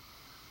thing.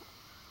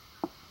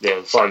 Yeah,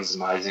 the flavor's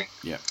amazing.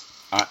 Yeah,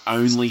 I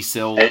only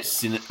sell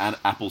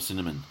apple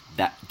cinnamon.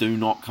 That do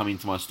not come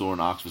into my store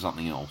and ask for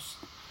something else.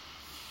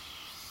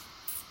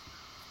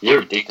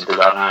 You're addicted to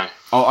that, eh?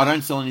 Oh, I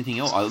don't sell anything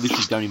else. I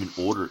literally don't even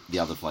order the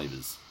other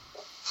flavors.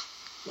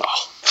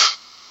 Oh.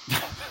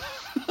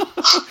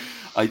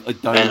 I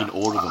don't even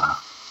order them.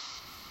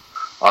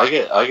 I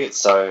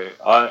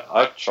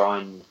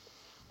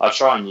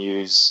try and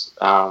use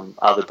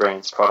other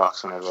brands'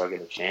 products whenever I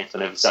get a chance.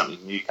 Whenever something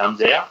new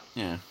comes out,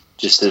 yeah,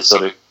 just to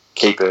sort of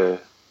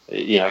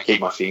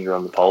keep my finger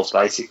on the pulse,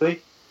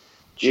 basically.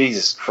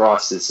 Jesus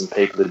Christ, there's some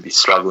people that'd be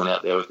struggling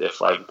out there with their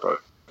flavour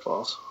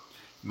profiles.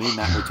 Me and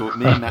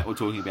Matt were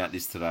talking about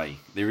this today.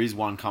 There is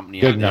one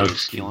company out there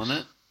that's killing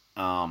it,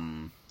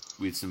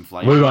 with some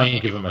flavour. We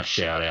won't give them a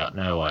shout out.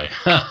 No way.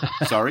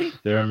 Sorry,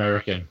 they're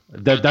American.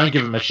 Don't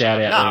give them a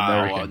shout out.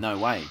 They're American. No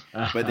way.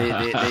 But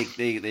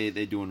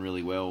they're doing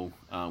really well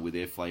with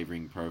their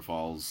flavouring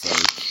profiles. So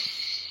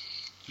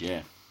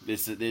yeah,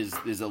 there's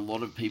a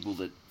lot of people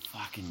that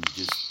fucking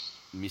just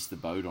miss the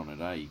boat on it,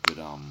 eh? But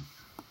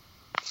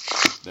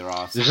there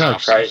are. There's no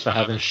excuse for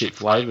having shit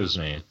flavours,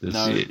 man.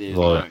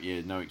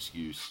 No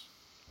excuse.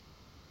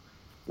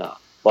 No,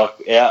 like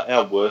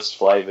our worst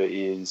flavour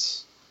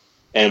is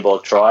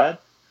anabolic triad,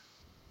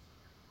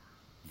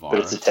 but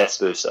it's a test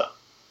booster.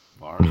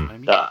 Virus,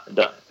 maybe?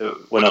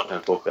 We're not going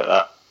to talk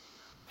about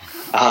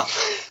that.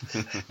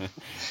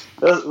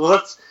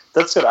 Well,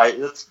 that's got 80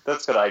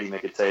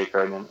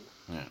 megatetraene in it.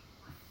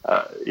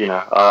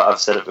 Yeah. I've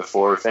said it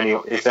before. If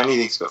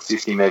anything's got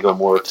 50 meg or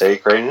more of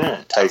tetraene in it,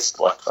 it tastes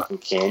like fucking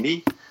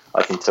candy.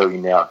 I can tell you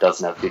now, it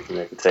doesn't have 50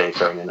 meg of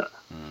tetraene in it.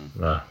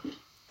 No.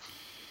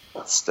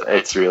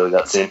 It's really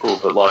that simple.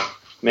 But like,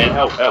 man,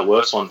 our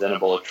worst one's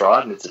anabolic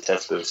triad, and it's a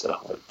test booster.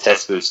 Like,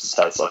 test boosters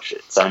taste like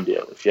shit. Same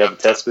deal. If you have a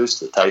test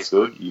booster that tastes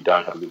good, you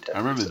don't have a good test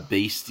booster. I remember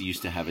Beast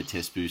used to have a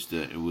test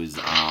booster. It was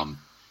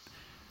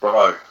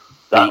bro,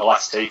 that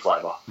iced tea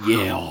flavour.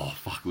 Yeah. Oh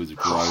fuck, it was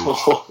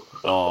gross.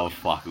 Oh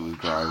fuck, it was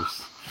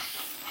gross.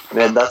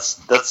 Man, that's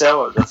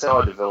how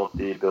I developed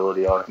the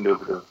ability. I can do a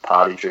bit of a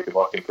party trick if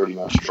I can pretty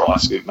much dry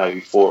scoop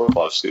maybe 4 or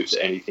 5 scoops of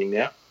anything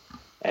now,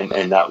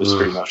 and that was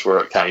pretty much where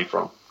it came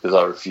from, because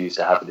I refused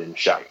to have it in a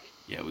shake.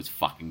 Yeah, it was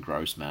fucking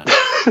gross, man.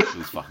 It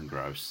was fucking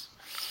gross.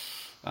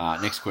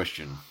 Next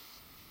question.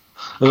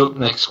 Well,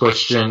 next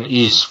question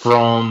is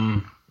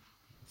from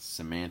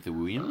Samantha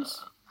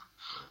Williams.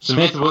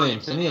 Samantha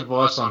Williams. Any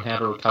advice on how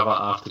to recover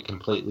after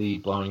completely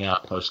blowing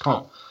out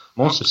post-comp?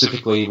 More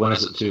specifically, when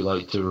is it too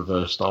late to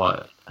reverse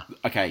diet?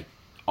 Okay,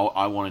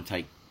 I want to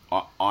take...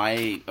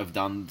 I have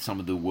done some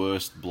of the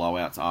worst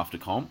blowouts after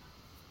comp.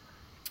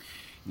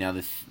 Now,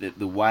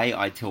 the way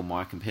I tell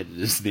my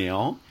competitors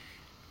now,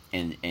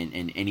 and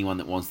anyone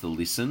that wants to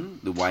listen,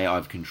 the way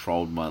I've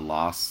controlled my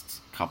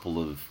last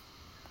couple of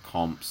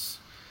comps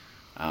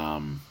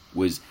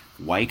was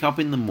wake up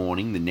in the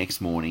morning, the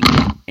next morning,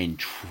 and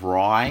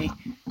try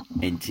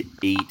and to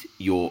eat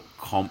your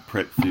comp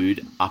prep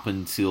food up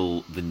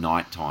until the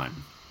night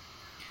time.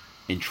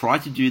 And try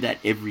to do that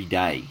every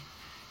day.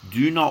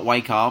 Do not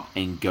wake up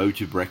and go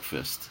to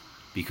breakfast,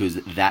 because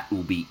that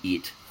will be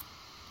it.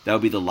 That'll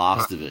be the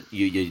last of it.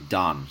 You're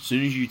done. As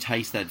soon as you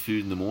taste that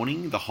food in the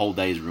morning, the whole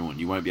day is ruined.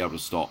 You won't be able to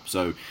stop.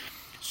 So,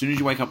 as soon as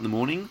you wake up in the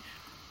morning,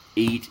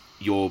 eat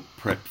your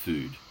prep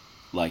food.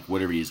 Like,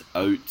 whatever it is,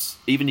 oats.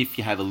 Even if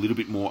you have a little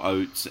bit more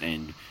oats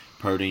and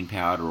protein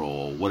powder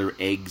or whatever,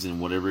 eggs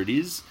and whatever it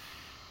is,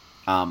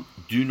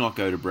 do not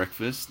go to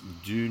breakfast.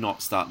 Do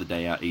not start the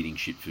day out eating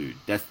shit food.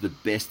 That's the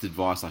best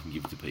advice I can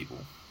give to people.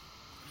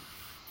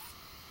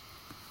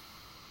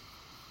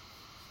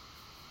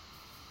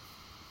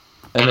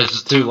 And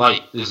is it too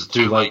late? Is it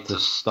too late to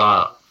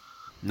start?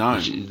 No,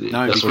 That's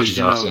because what she's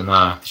asking.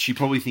 No. She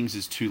probably thinks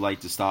it's too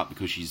late to start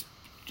because she's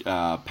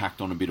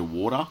packed on a bit of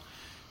water.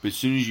 But as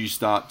soon as you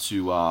start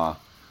to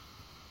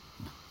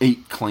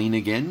eat clean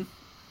again,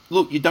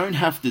 look, you don't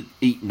have to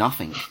eat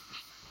nothing.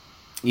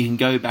 You can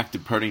go back to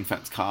protein,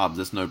 fats, carbs.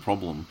 That's no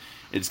problem.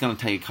 It's going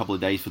to take a couple of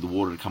days for the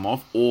water to come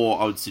off,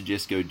 or I would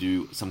suggest go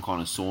do some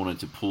kind of sauna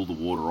to pull the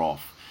water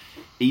off.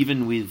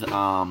 Even with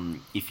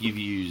if you've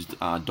used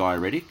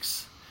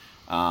diuretics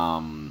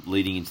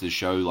leading into the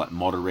show, like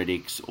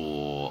Moderetics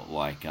or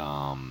like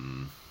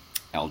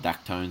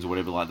aldactones or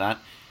whatever like that,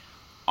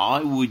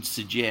 I would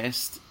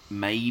suggest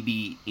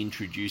maybe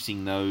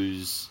introducing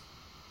those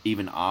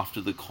even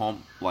after the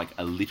comp, like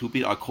a little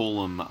bit. I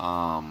call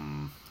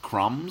them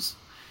crumbs,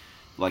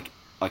 like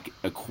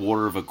a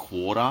quarter of a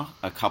quarter,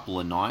 a couple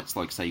of nights,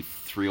 like say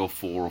 3 or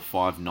 4 or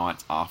 5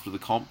 nights after the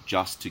comp,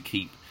 just to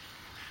keep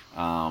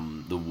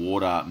the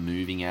water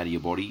moving out of your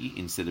body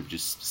instead of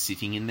just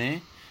sitting in there.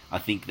 I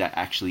think that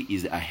actually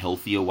is a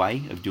healthier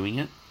way of doing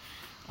it,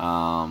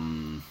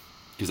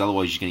 because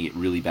otherwise you're going to get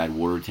really bad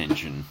water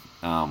retention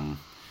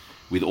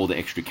with all the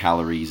extra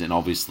calories, and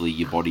obviously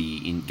your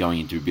body going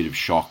into a bit of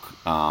shock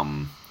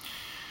from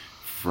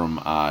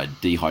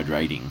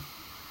dehydrating.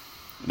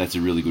 That's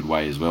a really good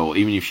way as well.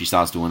 Even if she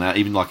starts doing that,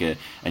 even like a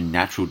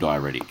natural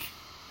diuretic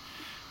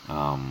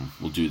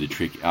will do the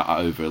trick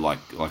over, like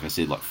I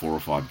said, like 4 or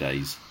 5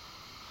 days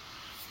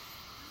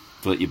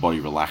to let your body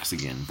relax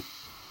again.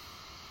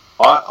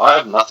 I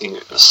have nothing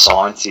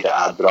sciencey to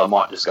add, but I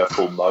might just go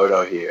full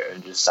moto here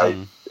and just say,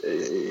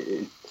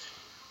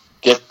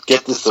 get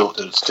the thought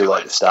that it's too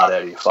late to start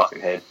out of your fucking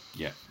head.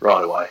 Yeah.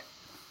 Right away.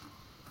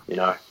 You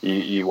know,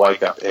 you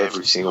wake up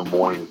every single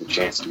morning with a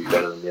chance to be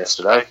better than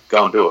yesterday.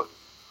 Go and do it.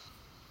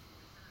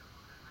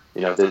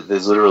 You know,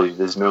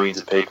 there's millions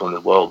of people in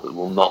the world that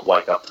will not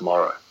wake up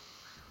tomorrow.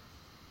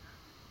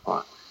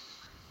 Right.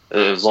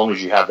 As long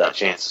as you have that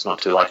chance, it's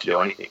not too late to do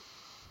anything.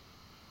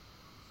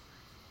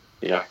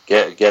 You know,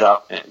 get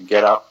up,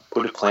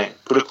 put a plan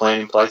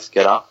in place,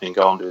 get up and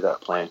go and do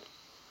that plan.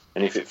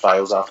 And if it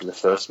fails after the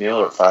first meal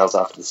or it fails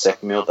after the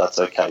second meal, that's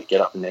okay.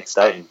 Get up the next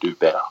day and do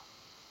better.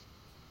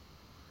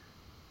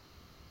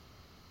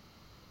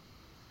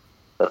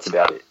 That's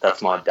about it.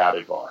 That's my dad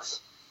advice.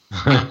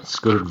 It's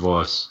good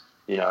advice.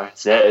 You know,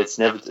 it's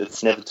never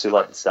too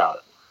late to start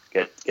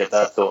it. Get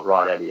that thought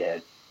right out of your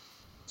head.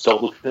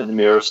 Stop looking at the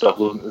mirror, stop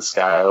looking at the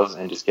scales,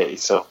 and just get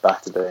yourself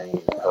back to being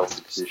in a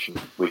healthy position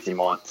with your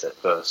mindset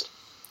first.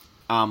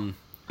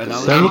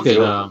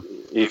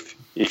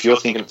 If you're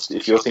thinking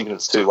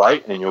it's too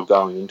late and you're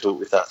going into it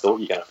with that thought,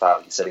 you're going to fail.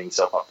 You're setting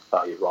yourself up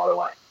for failure right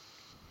away.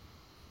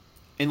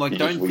 And like, you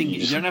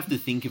don't have to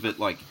think of it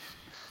like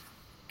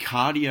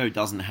cardio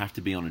doesn't have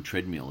to be on a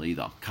treadmill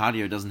either.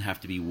 Cardio doesn't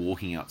have to be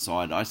walking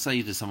outside. I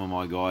say to some of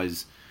my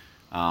guys,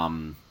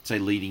 say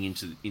leading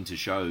into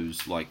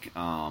shows, like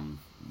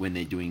when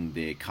they're doing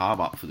their carb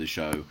up for the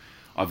show,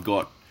 I've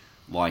got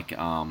like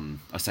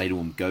I say to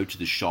them, go to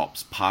the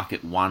shops, park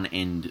at one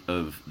end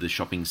of the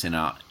shopping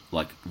centre,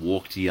 like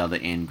walk to the other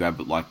end, grab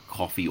like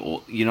coffee,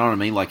 or you know what I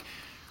mean, like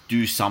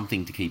do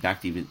something to keep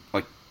active.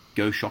 Like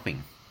go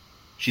shopping.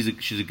 She's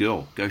a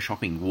girl. Go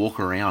shopping. Walk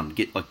around.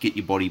 Get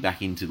your body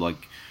back into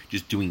like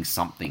just doing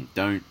something.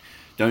 Don't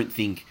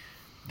think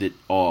that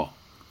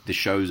the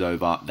show's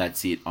over.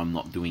 That's it. I'm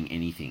not doing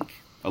anything.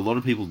 A lot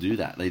of people do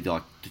that. They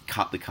like to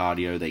cut the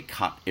cardio. They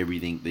cut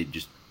everything. They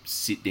just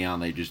sit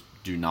down. They just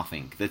do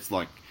nothing. That's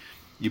like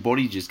your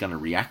body's just going to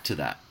react to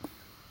that.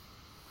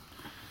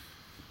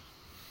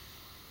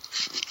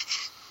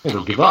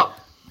 It'll give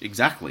up.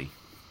 Exactly.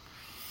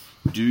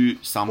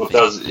 Do something.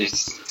 Well,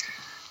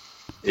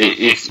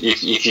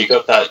 if you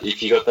got that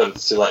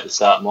it's too late to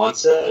start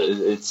mindset,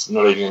 it's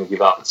not even going to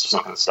give up. It's just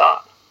not going to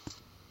start.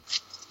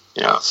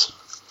 You know,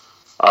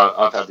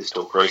 I've had this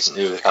talk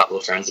recently with a couple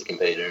of friends that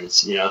competed, and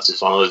it's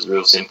just one of those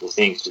real simple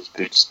things.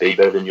 Just be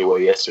better than you were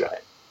yesterday.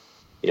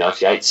 You know,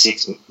 if you ate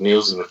 6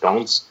 meals in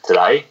McDonald's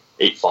today,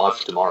 eat 5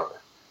 for tomorrow.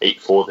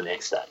 Eat 4 the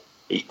next day.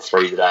 Eat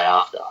 3 the day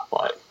after.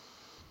 Like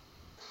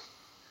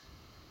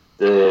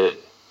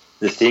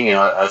the thing, and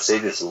I see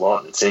this a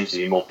lot, and it seems to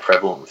be more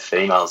prevalent with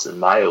females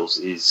than males,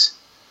 is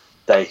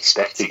they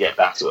expect to get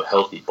back to a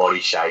healthy body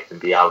shape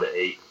and be able to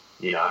eat,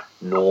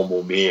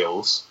 normal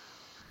meals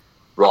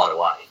right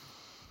away.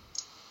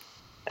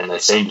 And they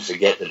seem to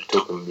forget that it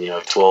took them,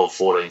 12,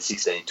 14,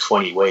 16,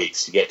 20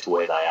 weeks to get to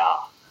where they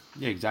are.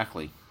 Yeah,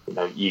 exactly.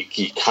 You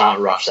can't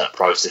rush that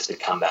process to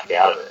come back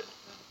out of it.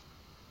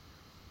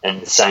 And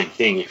the same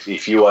thing,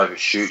 if you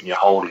overshoot and you're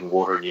holding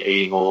water and you're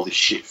eating all this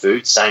shit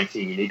food, same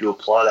thing, you need to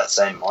apply that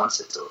same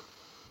mindset to it.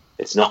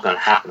 It's not going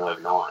to happen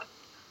overnight.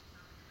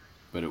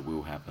 But it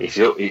will happen.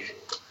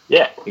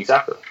 Yeah,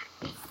 exactly.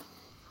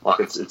 Like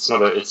it's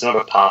not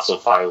a pass or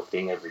fail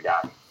thing every day.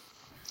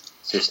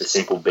 It's just a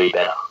simple be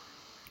better.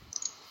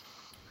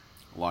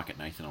 I like it,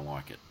 Nathan. I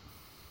like it.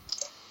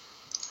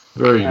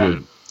 Very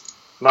good.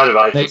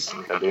 Motivation is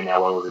something I do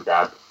now well as a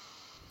dad.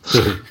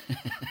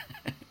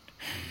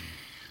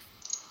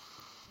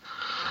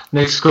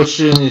 Next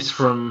question is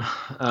from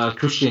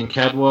Christian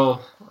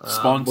Cadwell.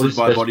 Sponsored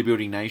by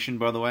Bodybuilding Nation,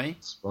 by the way.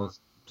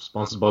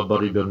 Sponsored by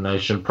Bodybuilding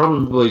Nation.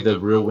 Probably the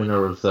real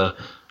winner of the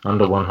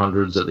under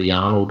 100s at the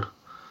Arnold.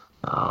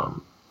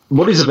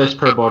 What is the best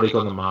probiotic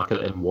on the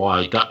market and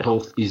why? Gut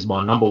health is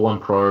my number one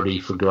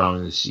priority for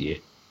growing this year.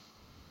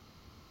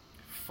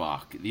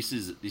 Fuck. This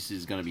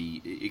is going to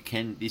be...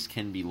 This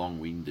can be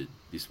long-winded,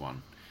 this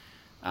one.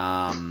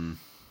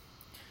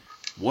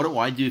 What do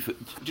I do for...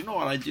 Do you know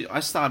what I do?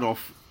 I start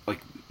off...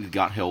 Like with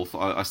gut health,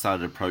 I started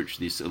to approach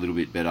this a little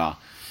bit better,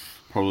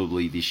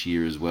 probably this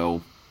year as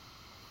well.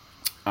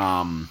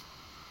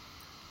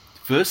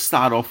 First,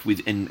 start off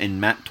with, and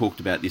Matt talked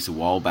about this a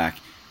while back.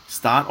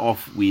 Start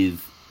off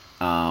with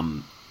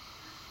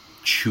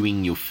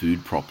chewing your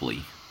food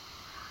properly,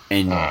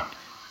 and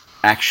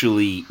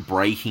actually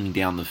breaking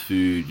down the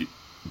food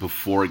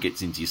before it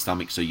gets into your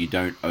stomach, so you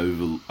don't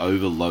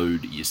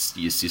overload your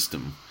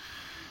system.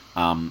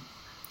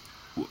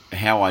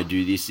 How I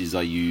do this is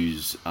I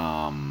use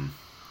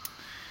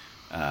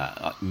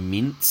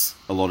mints,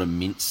 a lot of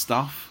mint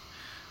stuff,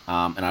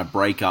 and I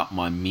break up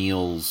my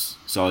meals.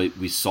 So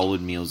with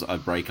solid meals, I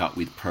break up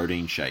with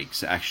protein shakes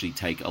to actually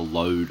take a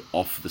load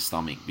off the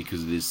stomach,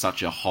 because there's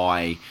such a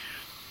high...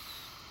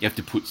 You have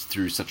to put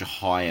through such a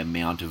high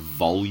amount of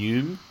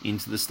volume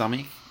into the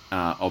stomach,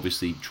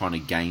 obviously trying to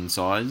gain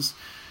size.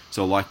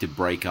 So I like to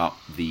break up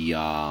the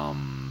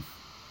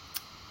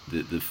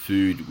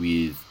food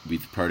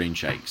with protein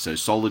shakes. So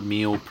solid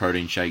meal,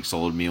 protein shake,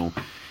 solid meal.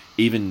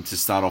 Even to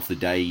start off the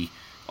day,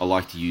 I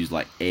like to use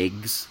like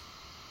eggs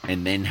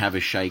and then have a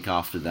shake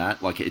after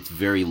that. Like it's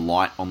very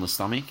light on the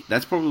stomach.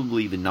 That's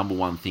probably the number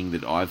one thing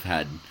that I've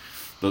had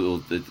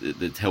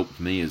that's helped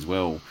me as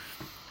well.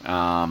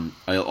 I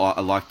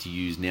like to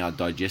use now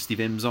digestive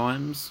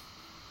enzymes.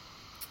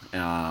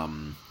 I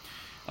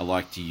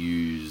like to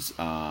use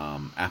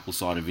apple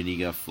cider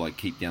vinegar for like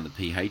keep down the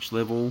pH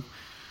level.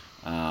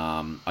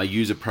 I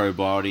use a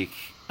probiotic.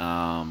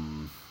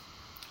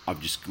 I've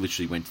just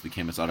literally went to the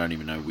chemist. I don't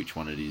even know which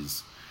one it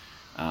is.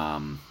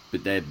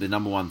 But the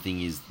number one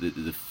thing is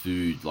the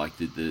food, like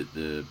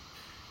the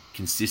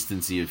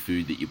consistency of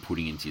food that you're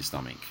putting into your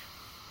stomach.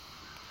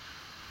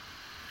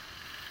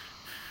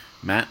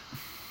 Matt?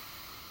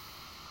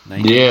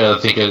 Nathan? Yeah, I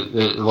think a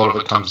lot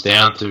of it comes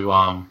down to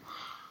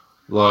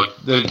like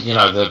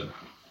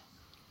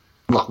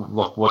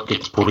what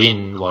gets put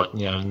in, like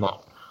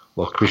not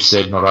like Chris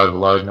said, not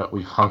overload, not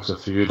with hunks of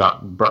food,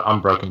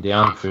 unbroken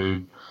down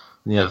food.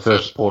 The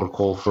first port of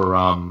call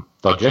for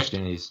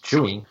digestion is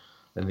chewing,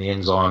 and the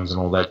enzymes and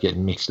all that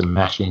getting mixed and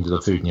mashed into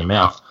the food in your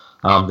mouth.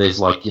 There's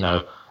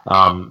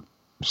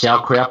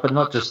sauerkraut, but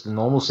not just the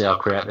normal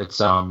sauerkraut.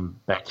 It's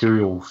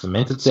bacterial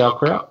fermented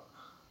sauerkraut.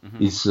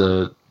 Mm-hmm. Is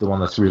the one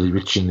that's really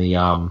rich in the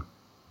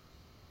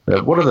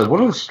what are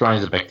the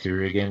strains of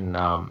bacteria again?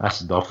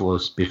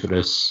 Acidophilus,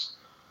 bifidus,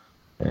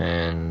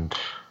 and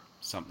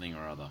something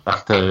or other.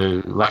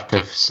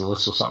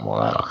 Lactobacillus or something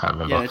like that. I can't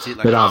remember. Yeah, that's it.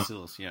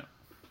 Lactobacillus.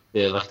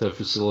 Yeah,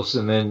 lactobacillus,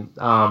 and then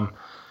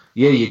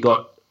you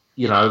got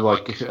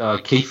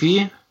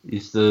kefir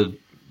is the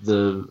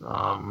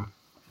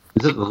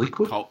is it the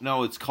liquid?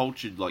 No, it's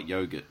cultured like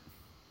yogurt.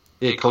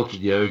 Yeah,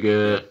 cultured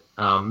yogurt.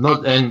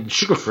 Not and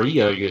sugar-free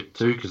yogurt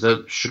too, because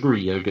that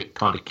sugary yogurt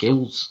kind of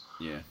kills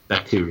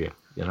bacteria.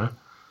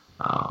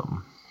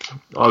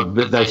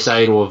 But they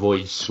say to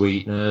avoid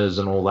sweeteners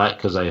and all that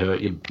because they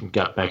hurt your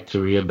gut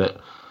bacteria. But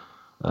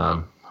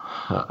I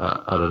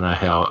don't know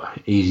how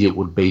easy it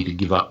would be to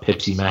give up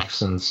Pepsi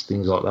Max and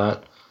things like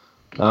that.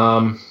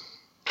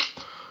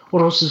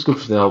 What else is good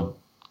for the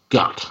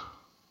gut?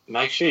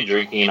 Make sure you're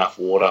drinking enough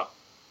water.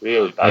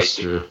 Really basic. That's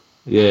true.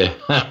 Yeah.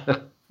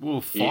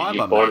 Well,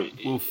 fibre, mate.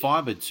 Well,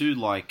 fibre too,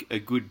 like a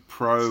good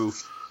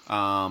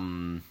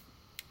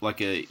like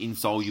a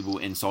insoluble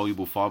and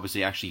soluble fibre, so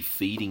you're actually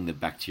feeding the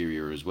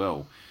bacteria as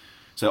well.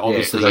 So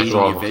obviously eating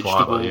your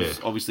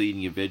vegetables,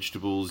 eating your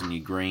vegetables and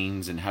your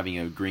greens, and having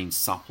a green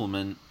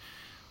supplement.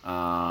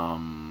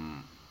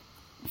 The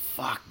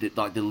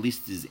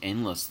list is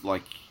endless.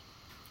 Like,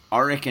 I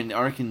reckon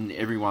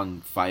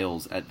everyone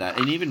fails at that,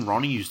 and even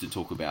Ronnie used to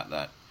talk about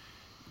that.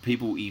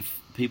 People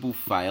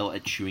fail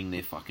at chewing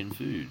their fucking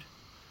food.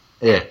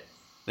 Yeah,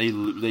 they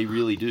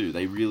really do.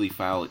 They really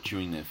fail at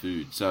chewing their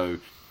food. So,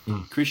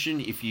 Christian,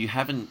 if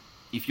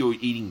you're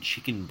eating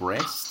chicken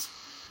breast,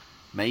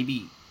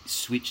 maybe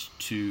switch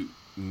to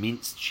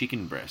minced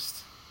chicken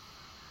breast.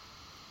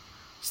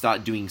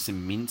 Start doing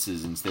some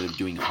minces instead of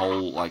doing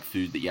whole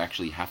food that you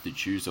actually have to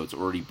chew, so it's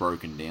already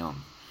broken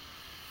down.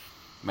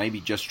 Maybe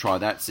just try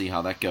that, see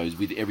how that goes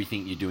with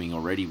everything you're doing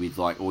already with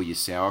all your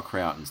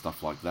sauerkraut and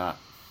stuff like that.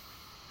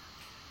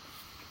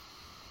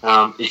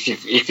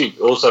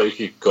 If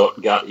you've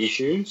got gut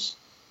issues,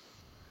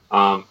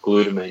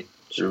 glutamine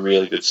is a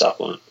really good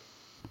supplement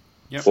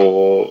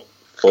for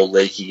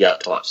leaky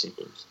gut type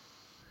symptoms.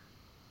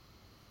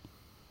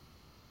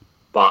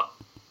 But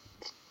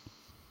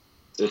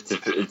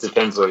it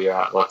depends where you're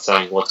at. Like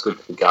saying what's good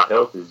for gut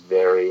health is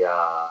very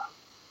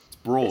it's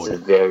broad. It's a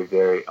very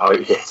very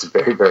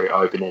very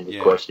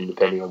open-ended question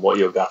depending on what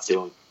your gut's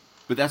doing.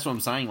 But that's what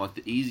I'm saying. Like,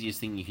 the easiest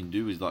thing you can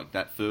do is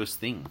that first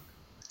thing.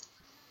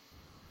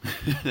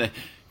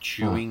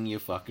 Chewing your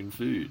fucking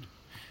food.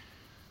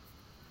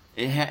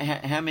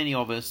 How many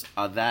of us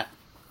are that,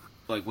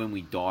 when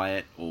we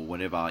diet or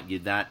whatever,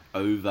 you're that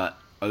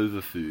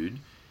over food,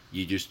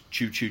 you just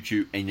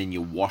chew and then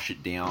you wash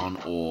it down,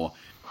 or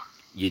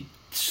you're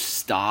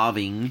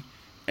starving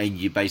and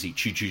you basically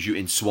chew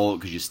and swallow it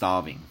because you're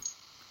starving.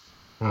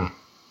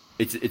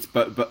 It's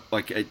but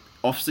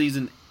off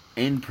season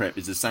and prep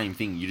is the same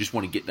thing. You just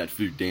want to get that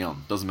food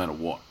down, doesn't matter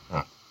what.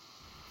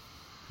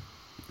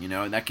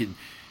 And that could.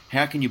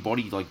 How can your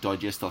body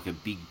digest a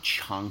big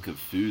chunk of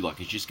food?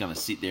 It's just going to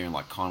sit there and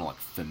kind of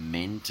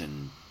ferment,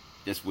 and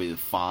that's where the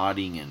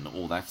farting and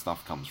all that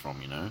stuff comes from,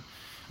 And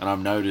I've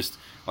noticed,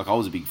 I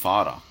was a big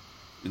farter.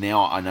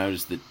 Now I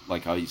noticed that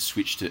I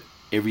switched to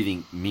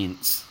everything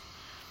mince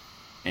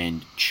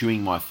and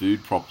chewing my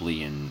food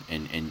properly, and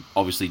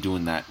obviously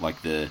doing that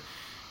the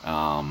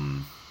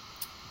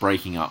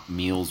breaking up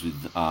meals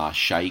with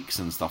shakes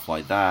and stuff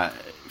like that.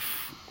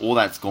 All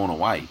that's gone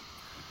away.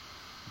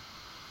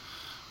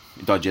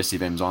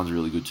 Digestive enzymes are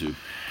really good too.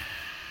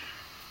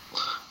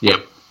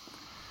 Yep.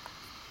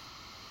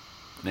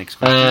 Next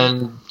question.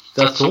 And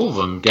that's all of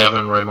them.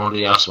 Gavin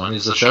Raimondi asked, when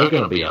is the show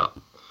going to be up?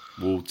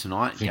 Well,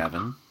 tonight,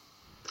 Gavin.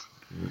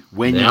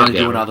 When you going to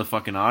do another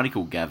fucking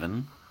article,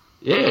 Gavin?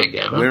 Yeah,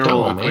 Gavin. Where are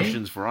all the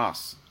questions for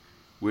us?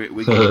 We're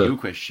getting you a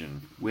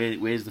question.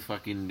 Where's the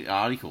fucking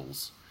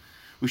articles?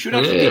 We should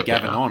actually get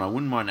Gavin on. I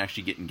wouldn't mind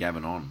actually getting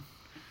Gavin on.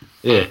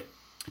 Yeah.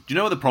 Do you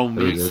know what the problem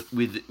is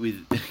with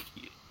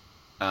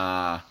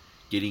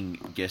getting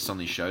guests on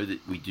this show?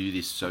 That we do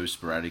this so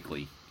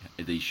sporadically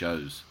at these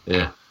shows.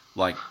 Yeah.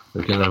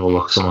 We can never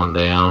lock someone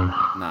down.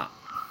 Nah.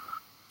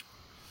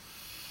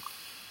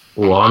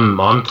 Well,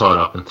 I'm tied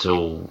up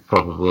until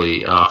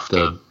probably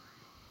after.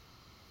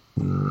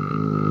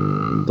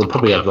 They'll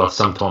probably have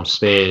some time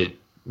spare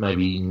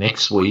maybe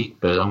next week,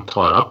 but I'm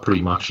tied up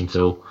pretty much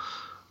until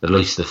at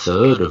least the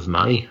 3rd of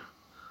May.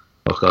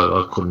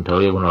 I couldn't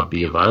tell you when I'd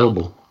be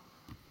available.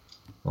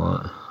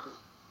 Like,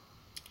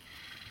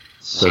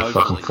 so Well,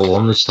 fucking hopefully. full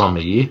on this time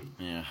of year.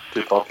 Yeah,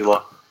 Too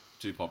popular.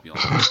 too popular.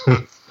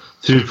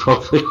 Too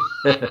popular.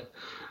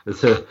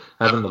 It's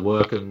having the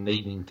work and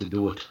needing to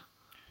do it.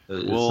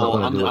 It's not Well,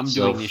 going to do I'm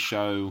itself. doing this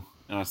show,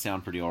 and I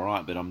sound pretty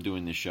alright, but I'm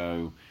doing this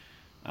show,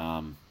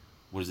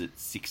 what is it,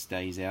 6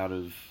 days out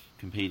of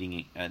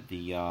competing at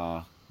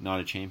the Night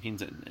of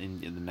Champions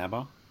in the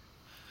NABA?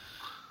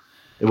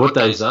 What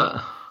day is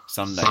that?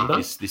 Sunday?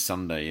 This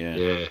Sunday,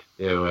 yeah.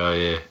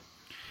 Yeah.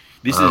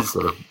 This I've is,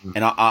 got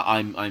and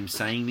I'm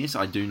saying this,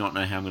 I do not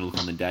know how I'm going to look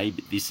on the day,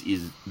 but this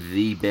is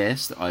the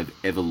best I've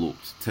ever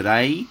looked.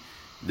 Today,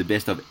 the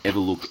best I've ever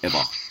looked ever.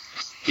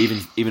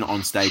 Even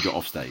on stage or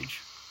off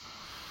stage.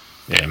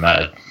 Yeah,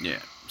 mad. Yeah.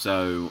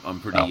 So I'm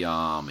pretty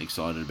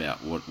excited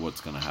about what's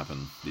going to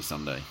happen this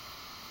Sunday.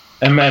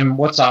 And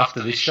what's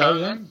after this show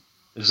then?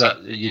 Is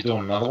that you're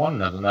doing another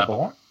NABA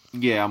one?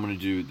 Yeah, I'm going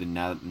to do the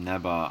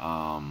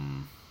NABA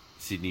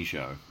Sydney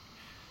show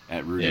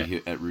at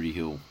Rudy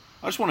Hill.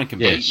 I just want to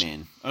compete,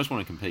 man. I just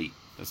want to compete.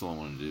 That's all I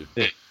want to do.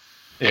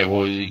 Yeah.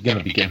 Well, you're going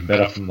to be getting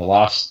better from the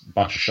last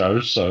bunch of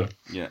shows, so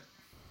yeah,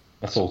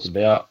 that's all it's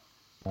about.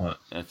 Right.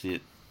 That's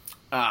it.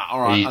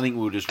 All right, I think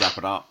we'll just wrap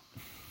it up.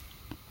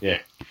 Yeah,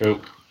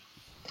 cool.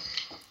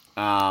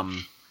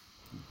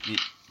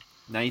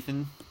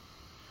 Nathan,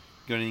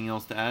 got anything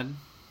else to add?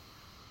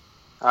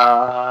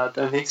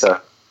 Don't think so.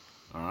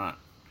 All right.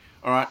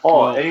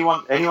 Oh,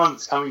 well, anyone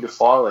that's coming to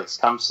Filex,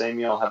 come see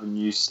me. I'll have a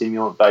new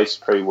stimulant-based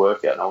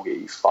pre-workout, and I'll get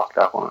you fucked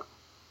up on it.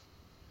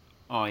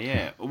 Oh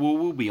yeah,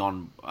 we'll be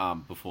on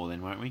before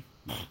then, won't we?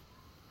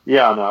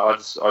 Yeah, I know.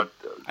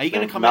 Are you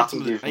going to come out to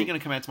Are you going to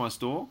come out to my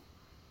store?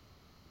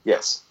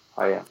 Yes,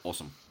 I am.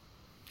 Awesome.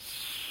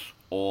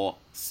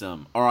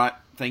 All right.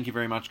 Thank you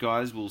very much,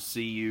 guys. We'll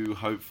see you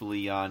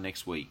hopefully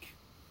next week.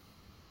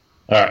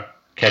 All right.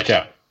 Catch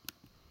up.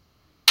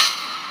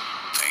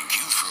 Thank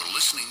you for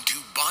listening to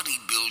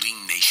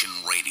Bodybuilding Nation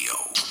Radio.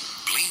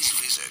 Please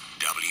visit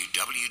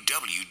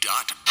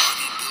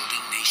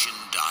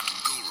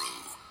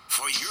www.bodybuildingnation.guru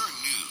for your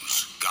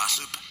news,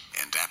 gossip,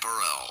 and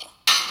apparel.